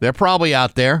 Yeah. They're probably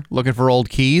out there looking for old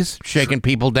keys, shaking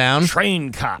people down.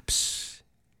 Train cops.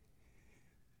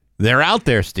 They're out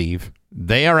there, Steve.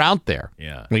 They are out there.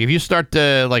 Yeah. Like if you start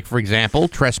to, for example,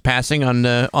 trespassing on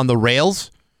the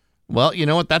rails, well, you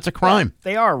know what? That's a crime.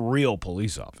 They are real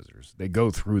police officers. They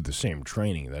go through the same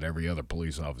training that every other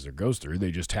police officer goes through.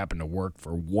 They just happen to work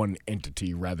for one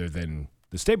entity rather than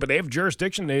the state. But they have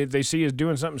jurisdiction. They see you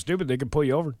doing something stupid, they can pull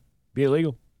you over. Be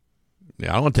illegal.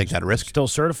 Yeah, I don't want to take that risk. Still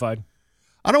certified.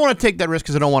 I don't want to take that risk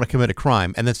because I don't want to commit a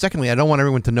crime. And then secondly, I don't want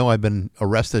everyone to know I've been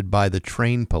arrested by the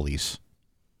train police.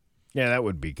 Yeah, that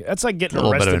would be. That's like getting a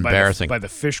little bit arrested embarrassing. by the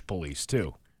fish police,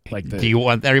 too. Do you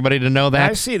want everybody to know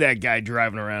that? I see that guy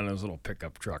driving around in his little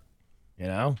pickup truck,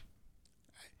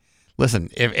 Listen,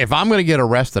 if I'm going to get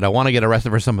arrested, I want to get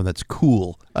arrested for something that's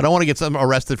cool. I don't want to get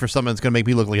arrested for something that's going to make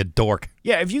me look like a dork.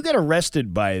 Yeah, if you get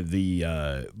arrested by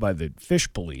the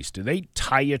fish police, do they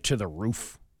tie you to the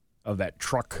roof of that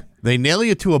truck? They nail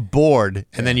you to a board,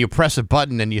 and then you press a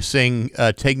button and you sing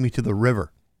 "Take Me to the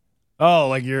River." Oh,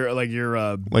 like you're like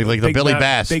the Billy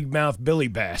Bass, big mouth Billy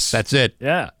Bass. That's it.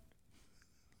 Yeah.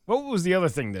 What was the other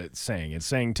thing that it sang? It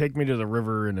sang "Take Me to the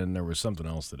River," and then there was something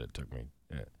else that it took me.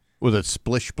 Yeah. Was it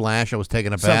Splish Splash? I was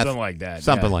taking a bath. Something like that.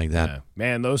 Something like that. Yeah.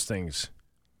 Man, those things.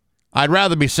 I'd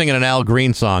rather be singing an Al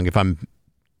Green song if I'm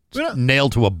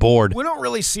nailed to a board. We don't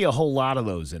really see a whole lot of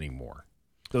those anymore.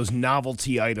 Those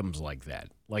novelty items like that,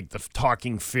 like the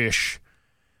talking fish,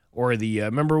 or the.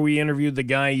 Remember we interviewed the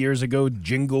guy years ago,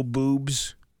 Jingle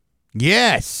Boobs.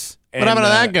 Yes. What happened to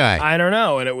that guy? I don't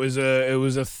know. And it was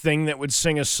a thing that would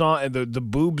sing a song. The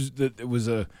boobs. It was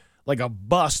like a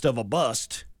bust of a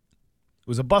bust. It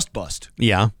was a bust.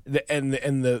 Yeah. And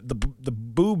the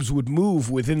boobs would move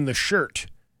within the shirt,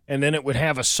 and then it would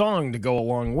have a song to go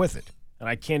along with it. And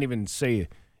I can't even say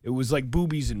it was like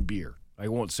Boobies and Beer. I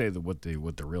won't say what the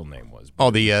real name was.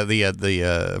 Oh,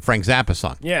 the Frank Zappa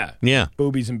song. Yeah. Yeah.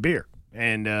 Boobies and Beer.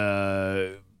 And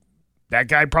that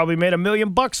guy probably made $1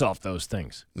 million off those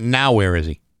things. Now where is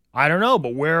he? I don't know,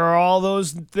 but where are all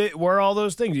those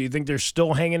things? Do you think they're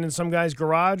still hanging in some guy's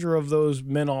garage, or have those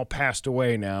men all passed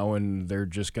away now, and you're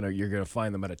gonna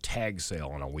find them at a tag sale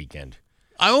on a weekend?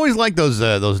 I always like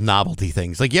those novelty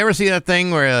things. Like, you ever see that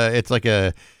thing where it's like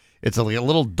a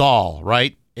little doll,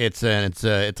 right? It's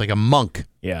like a monk.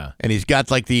 Yeah. And he's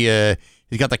got like the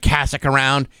cassock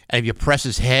around, and if you press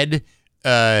his head,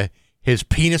 his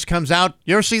penis comes out.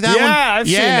 You ever see that one? Yeah, I've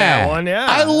seen that one, yeah.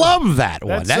 I love that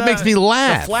one. That makes me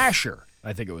laugh. The Flasher,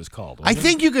 I think it was called. I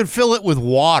think you could fill it with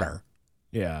water.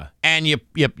 Yeah. And you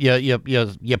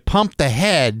pump the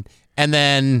head, and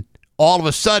then all of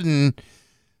a sudden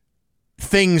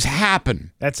things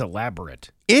happen. That's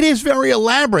elaborate. It is very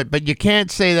elaborate, but you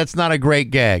can't say that's not a great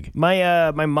gag.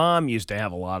 My mom used to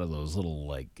have a lot of those little,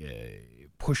 like,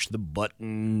 push the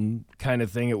button kind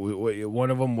of thing. One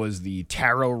of them was the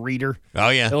tarot reader. Oh,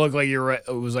 yeah. It looked like it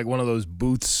was like one of those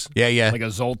booths. Yeah. Like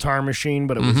a Zoltar machine,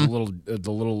 but it was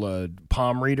the little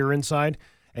palm reader inside.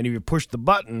 And if you push the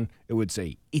button, it would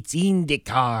say, "It's in the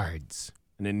cards."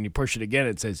 And then you push it again,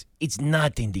 it says, "It's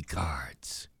not in the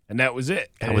cards." And that was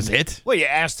it. That was it? Well, you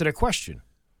asked it a question.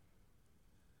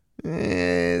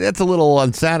 That's a little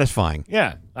unsatisfying.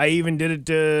 Yeah, I even did it,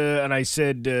 and I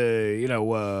said,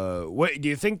 what do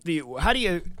you think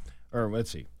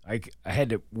let's see, I had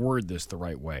to word this the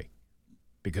right way,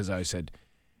 because I said,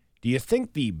 "Do you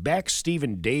think the Bax, Steve,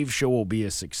 and Dave show will be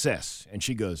a success?" And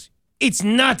she goes, "It's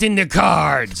not in the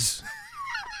cards."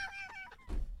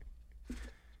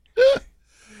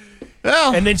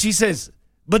 Well, and then she says,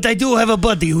 "But I do have a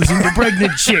buddy who's into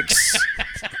pregnant chicks.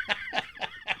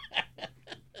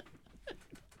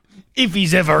 If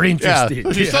he's ever interested."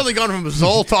 Yeah. She's suddenly gone from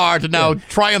Zoltar to now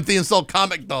Triumph the Insult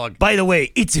Comic Dog. By the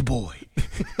way, it's a boy.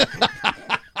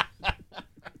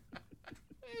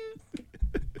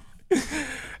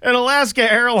 An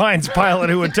Alaska Airlines pilot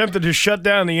who attempted to shut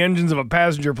down the engines of a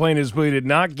passenger plane has pleaded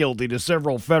not guilty to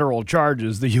several federal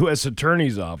charges. The U.S.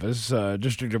 Attorney's Office,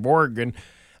 District of Oregon,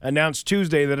 announced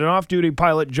Tuesday that an off-duty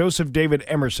pilot, Joseph David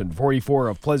Emerson, 44,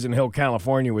 of Pleasant Hill,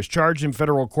 California, was charged in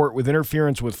federal court with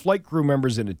interference with flight crew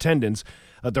members in attendance.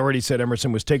 Authorities said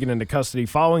Emerson was taken into custody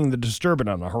following the disturbance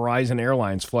on a Horizon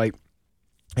Airlines flight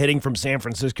heading from San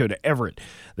Francisco to Everett.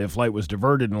 The flight was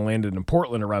diverted and landed in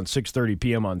Portland around 6:30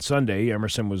 p.m. on Sunday.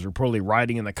 Emerson was reportedly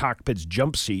riding in the cockpit's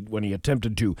jump seat when he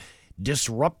attempted to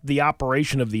disrupt the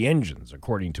operation of the engines,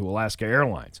 according to Alaska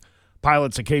Airlines.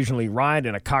 Pilots occasionally ride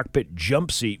in a cockpit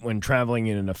jump seat when traveling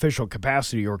in an official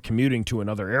capacity or commuting to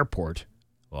another airport.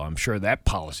 Well, I'm sure that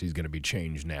policy is going to be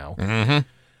changed now. Mm-hmm.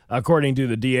 According to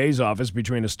the DA's office,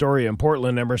 between Astoria and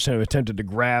Portland, Emerson attempted to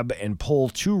grab and pull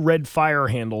two red fire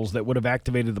handles that would have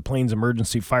activated the plane's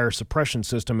emergency fire suppression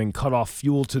system and cut off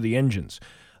fuel to the engines.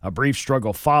 A brief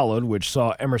struggle followed, which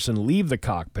saw Emerson leave the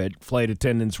cockpit. Flight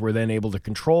attendants were then able to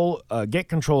get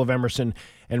control of Emerson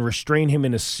and restrain him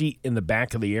in a seat in the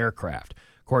back of the aircraft.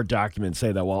 Court documents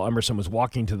say that while Emerson was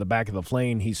walking to the back of the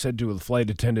plane, he said to the flight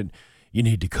attendant, "You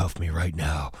need to cuff me right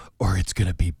now, or it's going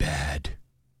to be bad."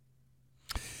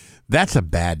 That's a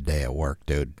bad day at work,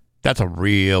 dude. That's a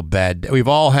real bad day. We've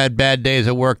all had bad days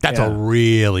at work. That's a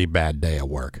really bad day at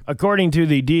work. According to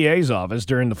the DA's office,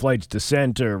 during the flight's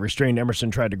descent, restrained Emerson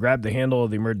tried to grab the handle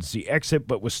of the emergency exit,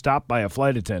 but was stopped by a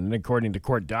flight attendant. According to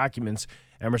court documents,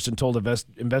 Emerson told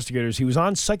investigators he was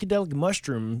on psychedelic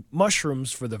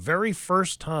mushrooms for the very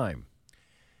first time.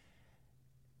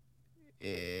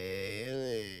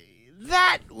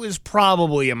 That was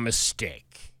probably a mistake.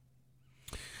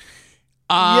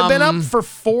 You've been up for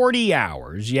 40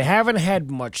 hours. You haven't had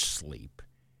much sleep.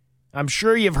 I'm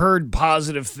sure you've heard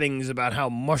positive things about how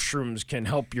mushrooms can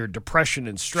help your depression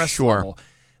and stress level.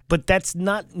 But that's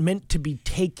not meant to be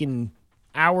taken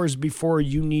hours before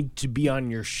you need to be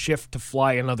on your shift to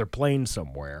fly another plane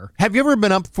somewhere. Have you ever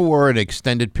been up for an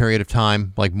extended period of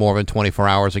time, like more than 24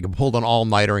 hours, like you pulled an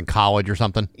all-nighter in college or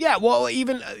something? Yeah, well,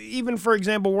 even for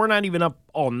example, we're not even up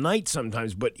all night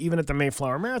sometimes, but even at the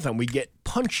Mayflower Marathon, we get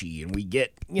punchy and we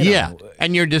get, Yeah,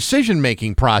 and your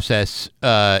decision-making process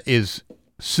is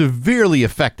severely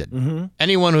affected. Mm-hmm.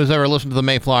 Anyone who's ever listened to the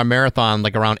Mayflower Marathon,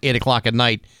 like around 8 o'clock at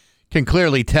night, can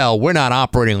clearly tell we're not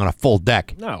operating on a full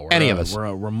deck. No, any of us.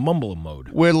 We're mumbling mode.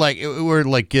 We're like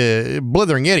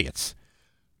blithering idiots.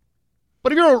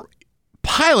 But if you're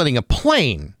piloting a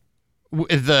plane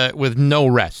with no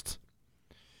rest,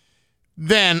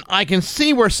 then I can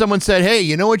see where someone said, "Hey,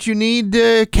 you know what you need,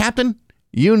 Captain?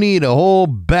 You need a whole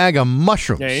bag of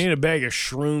mushrooms." Yeah, you need a bag of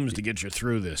shrooms to get you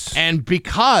through this. And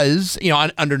because,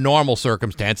 under normal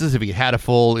circumstances, if he had a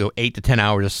full 8 to 10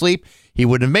 hours of sleep, he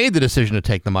would have made the decision to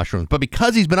take the mushrooms. But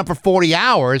because he's been up for 40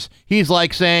 hours, he's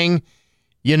like saying,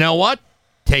 you know what?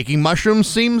 Taking mushrooms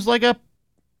seems like a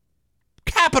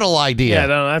Capital idea. Yeah,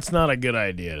 no, that's not a good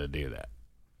idea to do that.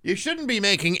 You shouldn't be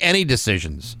making any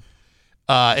decisions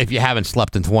if you haven't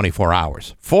slept in 24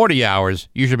 hours. 40 hours,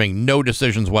 you should make no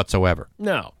decisions whatsoever.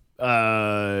 No.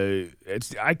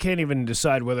 I can't even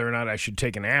decide whether or not I should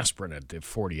take an aspirin at the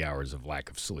 40 hours of lack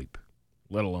of sleep,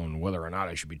 let alone whether or not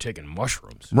I should be taking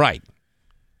mushrooms. Right.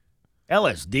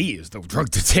 LSD is the drug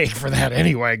to take for that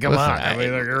anyway. Come on. I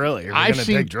mean, like, really, if you're going to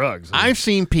take drugs. I've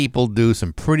seen people do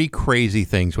some pretty crazy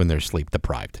things when they're sleep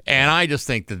deprived. And I just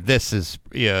think that this is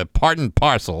part and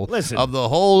parcel of the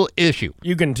whole issue.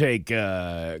 You can take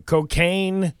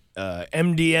cocaine,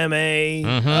 MDMA,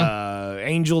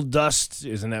 angel dust.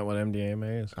 Isn't that what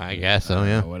MDMA is? I guess so,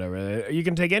 yeah. Whatever. You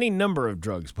can take any number of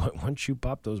drugs, but once you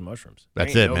pop those mushrooms,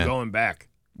 that's it, no man. Going back.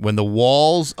 When the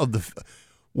walls of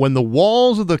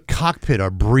the cockpit are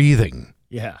breathing,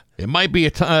 it might be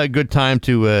a good time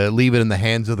to leave it in the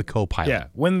hands of the co-pilot. Yeah,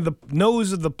 when the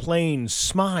nose of the plane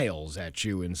smiles at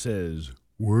you and says,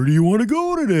 "Where do you want to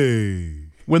go today?"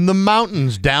 When the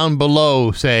mountains down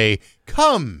below say,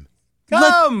 "Come,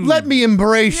 let me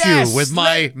embrace you with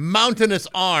my mountainous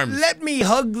arms. Let me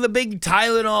hug the big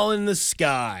Tylenol in the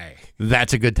sky."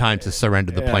 That's a good time to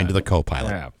surrender the plane to the co-pilot.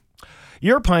 Yeah.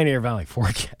 Your Pioneer Valley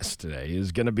forecast today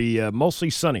is going to be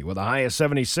mostly sunny with a high of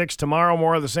 76. Tomorrow,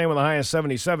 more of the same with a high of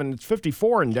 77. It's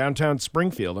 54 in downtown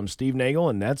Springfield. I'm Steve Nagle,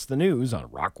 and that's the news on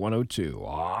Rock 102.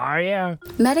 Oh, yeah.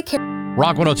 Medicare.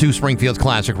 Rock 102, Springfield's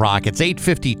Classic Rock. It's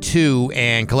 8:52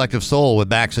 and Collective Soul with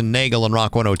Bax and Nagle on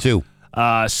Rock 102.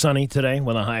 Sunny today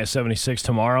with a high of 76.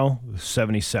 Tomorrow,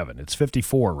 77. It's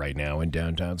 54 right now in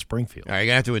downtown Springfield. All right, you're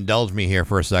going to have to indulge me here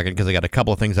for a second because I got a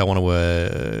couple of things I want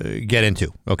to get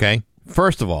into, okay?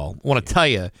 First of all, I want to tell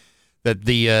you that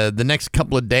the next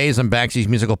couple of days on Baxy's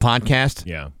Musical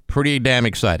Podcast, pretty damn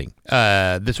exciting.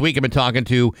 This week I've been talking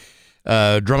to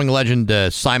drumming legend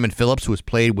Simon Phillips, who has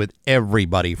played with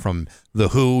everybody from The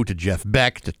Who to Jeff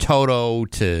Beck to Toto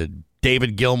to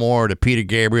David Gilmour to Peter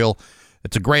Gabriel.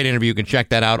 It's a great interview. You can check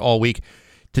that out all week.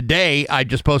 Today, I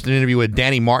just posted an interview with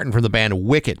Danny Martin from the band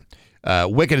Wicked.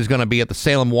 Wicked is going to be at the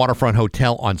Salem Waterfront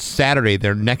Hotel on Saturday.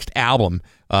 Their next album,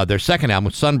 their second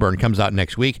album, Sunburn, comes out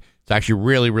next week. It's actually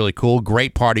really, really cool.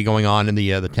 Great party going on in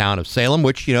the town of Salem,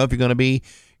 which, if you're going to be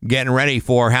getting ready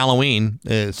for Halloween,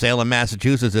 Salem,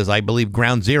 Massachusetts is, I believe,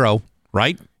 ground zero,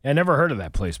 right? I never heard of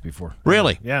that place before.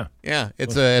 Really? Yeah. Yeah.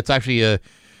 It's actually a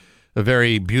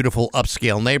very beautiful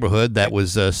upscale neighborhood that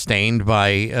was stained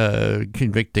by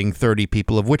convicting 30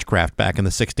 people of witchcraft back in the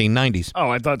 1690s. Oh,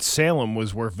 I thought Salem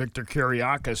was where Victor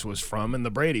Kiriakis was from and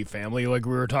the Brady family, like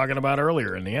we were talking about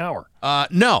earlier in the hour.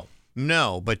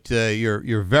 No, but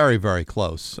you're very, very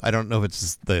close. I don't know if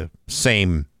it's the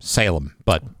same Salem,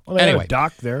 but they anyway. have a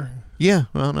dock there. Yeah,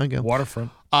 well, I go.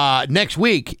 Waterfront. Next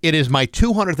week, it is my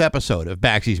 200th episode of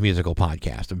Baxy's Musical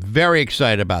Podcast. I'm very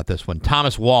excited about this one.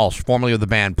 Thomas Walsh, formerly of the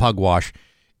band Pugwash,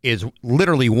 is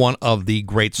literally one of the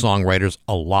great songwriters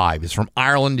alive. He's from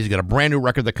Ireland. He's got a brand new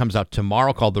record that comes out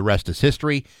tomorrow called The Rest is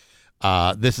History.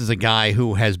 This is a guy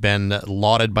who has been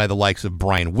lauded by the likes of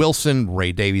Brian Wilson,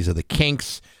 Ray Davies of the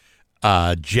Kinks,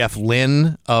 Jeff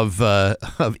Lynne of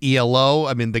ELO.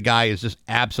 I mean, the guy is just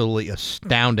absolutely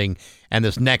astounding. And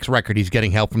this next record, he's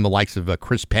getting help from the likes of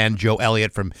Chris Penn, Joe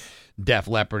Elliott from Def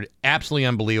Leppard. Absolutely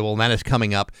unbelievable. And that is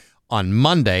coming up on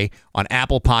Monday on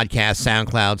Apple Podcasts,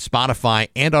 SoundCloud, Spotify,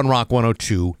 and on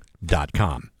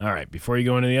rock102.com. All right, before you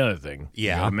go into the other thing,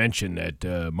 yeah, I mentioned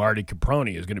that Marty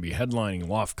Caproni is going to be headlining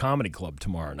Loft Comedy Club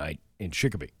tomorrow night in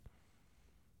Chicopee.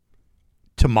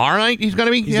 Tomorrow night he's going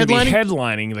to be he's headlining? Going to be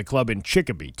headlining the club in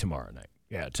Chicopee tomorrow night.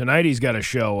 Yeah, tonight he's got a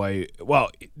show.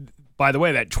 By the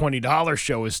way, that $20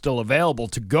 show is still available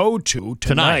to go to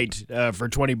tonight for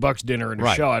 $20 dinner and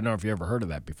a show. I don't know if you ever heard of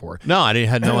that before. No, I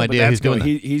had no idea he's doing that.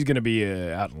 He's going to be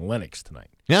out in Lenox tonight.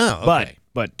 Yeah, okay.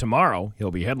 But tomorrow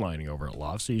he'll be headlining over at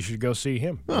Loft, so you should go see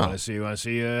him. You want to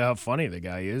see how funny the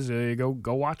guy is?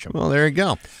 Go watch him. Well, there you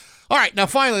go. All right, now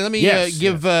finally, let me let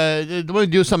me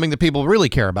do something that people really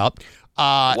care about.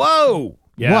 Whoa!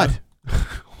 Yeah. What?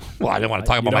 Well, I didn't want to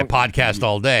talk about my podcast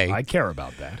all day. I care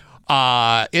about that.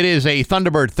 It is a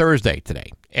Thunderbird Thursday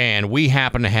today, and we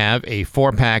happen to have a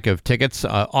 4-pack of tickets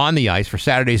on the ice for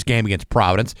Saturday's game against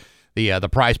Providence. The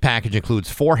prize package includes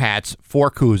 4 hats,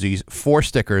 4 koozies, 4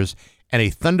 stickers, and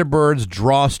a Thunderbirds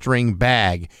drawstring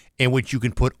bag in which you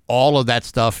can put all of that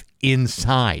stuff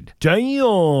inside.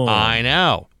 Damn! I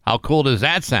know. How cool does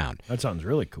that sound? That sounds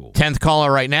really cool. 10th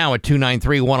caller right now at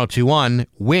 293-1021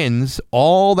 wins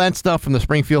all that stuff from the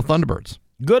Springfield Thunderbirds.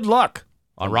 Good luck.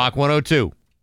 On Rock 102.